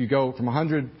again, you go from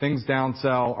 100, things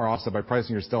downsell are offset by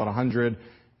pricing, you're still at 100,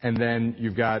 and then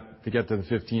you've got, to get to the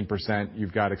 15%,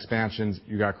 you've got expansions,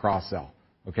 you've got cross-sell,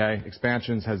 okay?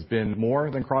 Expansions has been more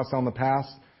than cross-sell in the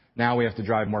past. Now we have to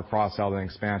drive more cross-sell than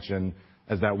expansion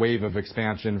as that wave of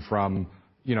expansion from,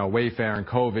 Wayfair and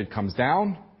COVID comes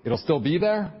down. It'll still be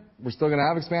there. We're still gonna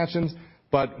have expansions,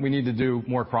 but we need to do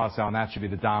more cross-sell, and that should be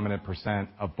the dominant %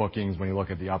 of bookings when you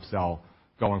look at the upsell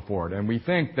going forward. And we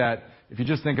think that if you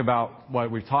just think about what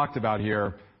we've talked about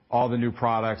here, all the new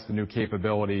products, the new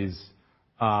capabilities,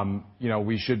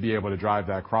 we should be able to drive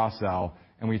that cross-sell,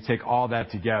 and we take all that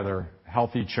together,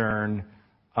 healthy churn,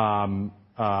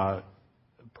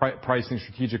 pricing,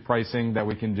 strategic pricing that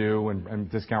we can do and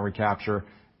discount recapture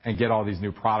and get all these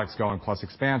new products going, plus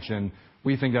expansion.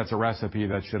 We think that's a recipe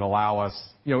that should allow us,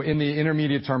 in the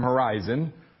intermediate term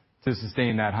horizon, to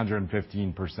sustain that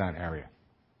 115% area.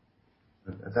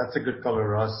 That's a good color,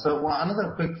 Russ. So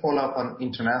another quick follow-up on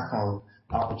international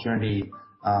opportunity.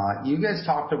 You guys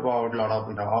talked about a lot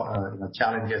of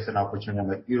challenges and opportunity on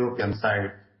the European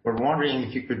side. We're wondering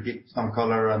if you could give some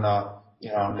color on the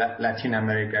Latin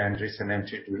America and recent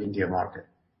entry to India market.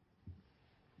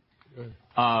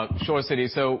 Sure, Siddhi.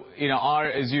 So,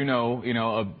 as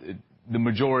the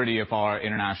majority of our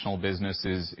international business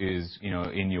is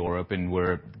in Europe, and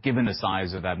we're, given the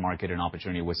size of that market and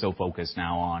opportunity, we're so focused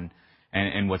now on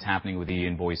and what's happening with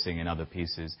e-invoicing and other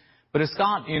pieces. But as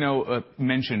Scott,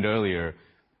 mentioned earlier,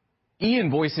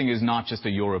 e-invoicing is not just a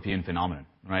European phenomenon,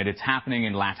 right? It's happening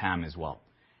in LATAM as well.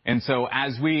 And so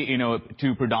as we,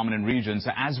 two predominant regions,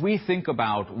 as we think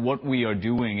about what we are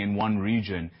doing in one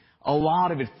region, a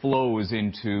lot of it flows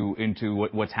into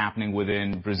what's happening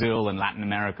within Brazil and Latin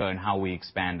America and how we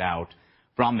expand out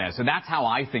from there. So that's how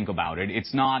I think about it.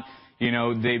 It's not,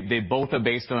 they both are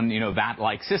based on,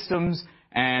 VAT-like systems,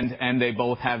 and they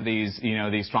both have these,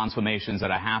 these transformations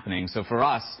that are happening. So for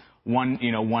us,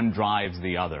 one drives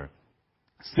the other.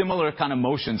 Similar kind of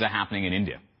motions are happening in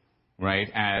India, right?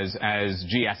 As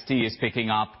GST is picking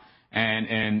up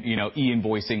and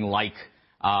e-invoicing like,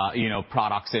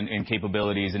 products and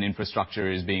capabilities and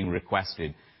infrastructure is being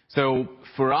requested. So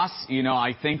for us,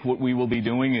 I think what we will be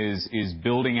doing is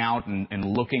building out and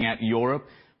looking at Europe,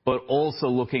 but also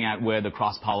looking at where the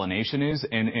cross-pollination is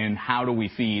and how do we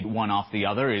feed one off the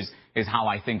other is how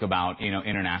I think about,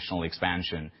 international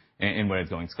expansion and where it's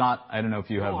going. Scott, I don't know if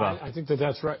you have. I think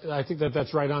that's right. I think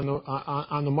that's right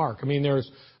on the mark. I mean, there's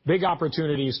big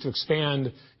opportunities to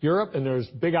expand Europe, and there's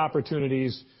big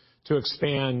opportunities to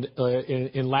expand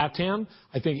in LATAM.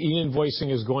 I think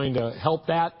e-invoicing is going to help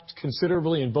that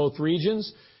considerably in both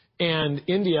regions. And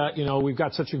India, we've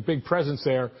got such a big presence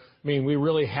there. I mean, we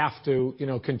really have to,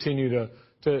 continue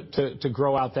to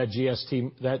grow out that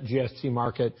GST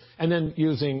market, and then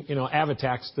using,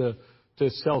 Avatax to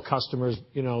sell customers,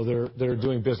 that are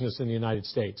doing business in the United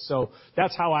States. So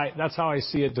that's how I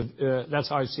see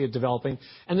it developing.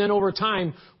 And then over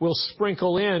time, we'll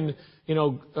sprinkle in,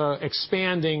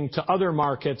 expanding to other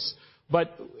markets.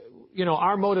 But,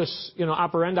 our modus,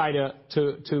 operandi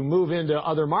to move into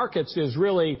other markets is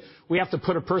really we have to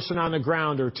put a person on the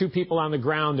ground or two people on the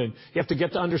ground, and you have to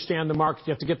get to understand the market.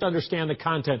 You have to get to understand the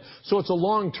content. So it's a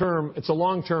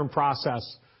long-term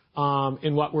process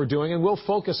in what we're doing, and we'll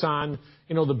focus on,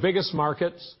 the biggest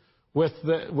markets with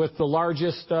the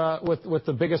largest, with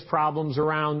the biggest problems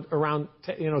around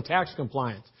tax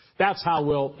compliance. That's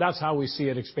how we see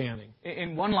it expanding.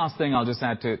 And one last thing I'll just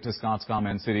add to Scott's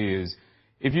comment, Siddhi, is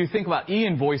if you think about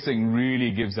e-invoicing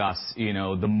really gives us,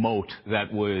 the moat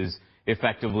that was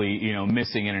effectively,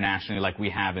 missing internationally like we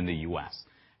have in the U.S.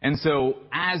 And so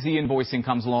as e-invoicing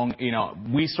comes along,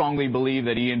 we strongly believe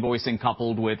that e-invoicing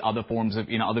coupled with other forms of,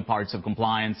 other parts of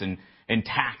compliance and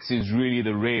tax is really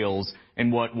the rails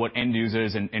and what end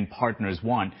users and partners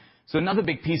want. So another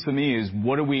big piece for me is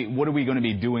what are we going to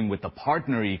be doing with the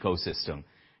partner ecosystem?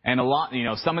 And a lot,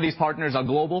 some of these partners are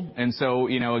global. And so,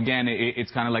 again,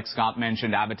 it's kind of like Scott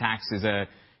mentioned, Avatax is a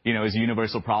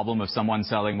universal problem of someone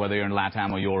selling, whether you're in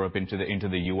LATAM or Europe, into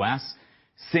the U.S.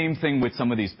 Same thing with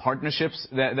some of these partnerships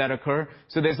that occur.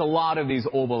 So there's a lot of these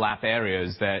overlap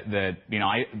areas that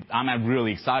I'm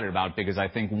really excited about, because I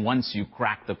think once you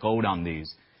crack the code on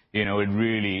these, it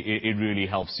really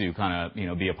helps you kind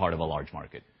of, be a part of a large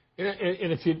market. And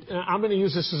I'm going to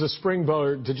use this as a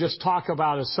springboard to just talk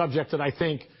about a subject that I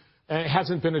think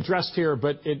hasn't been addressed here,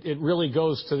 but it really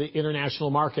goes to the international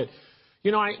market.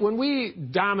 When we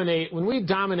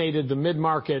dominated the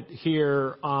mid-market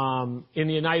here in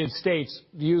the United States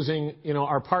using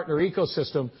our partner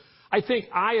ecosystem,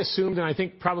 I assumed, and I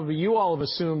think probably you all have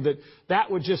assumed,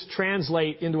 that would just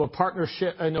translate into a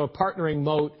partnership, into a partnering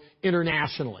moat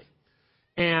internationally.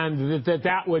 and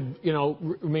that would,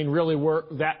 really work,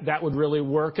 that would really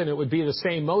work, and it would be the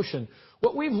same motion.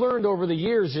 What we've learned over the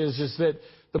years is that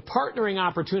the partnering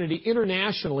opportunity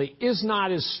internationally is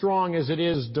not as strong as it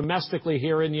is domestically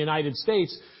here in the United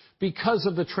States because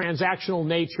of the transactional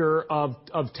nature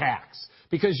of tax,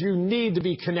 because you need to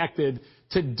be connected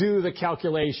to do the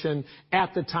calculation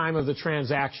at the time of the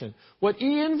transaction. What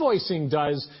e-invoicing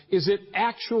does is it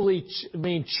actually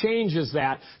changes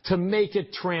that to make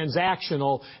it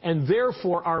transactional, and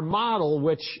therefore our model,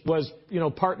 which was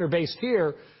partner-based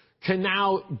here, can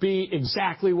now be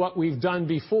exactly what we've done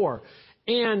before.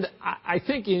 And I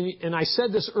think, and I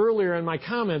said this earlier in my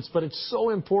comments, but it's so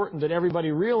important that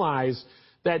everybody realize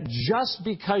that just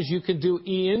because you can do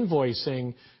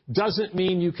e-invoicing doesn't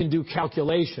mean you can do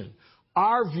calculation.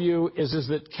 Our view is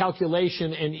that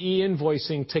calculation and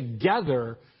e-invoicing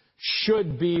together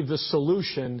should be the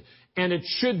solution, and it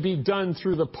should be done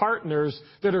through the partners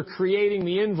that are creating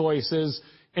the invoices,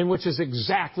 and which is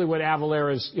exactly what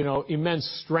Avalara's immense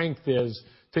strength is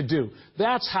to do.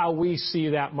 That's how we see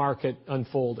that market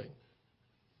unfolding.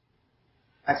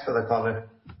 Thanks for the color.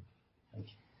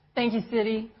 Thank you,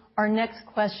 Siti. Our next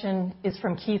question is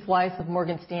from Keith Weiss of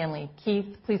Morgan Stanley.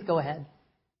 Keith, please go ahead.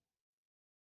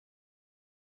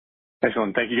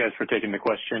 Excellent. Thank you guys for taking the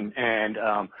question. And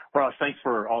Ross, thanks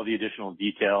for all the additional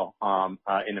detail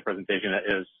in the presentation.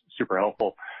 That is super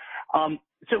helpful.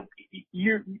 So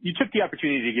you took the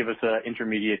opportunity to give us an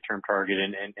intermediate term target,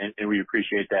 and we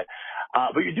appreciate that.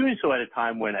 But you're doing so at a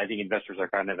time when I think investors are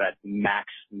kind of at max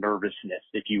nervousness,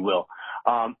 if you will.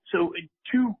 So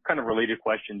two kind of related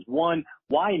questions. One,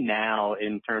 why now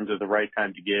in terms of the right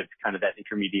time to give kind of that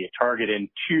intermediate target? And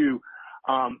two,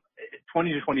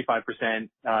 20 to 25%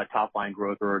 top line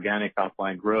growth or organic top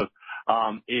line growth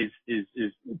is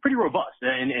pretty robust,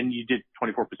 and you did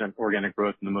 24% organic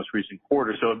growth in the most recent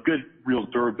quarter, so a good real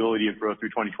durability of growth through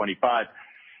 2025.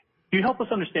 Can you help us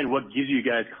understand what gives you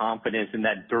guys confidence in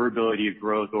that durability of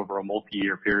growth over a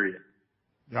multi-year period?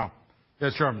 Yeah,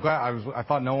 sure. I'm glad. I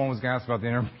thought no one was going to ask about the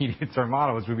intermediate term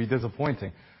model, which would be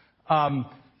disappointing.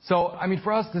 So, I mean,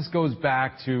 for us, this goes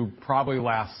back to probably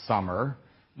last summer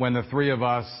when the three of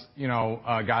us,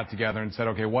 got together and said,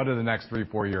 okay, what do the next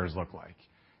 3-4 years look like?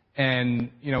 And,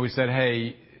 we said,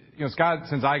 hey, Scott,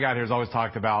 since I got here, has always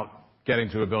talked about getting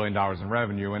to $1 billion in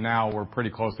revenue, and now we're pretty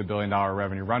close to $1 billion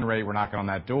revenue run rate. We're knocking on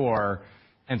that door.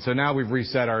 And so now we've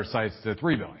reset our sights to $3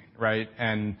 billion, right?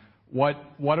 And what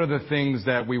are the things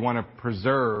that we want to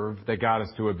preserve that got us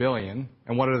to $1 billion?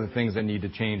 And what are the things that need to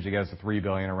change to get us to $3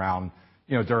 billion around,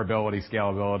 durability,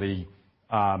 scalability,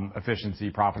 efficiency,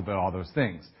 profitability, all those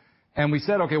things. And we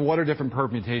said, okay, what are different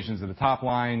permutations of the top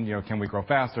line? Can we grow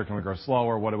faster? Can we grow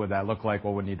slower? What would that look like?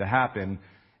 What would need to happen?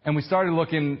 And we started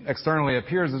looking externally at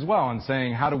peers as well and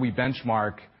saying, how do we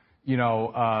benchmark,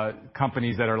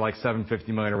 companies that are like $750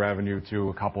 million in revenue to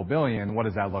a couple billion? What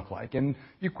does that look like? And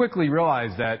you quickly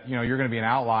realize that, you're going to be an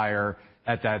outlier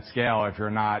at that scale if you're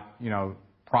not,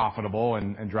 profitable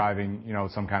and driving,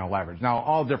 some kind of leverage. Now,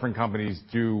 all different companies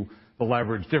do the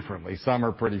leverage differently. Some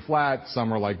are pretty flat.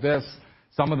 Some are like this.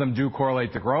 Some of them do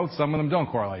correlate to growth. Some of them don't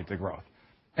correlate to growth.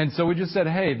 And so we just said,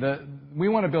 hey, we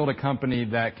want to build a company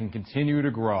that can continue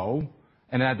to grow.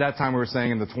 And at that time, we were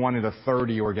saying in the 20 to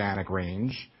 30 organic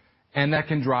range, and that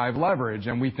can drive leverage.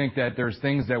 And we think that there's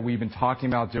things that we've been talking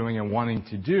about doing and wanting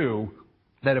to do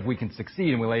that if we can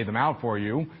succeed, and we lay them out for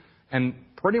you, and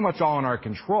pretty much all in our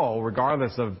control,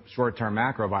 regardless of short-term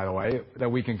macro, by the way,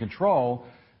 that we can control,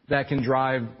 that can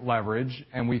drive leverage,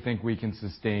 and we think we can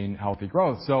sustain healthy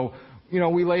growth. So,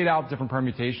 we laid out different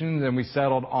permutations, and we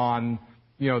settled on,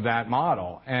 that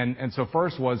model. And so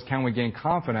first was, can we gain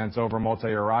confidence over a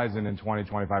multi-year horizon in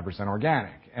 20-25%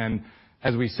 organic? And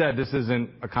as we said, this isn't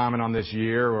a comment on this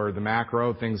year or the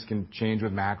macro. Things can change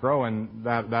with macro, and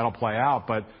that'll play out.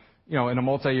 But, in a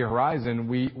multi-year horizon,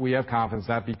 we have confidence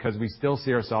that because we still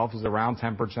see ourselves as around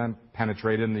 10%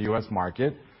 penetrated in the U.S.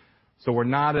 market. So we're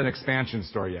not an expansion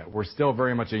story yet. We're still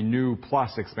very much a new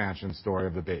plus expansion story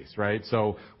of the base, right?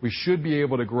 So we should be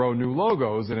able to grow new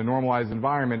logos in a normalized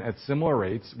environment at similar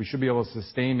rates. We should be able to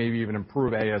sustain, maybe even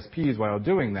improve ASPs while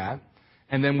doing that.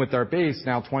 And then with our base,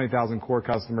 now 20,000 core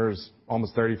customers,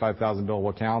 almost 35,000 billable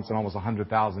accounts, and almost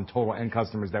 100,000 total end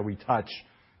customers that we touch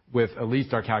with at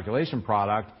least our calculation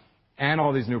product and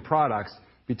all these new products,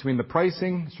 between the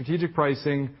pricing, strategic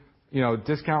pricing,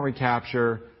 discount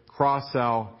recapture,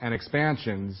 cross-sell, and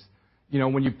expansions,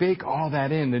 when you bake all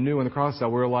that in, the new and the cross-sell,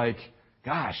 we're like,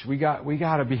 gosh, we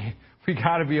gotta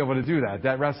be able to do that.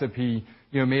 That recipe,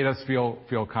 made us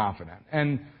feel confident.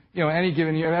 And, any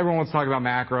given year, everyone wants to talk about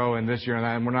macro and this year and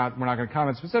that, and we're not going to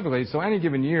comment specifically. So any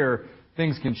given year,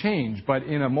 things can change. But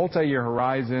in a multi-year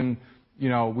horizon,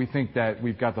 we think that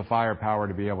we've got the firepower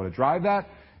to be able to drive that,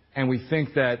 and we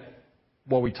think that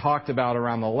what we talked about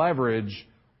around the leverage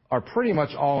are pretty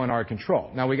much all in our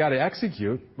control. Now, we got to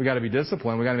execute, we got to be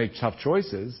disciplined, we got to make tough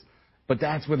choices, but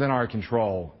that's within our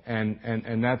control, and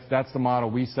that's the model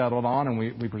we settled on, and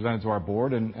we presented to our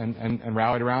board and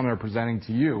rallied around and are presenting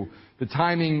to you. The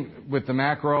timing with the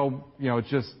macro, it's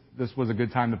just this was a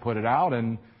good time to put it out,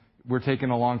 and we're taking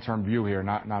a long-term view here,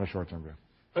 not a short-term view.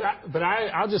 But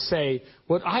I'll just say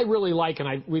what I really like,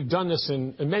 and we've done this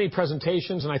in many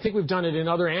presentations, and I think we've done it in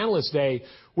other Analyst Day,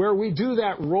 where we do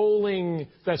that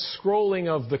scrolling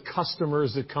of the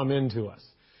customers that come into us.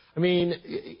 I mean,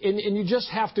 and you just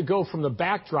have to go from the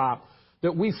backdrop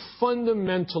that we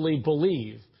fundamentally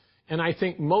believe, and I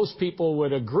think most people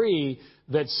would agree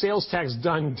that sales tax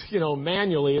done,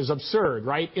 manually is absurd,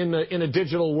 right? In a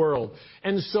digital world.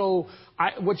 And so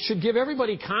what should give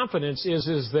everybody confidence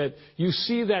is that you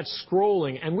see that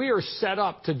scrolling, and we are set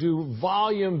up to do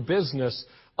volume business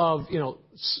of,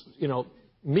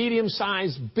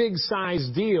 medium-sized,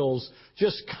 big-sized deals,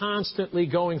 just constantly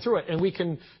going through it. And we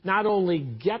can not only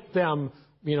get them,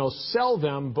 sell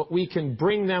them, but we can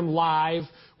bring them live.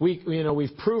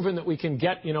 We've proven that we can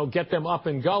get them up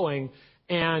and going.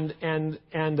 And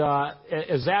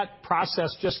as that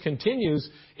process just continues,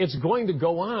 it's going to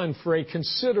go on for a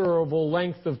considerable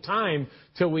length of time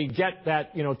till we get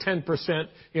that, 10%,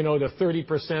 to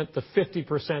 30%, to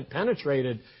 50%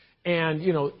 penetrated. And,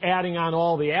 adding on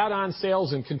all the add-on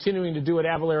sales and continuing to do what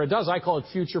Avalara does, I call it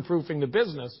future-proofing the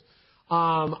business.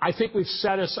 I think we've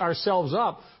set ourselves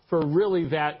up for really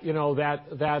that,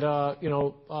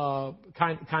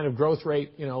 kind of growth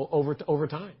rate, over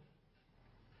time.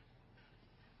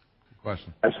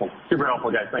 Question. Excellent. Super helpful,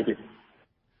 guys. Thank you.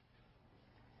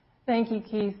 Thank you,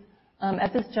 Keith.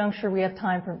 At this juncture, we have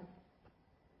time for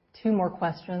 2 more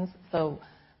questions. So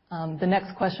the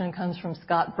next question comes from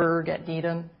Scott Berg at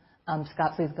Needham.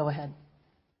 Scott, please go ahead.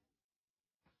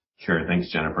 Sure. Thanks,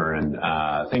 Jennifer. And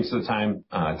thanks for the time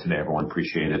today, everyone.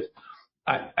 Appreciate it.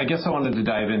 I guess I wanted to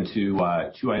dive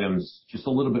into 2 items just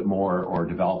a little bit more, or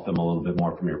develop them a little bit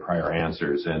more from your prior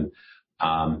answers. And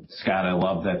Scott, I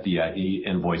love that the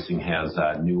e-invoicing has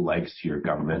new legs to your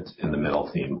government in the middle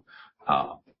theme.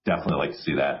 Definitely like to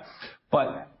see that.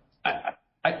 But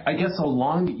I guess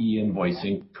along the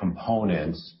e-invoicing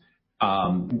components,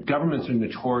 governments are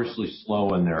notoriously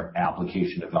slow in their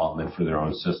application development for their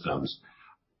own systems.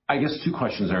 I guess 2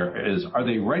 questions are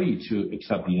they ready to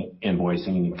accept the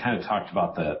invoicing? And you kind of talked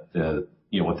about what the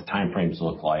timeframes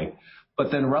look like. But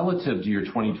then relative to your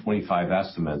 2025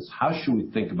 estimates, how should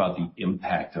we think about the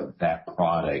impact of that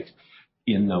product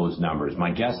in those numbers?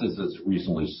 My guess is it's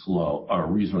reasonably small,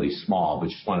 but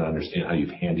just want to understand how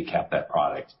you've handicapped that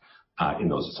product in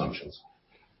those assumptions.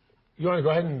 You want to go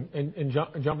ahead and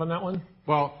jump on that one?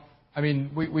 Well, I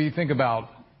mean, we think about,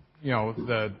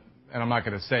 and I'm not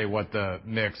going to say what the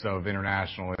mix of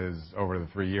international is over the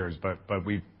 3 years, but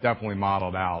we've definitely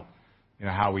modeled out,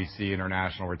 how we see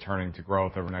international returning to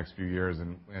growth over the next few years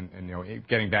and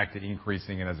getting back to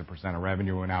increasing it as a % of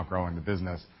revenue and outgrowing the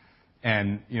business.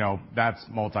 And, that's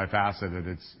multifaceted.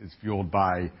 It's fueled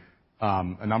by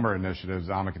a number of initiatives.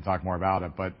 Amit can talk more about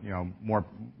it, but,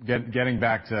 getting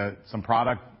back to some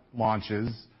product launches,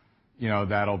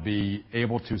 that'll be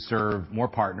able to serve more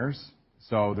partners.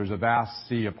 So there's a vast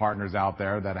sea of partners out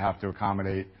there that have to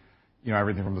accommodate,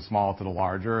 everything from the small to the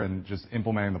larger, and just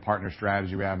implementing the partner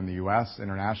strategy we have in the U.S.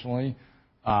 internationally,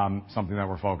 something that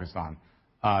we're focused on.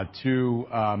 2,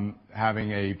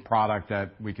 having a product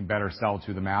that we can better sell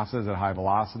to the masses at high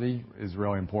velocity is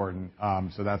really important.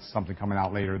 So that's something coming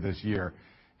out later this year.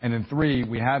 And then 3,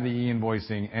 we have the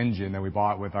e-invoicing engine that we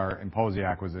bought with our Imposia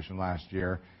acquisition last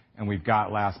year, and we've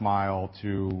got last mile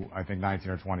to, I think, 19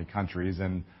 or 20 countries,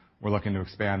 and we're looking to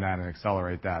expand that and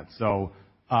accelerate that. So,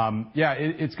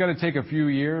 it's going to take a few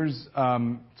years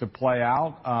to play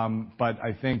out, but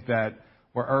I think that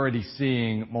we're already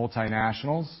seeing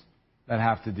multinationals that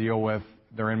have to deal with,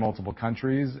 they're in multiple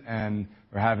countries, and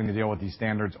they're having to deal with these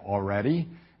standards already.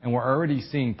 And we're already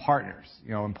seeing partners,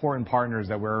 important partners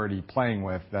that we're already playing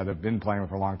with, that have been playing with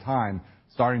for a long time,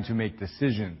 starting to make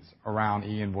decisions around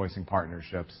e-invoicing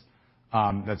partnerships.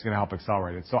 That's going to help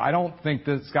accelerate it. So Scott, I don't think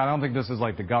this is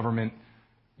like the government,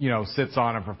 sits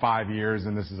on it for 5 years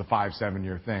and this is a 5-7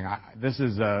 year thing. This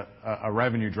is a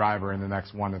revenue driver in the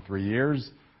next 1 to 3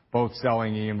 years, both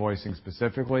selling e-invoicing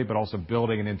specifically, but also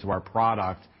building it into our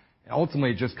product. And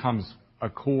ultimately, it just comes a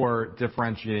core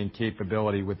differentiating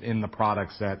capability within the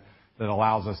product set that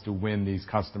allows us to win these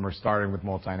customers, starting with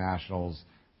multinationals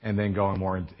and then going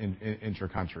more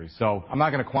intra-country. So I'm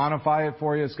not going to quantify it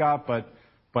for you, Scott, but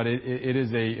but it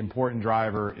is an important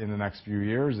driver in the next few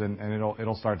years, and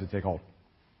it'll start to take hold.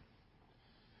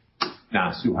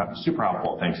 Nah, super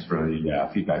helpful. Thanks for the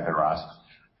feedback there, Ross.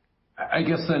 I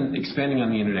guess then expanding on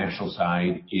the international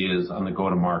side is on the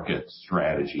go-to-market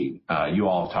strategy. You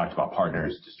all have talked about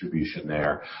partners, distribution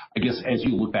there. I guess as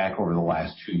you look back over the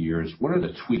last 2 years, what are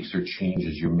the tweaks or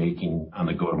changes you're making on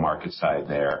the go-to-market side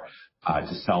there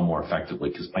to sell more effectively?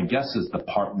 Because my guess is the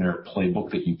partner playbook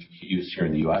that you use here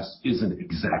in the U.S. isn't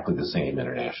exactly the same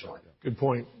internationally. Good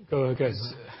point. Go ahead,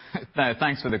 guys.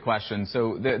 Thanks for the question.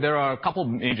 So there are a couple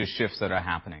major shifts that are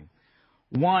happening.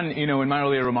 One, in my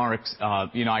earlier remarks,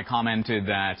 I commented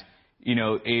that,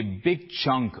 a big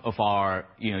chunk of our,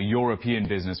 European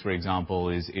business, for example,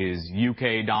 is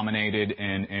UK dominated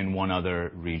and one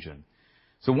other region.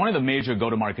 So one of the major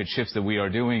go-to-market shifts that we are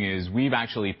doing is we've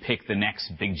actually picked the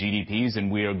next big GDPs, and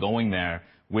we are going there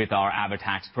with our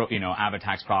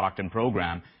AvaTax product and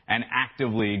program, and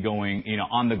actively going,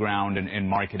 on the ground and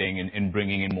marketing and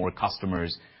bringing in more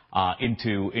customers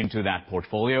into that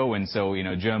portfolio. And so,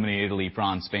 Germany, Italy,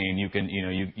 France, Spain,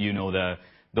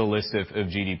 the list of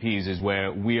GDPs is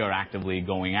where we are actively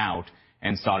going out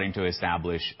and starting to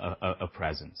establish a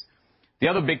presence. The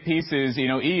other big piece is,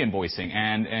 e-invoicing.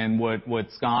 And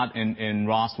what Scott and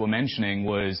Ross were mentioning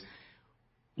was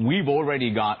we've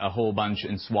already got a whole bunch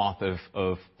and swath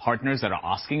of partners that are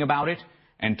asking about it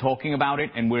and talking about it,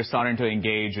 and we're starting to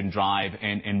engage and drive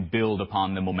and build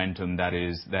upon the momentum that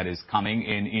is coming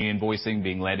in e-invoicing,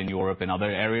 being led in Europe and other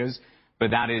areas. But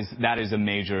that is a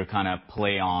major kind of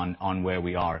play on where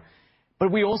we are.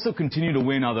 But we also continue to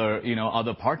win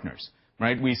other partners,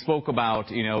 right? We spoke about,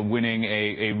 winning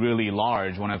a really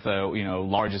large, one of the,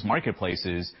 largest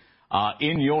marketplaces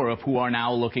in Europe, who are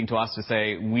now looking to us to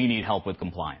say, we need help with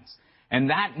compliance. And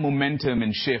that momentum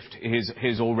and shift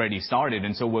has already started,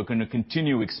 and so we're going to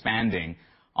continue expanding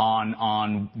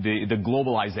on the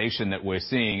globalization that we're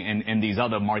seeing and these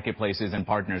other marketplaces and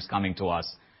partners coming to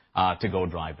us to go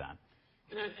drive that.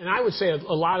 And I would say a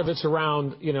lot of it's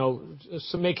around,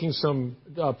 making some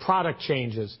product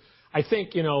changes. I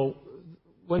think,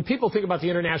 when people think about the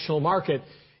international market,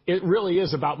 it really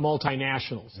is about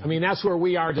multinationals. I mean, that's where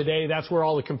we are today. That's where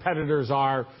all the competitors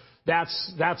are.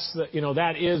 That's the,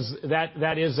 that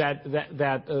is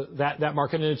that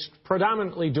market, and it's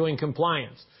predominantly doing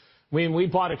compliance. We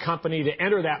bought a company to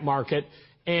enter that market,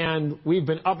 and we've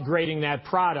been upgrading that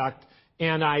product.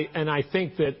 And I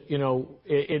think that,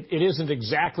 it isn't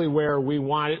exactly where we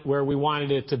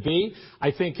wanted it to be. I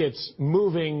think it's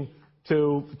moving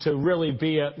to really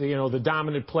be the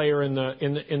dominant player in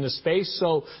the space.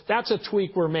 So that's a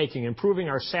tweak we're making, improving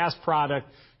our SaaS product,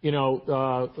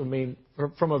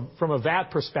 from a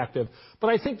VAT perspective. But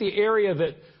I think the area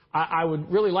that I would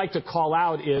really like to call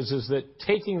out is that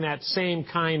taking that same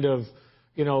kind of,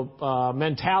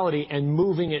 mentality and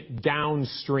moving it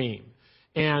downstream.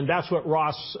 And that's what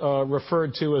Ross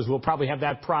referred to as we'll probably have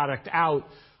that product out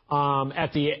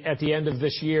at the end of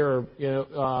this year,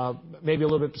 maybe a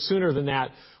little bit sooner than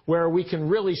that, where we can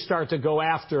really start to go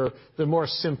after the more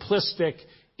simplistic,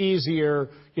 easier,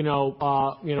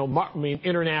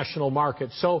 international market.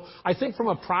 So I think from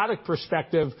a product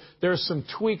perspective, there's some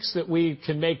tweaks that we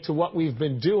can make to what we've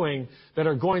been doing that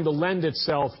are going to lend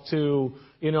itself to,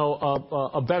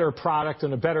 a better product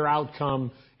and a better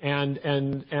outcome and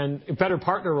better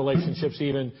partner relationships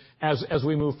even as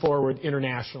we move forward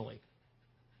internationally.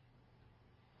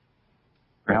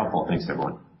 Very helpful. Thanks,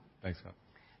 everyone. Thanks, Scott.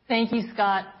 Thank you,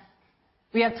 Scott.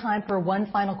 We have time for one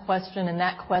final question, and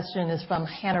that question is from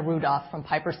Hannah Rudoff from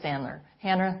Piper Sandler.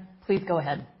 Hannah, please go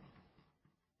ahead.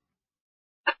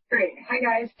 Great. Hi,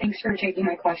 guys. Thanks for taking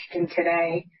my question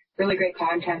today. Really great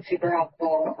content, super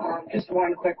helpful. Just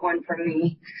one quick one from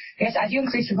me. I guess as you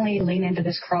increasingly lean into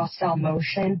this cross-sell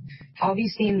motion, how have you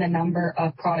seen the number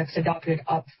of products adopted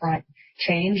upfront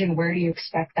change, and where do you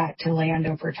expect that to land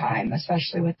over time,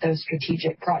 especially with those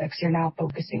strategic products you're now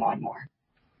focusing on more?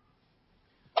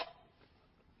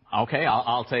 Okay,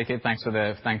 I'll take it. Thank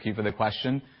you for the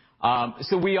question.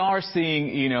 So we are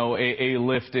seeing, a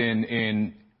lift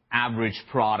in average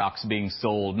products being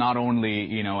sold, not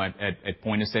only, at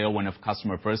point of sale when a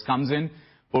customer first comes in,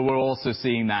 but we're also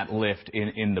seeing that lift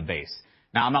in the base.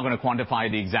 Now, I'm not going to quantify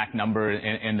the exact number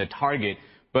and the target,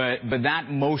 but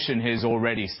that motion has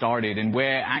already started. And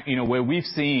where we've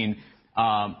seen,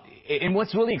 and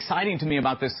what's really exciting to me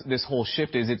about this whole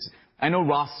shift is I know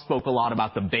Ross spoke a lot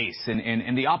about the base,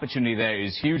 and the opportunity there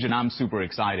is huge, and I'm super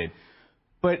excited.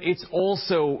 But it's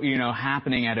also,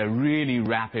 happening at a really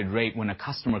rapid rate when a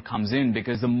customer comes in,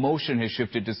 because the motion has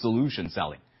shifted to solution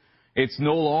selling. It's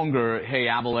no longer, hey,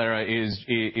 Avalara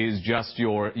is just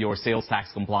your sales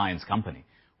tax compliance company.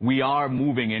 We are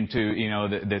moving into,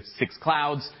 the 6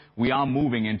 clouds. We are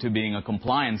moving into being a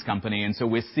compliance company, and so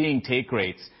we're seeing take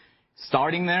rates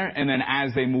starting there, and then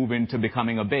as they move into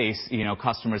becoming a base,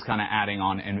 customers kind of adding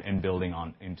on and building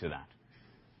on into that.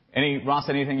 Ross,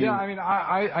 anything you... Yeah, I mean,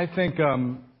 I think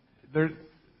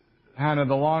Hannah,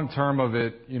 the long term of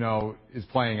it, is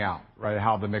playing out, right?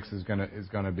 How the mix is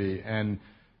gonna be. And,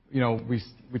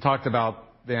 we talked about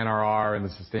the NRR and the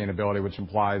sustainability, which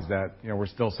implies that, we're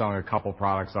still selling a couple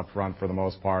products up front for the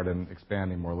most part and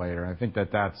expanding more later. And I think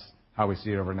that that's how we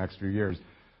see it over the next few years.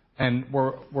 And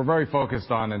we're very focused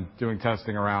on and doing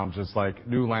testing around just like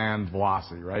new land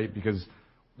velocity, right? Because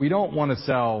we don't wanna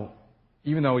sell,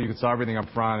 even though you could sell everything up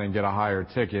front and get a higher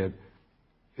ticket,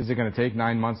 is it gonna take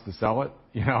 9 months to sell it?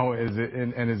 Is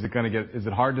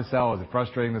it hard to sell? Is it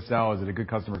frustrating to sell? Is it a good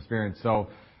customer experience? So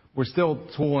we're still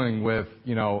tooling with,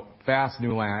 fast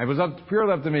new land. If it was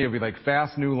purely up to me, it'd be like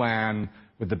fast new land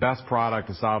with the best product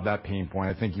to solve that pain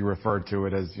point. I think you referred to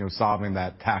it as, solving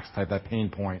that tax type, that pain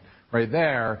point right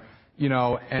there,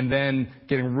 and then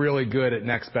getting really good at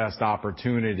next best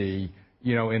opportunity,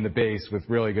 in the base with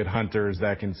really good hunters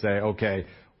that can say, okay,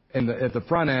 at the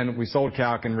front end, we sold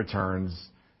calc and returns,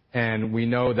 and we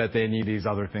know that they need these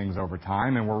other things over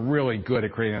time, and we're really good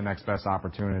at creating a next best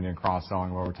opportunity and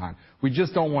cross-selling over time. We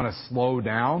just don't wanna slow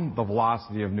down the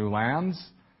velocity of new lands,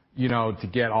 to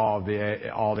get all the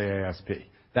ASP.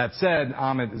 That said,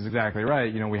 Amit is exactly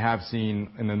right. We have seen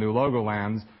in the new logo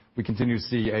lands, we continue to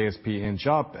see ASP inch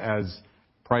up as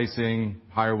pricing,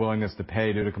 higher willingness to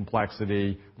pay due to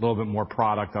complexity, a little bit more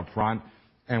product up front,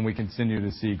 and we continue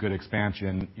to see good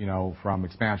expansion, from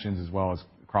expansions as well as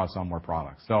cross-sell more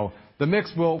products. So the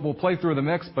mix will play through the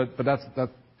mix, but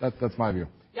that's my view.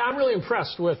 Yeah, I'm really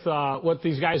impressed with what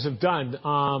these guys have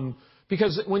done.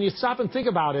 Because when you stop and think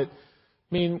about it,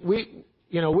 I mean,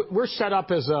 we're set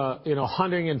up as a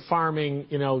hunting and farming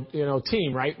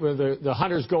team, right? Where the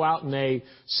hunters go out and they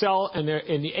sell, and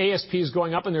the ASP is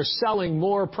going up, and they're selling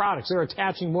more products. They're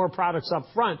attaching more products up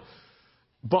front,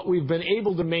 but we've been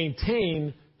able to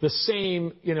maintain the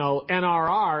same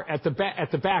NRR at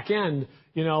the back end,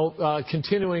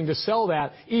 continuing to sell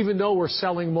that, even though we're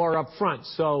selling more up front.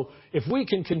 So if we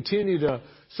can continue to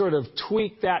sort of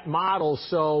tweak that model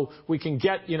so we can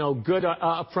get, good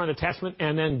upfront attachment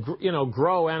and then,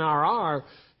 grow NRR,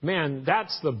 man,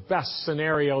 that's the best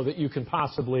scenario that you can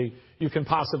possibly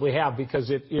have,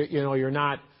 because you're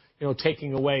not,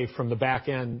 taking away from the back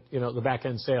end, the back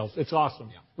end sales. It's awesome.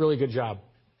 Yeah. Really good job.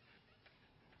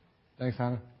 Thanks,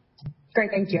 Hannah. Great.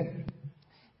 Thank you.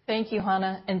 Thank you,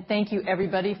 Hannah, and thank you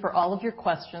everybody for all of your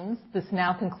questions. This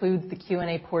now concludes the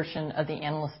Q&A portion of the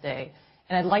Analyst Day.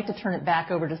 And I'd like to turn it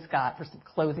back over to Scott for some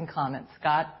closing comments.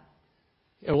 Scott?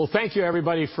 Yeah, well, thank you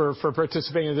everybody for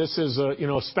participating. This is a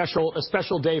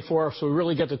special day for us. So we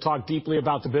really get to talk deeply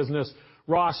about the business.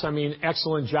 Ross, I mean,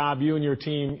 excellent job. You and your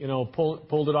team,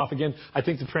 pulled it off again. I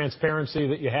think the transparency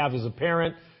that you have as a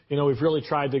parent, we've really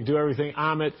tried to do everything.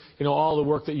 Amit, all the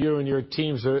work that you and your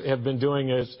teams have been doing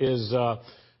is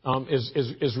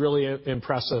really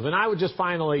impressive. And I would just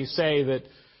finally say that,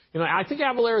 I think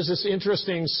Avalara is this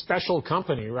interesting, special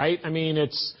company, right? I mean,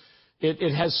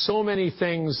 it has so many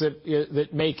things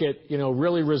that make it,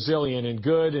 really resilient in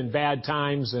good and bad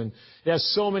times, and it has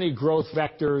so many growth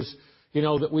vectors,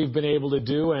 that we've been able to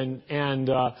do. And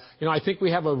I think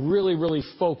we have a really, really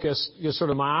focused, sort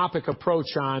of myopic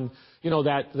approach on,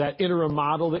 that interim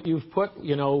model that you've put,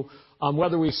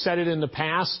 whether we've said it in the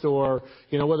past or,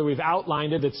 whether we've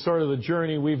outlined it, it's sort of the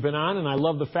journey we've been on. And I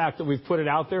love the fact that we've put it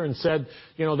out there and said,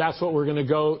 that's what we're gonna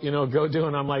go do.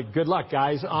 And I'm like, good luck,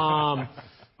 guys.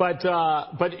 But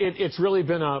it's really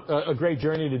been a great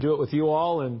journey to do it with you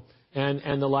all and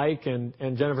the like. And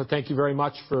Jennifer, thank you very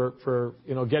much for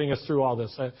getting us through all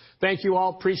this. Thank you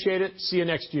all. Appreciate it. See you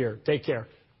next year. Take care.